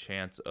increases your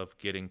chance of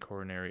getting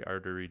coronary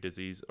artery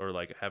disease or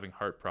like having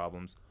heart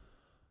problems.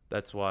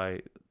 That's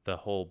why the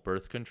whole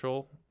birth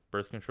control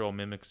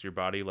mimics your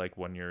body like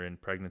when you're in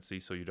pregnancy,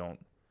 so you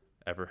don't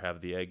ever have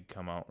the egg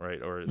come out,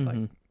 right? Or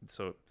like,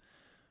 so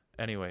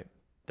anyway,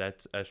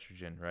 that's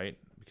estrogen, right?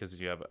 Because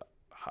you have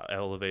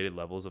elevated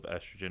levels of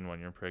estrogen when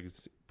you're in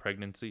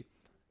pregnancy.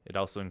 It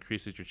also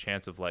increases your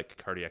chance of like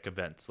cardiac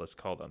events, let's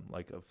call them,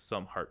 like of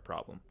some heart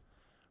problem,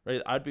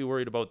 right? I'd be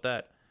worried about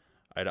that.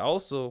 I'd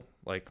also,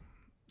 like,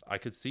 I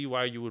could see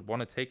why you would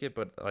want to take it,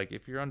 but, like,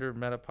 if you're under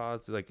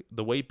menopause, like,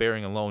 the weight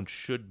bearing alone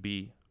should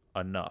be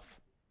enough,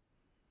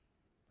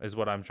 is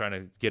what I'm trying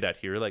to get at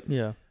here. Like,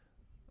 Yeah.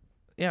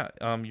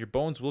 Your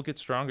bones will get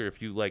stronger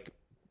if you, like,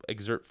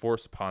 exert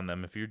force upon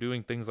them, if you're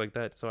doing things like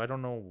that. So I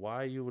don't know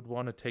why you would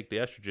want to take the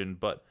estrogen,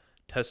 but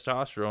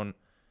testosterone,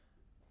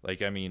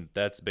 like, I mean,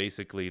 that's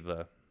basically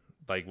the,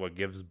 like, what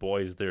gives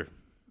boys their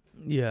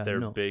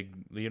big,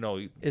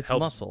 it's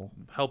helps, muscle,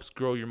 helps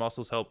grow your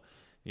muscles,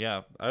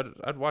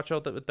 I'd watch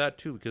out with that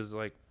too, because,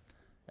 like,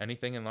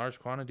 anything in large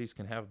quantities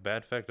can have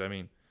bad effect. I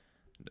mean,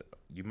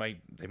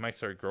 they might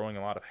start growing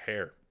a lot of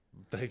hair.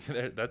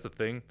 That's a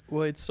thing.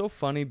 Well, it's so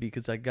funny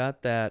because I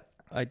got that.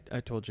 I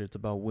told you it's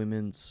about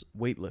women's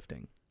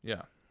weightlifting.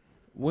 Yeah.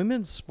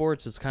 Women's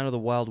sports is kind of the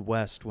Wild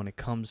West when it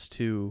comes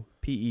to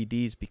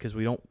PEDs because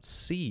we don't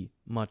see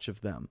much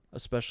of them,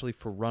 especially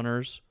for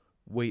runners,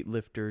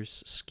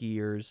 weightlifters,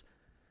 skiers.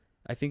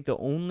 I think the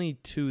only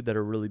two that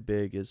are really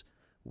big is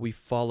we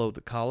follow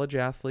the college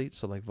athletes,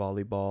 so like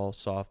volleyball,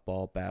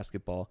 softball,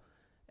 basketball,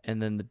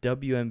 and then the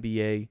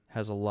WNBA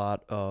has a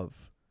lot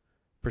of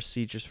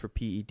procedures for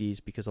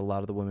PEDs because a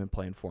lot of the women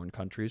play in foreign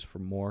countries for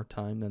more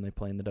time than they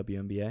play in the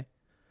WNBA.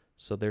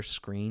 So they're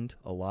screened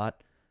a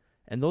lot.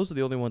 And those are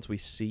the only ones we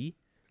see,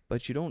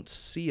 but you don't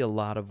see a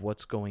lot of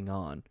what's going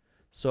on.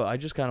 So I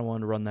just kind of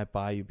wanted to run that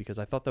by you because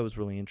I thought that was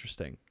really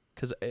interesting.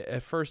 Because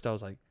at first I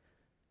was like,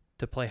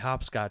 to play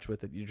hopscotch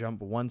with it, you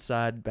jump one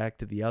side back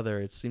to the other.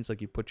 It seems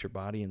like you put your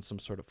body in some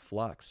sort of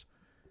flux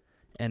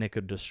and it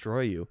could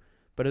destroy you.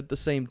 But at the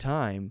same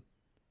time,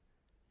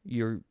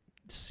 you're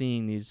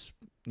seeing these,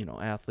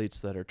 athletes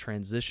that are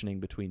transitioning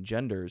between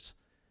genders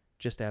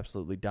just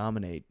absolutely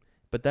dominate.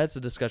 But that's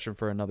a discussion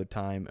for another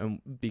time,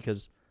 and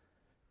because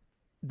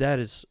that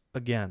is,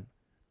 again,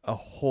 a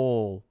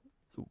whole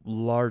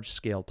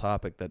large-scale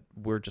topic that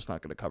we're just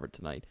not going to cover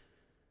tonight.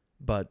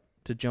 But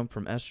to jump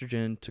from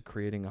estrogen to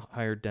creating a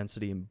higher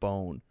density in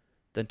bone,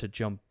 then to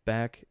jump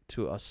back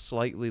to a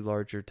slightly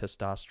larger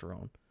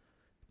testosterone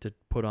to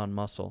put on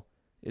muscle,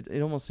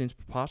 it almost seems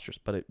preposterous,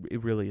 but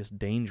it really is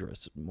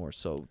dangerous, more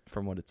so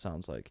from what it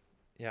sounds like.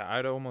 Yeah,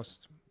 I'd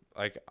almost,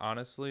 like,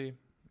 honestly,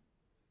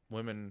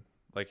 women,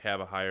 like,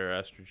 have a higher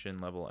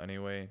estrogen level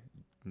anyway,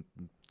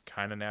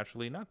 kind of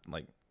naturally, not,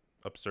 like,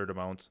 absurd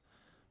amounts.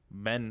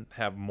 Men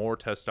have more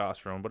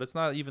testosterone, but it's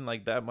not even,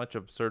 like, that much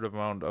absurd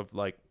amount of,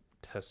 like,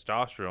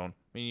 testosterone.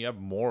 I mean, you have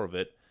more of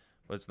it,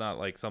 but it's not,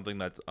 like, something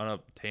that's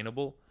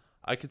unobtainable.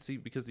 I could see,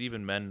 because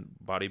even men,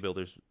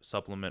 bodybuilders,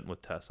 supplement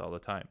with tests all the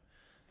time.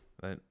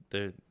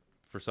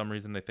 For some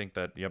reason, they think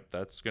that, yep,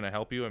 that's going to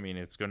help you. I mean,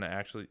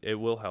 it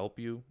will help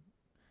you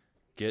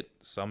get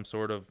some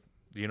sort of,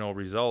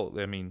 result.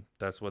 I mean,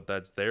 that's what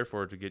that's there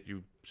for, to get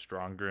you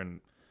stronger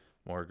and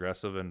more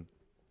aggressive and,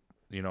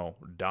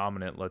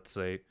 dominant, let's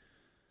say.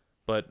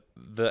 But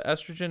the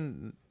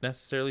estrogen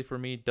necessarily for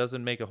me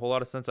doesn't make a whole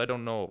lot of sense. I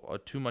don't know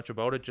too much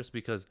about it, just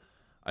because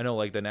I know,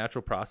 like, the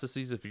natural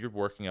processes, if you're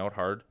working out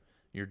hard,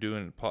 you're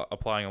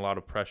applying a lot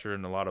of pressure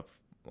and a lot of,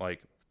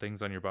 like,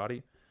 things on your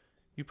body,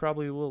 you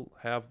probably will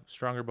have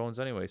stronger bones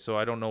anyway. So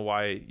I don't know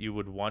why you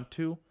would want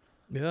to.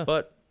 Yeah.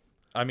 But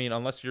I mean,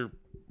 unless you're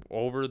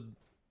over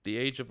the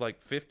age of,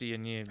 like, 50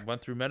 and you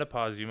went through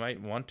menopause, you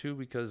might want to,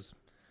 because,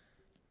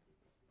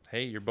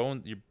 hey,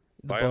 bone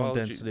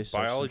biology's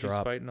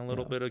fighting a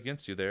little bit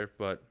against you there.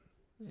 But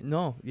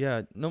no,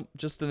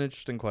 just an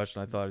interesting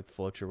question. I thought it'd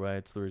float your way.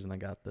 It's the reason I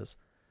got this.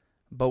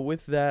 But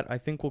with that, I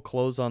think we'll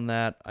close on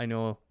that. I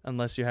know,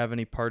 unless you have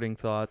any parting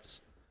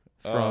thoughts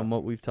from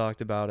what we've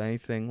talked about,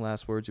 anything,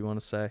 last words you want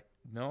to say?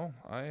 No,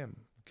 I am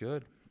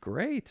good.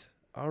 Great.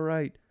 All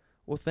right.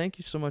 Well, thank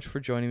you so much for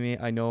joining me.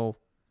 I know,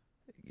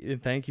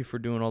 and thank you for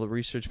doing all the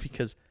research,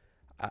 because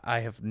I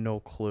have no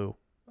clue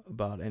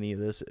about any of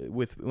this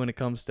when it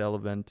comes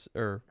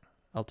to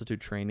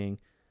altitude training.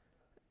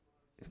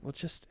 Well,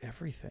 just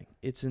everything.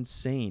 It's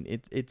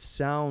insane. It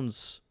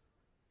sounds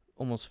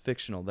almost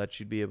fictional that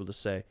you'd be able to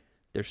say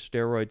there's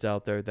steroids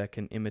out there that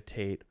can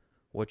imitate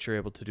what you're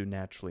able to do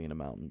naturally in the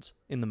mountains.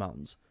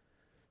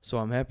 So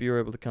I'm happy you're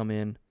able to come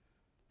in,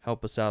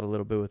 help us out a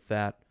little bit with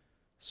that.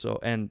 So,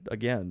 and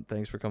again,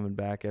 thanks for coming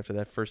back after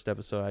that first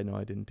episode. I know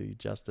I didn't do you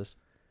justice,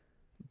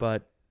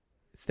 but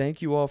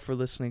thank you all for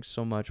listening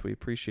so much. We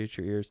appreciate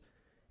your ears.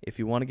 If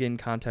you want to get in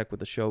contact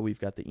with the show, we've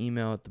got the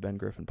email at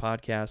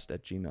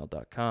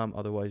thebengriffinpodcast@gmail.com.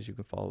 Otherwise, you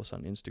can follow us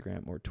on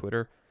Instagram or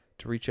Twitter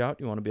to reach out.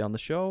 You want to be on the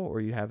show, or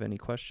you have any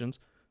questions,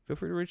 feel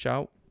free to reach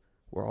out.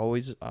 We're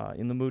always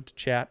in the mood to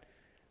chat.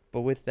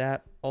 But with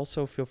that,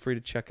 also feel free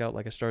to check out,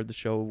 like I started the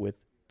show with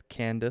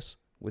Candace,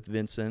 with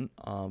Vincent.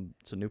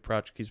 It's a new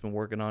project he's been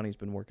working on. He's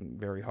been working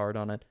very hard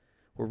on it.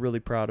 We're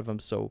really proud of him.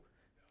 So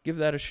give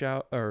that a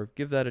shout, or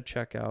give that a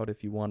check out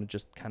if you want to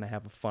just kind of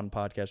have a fun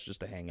podcast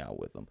just to hang out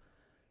with them.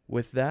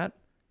 With that,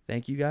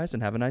 thank you guys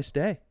and have a nice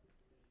day.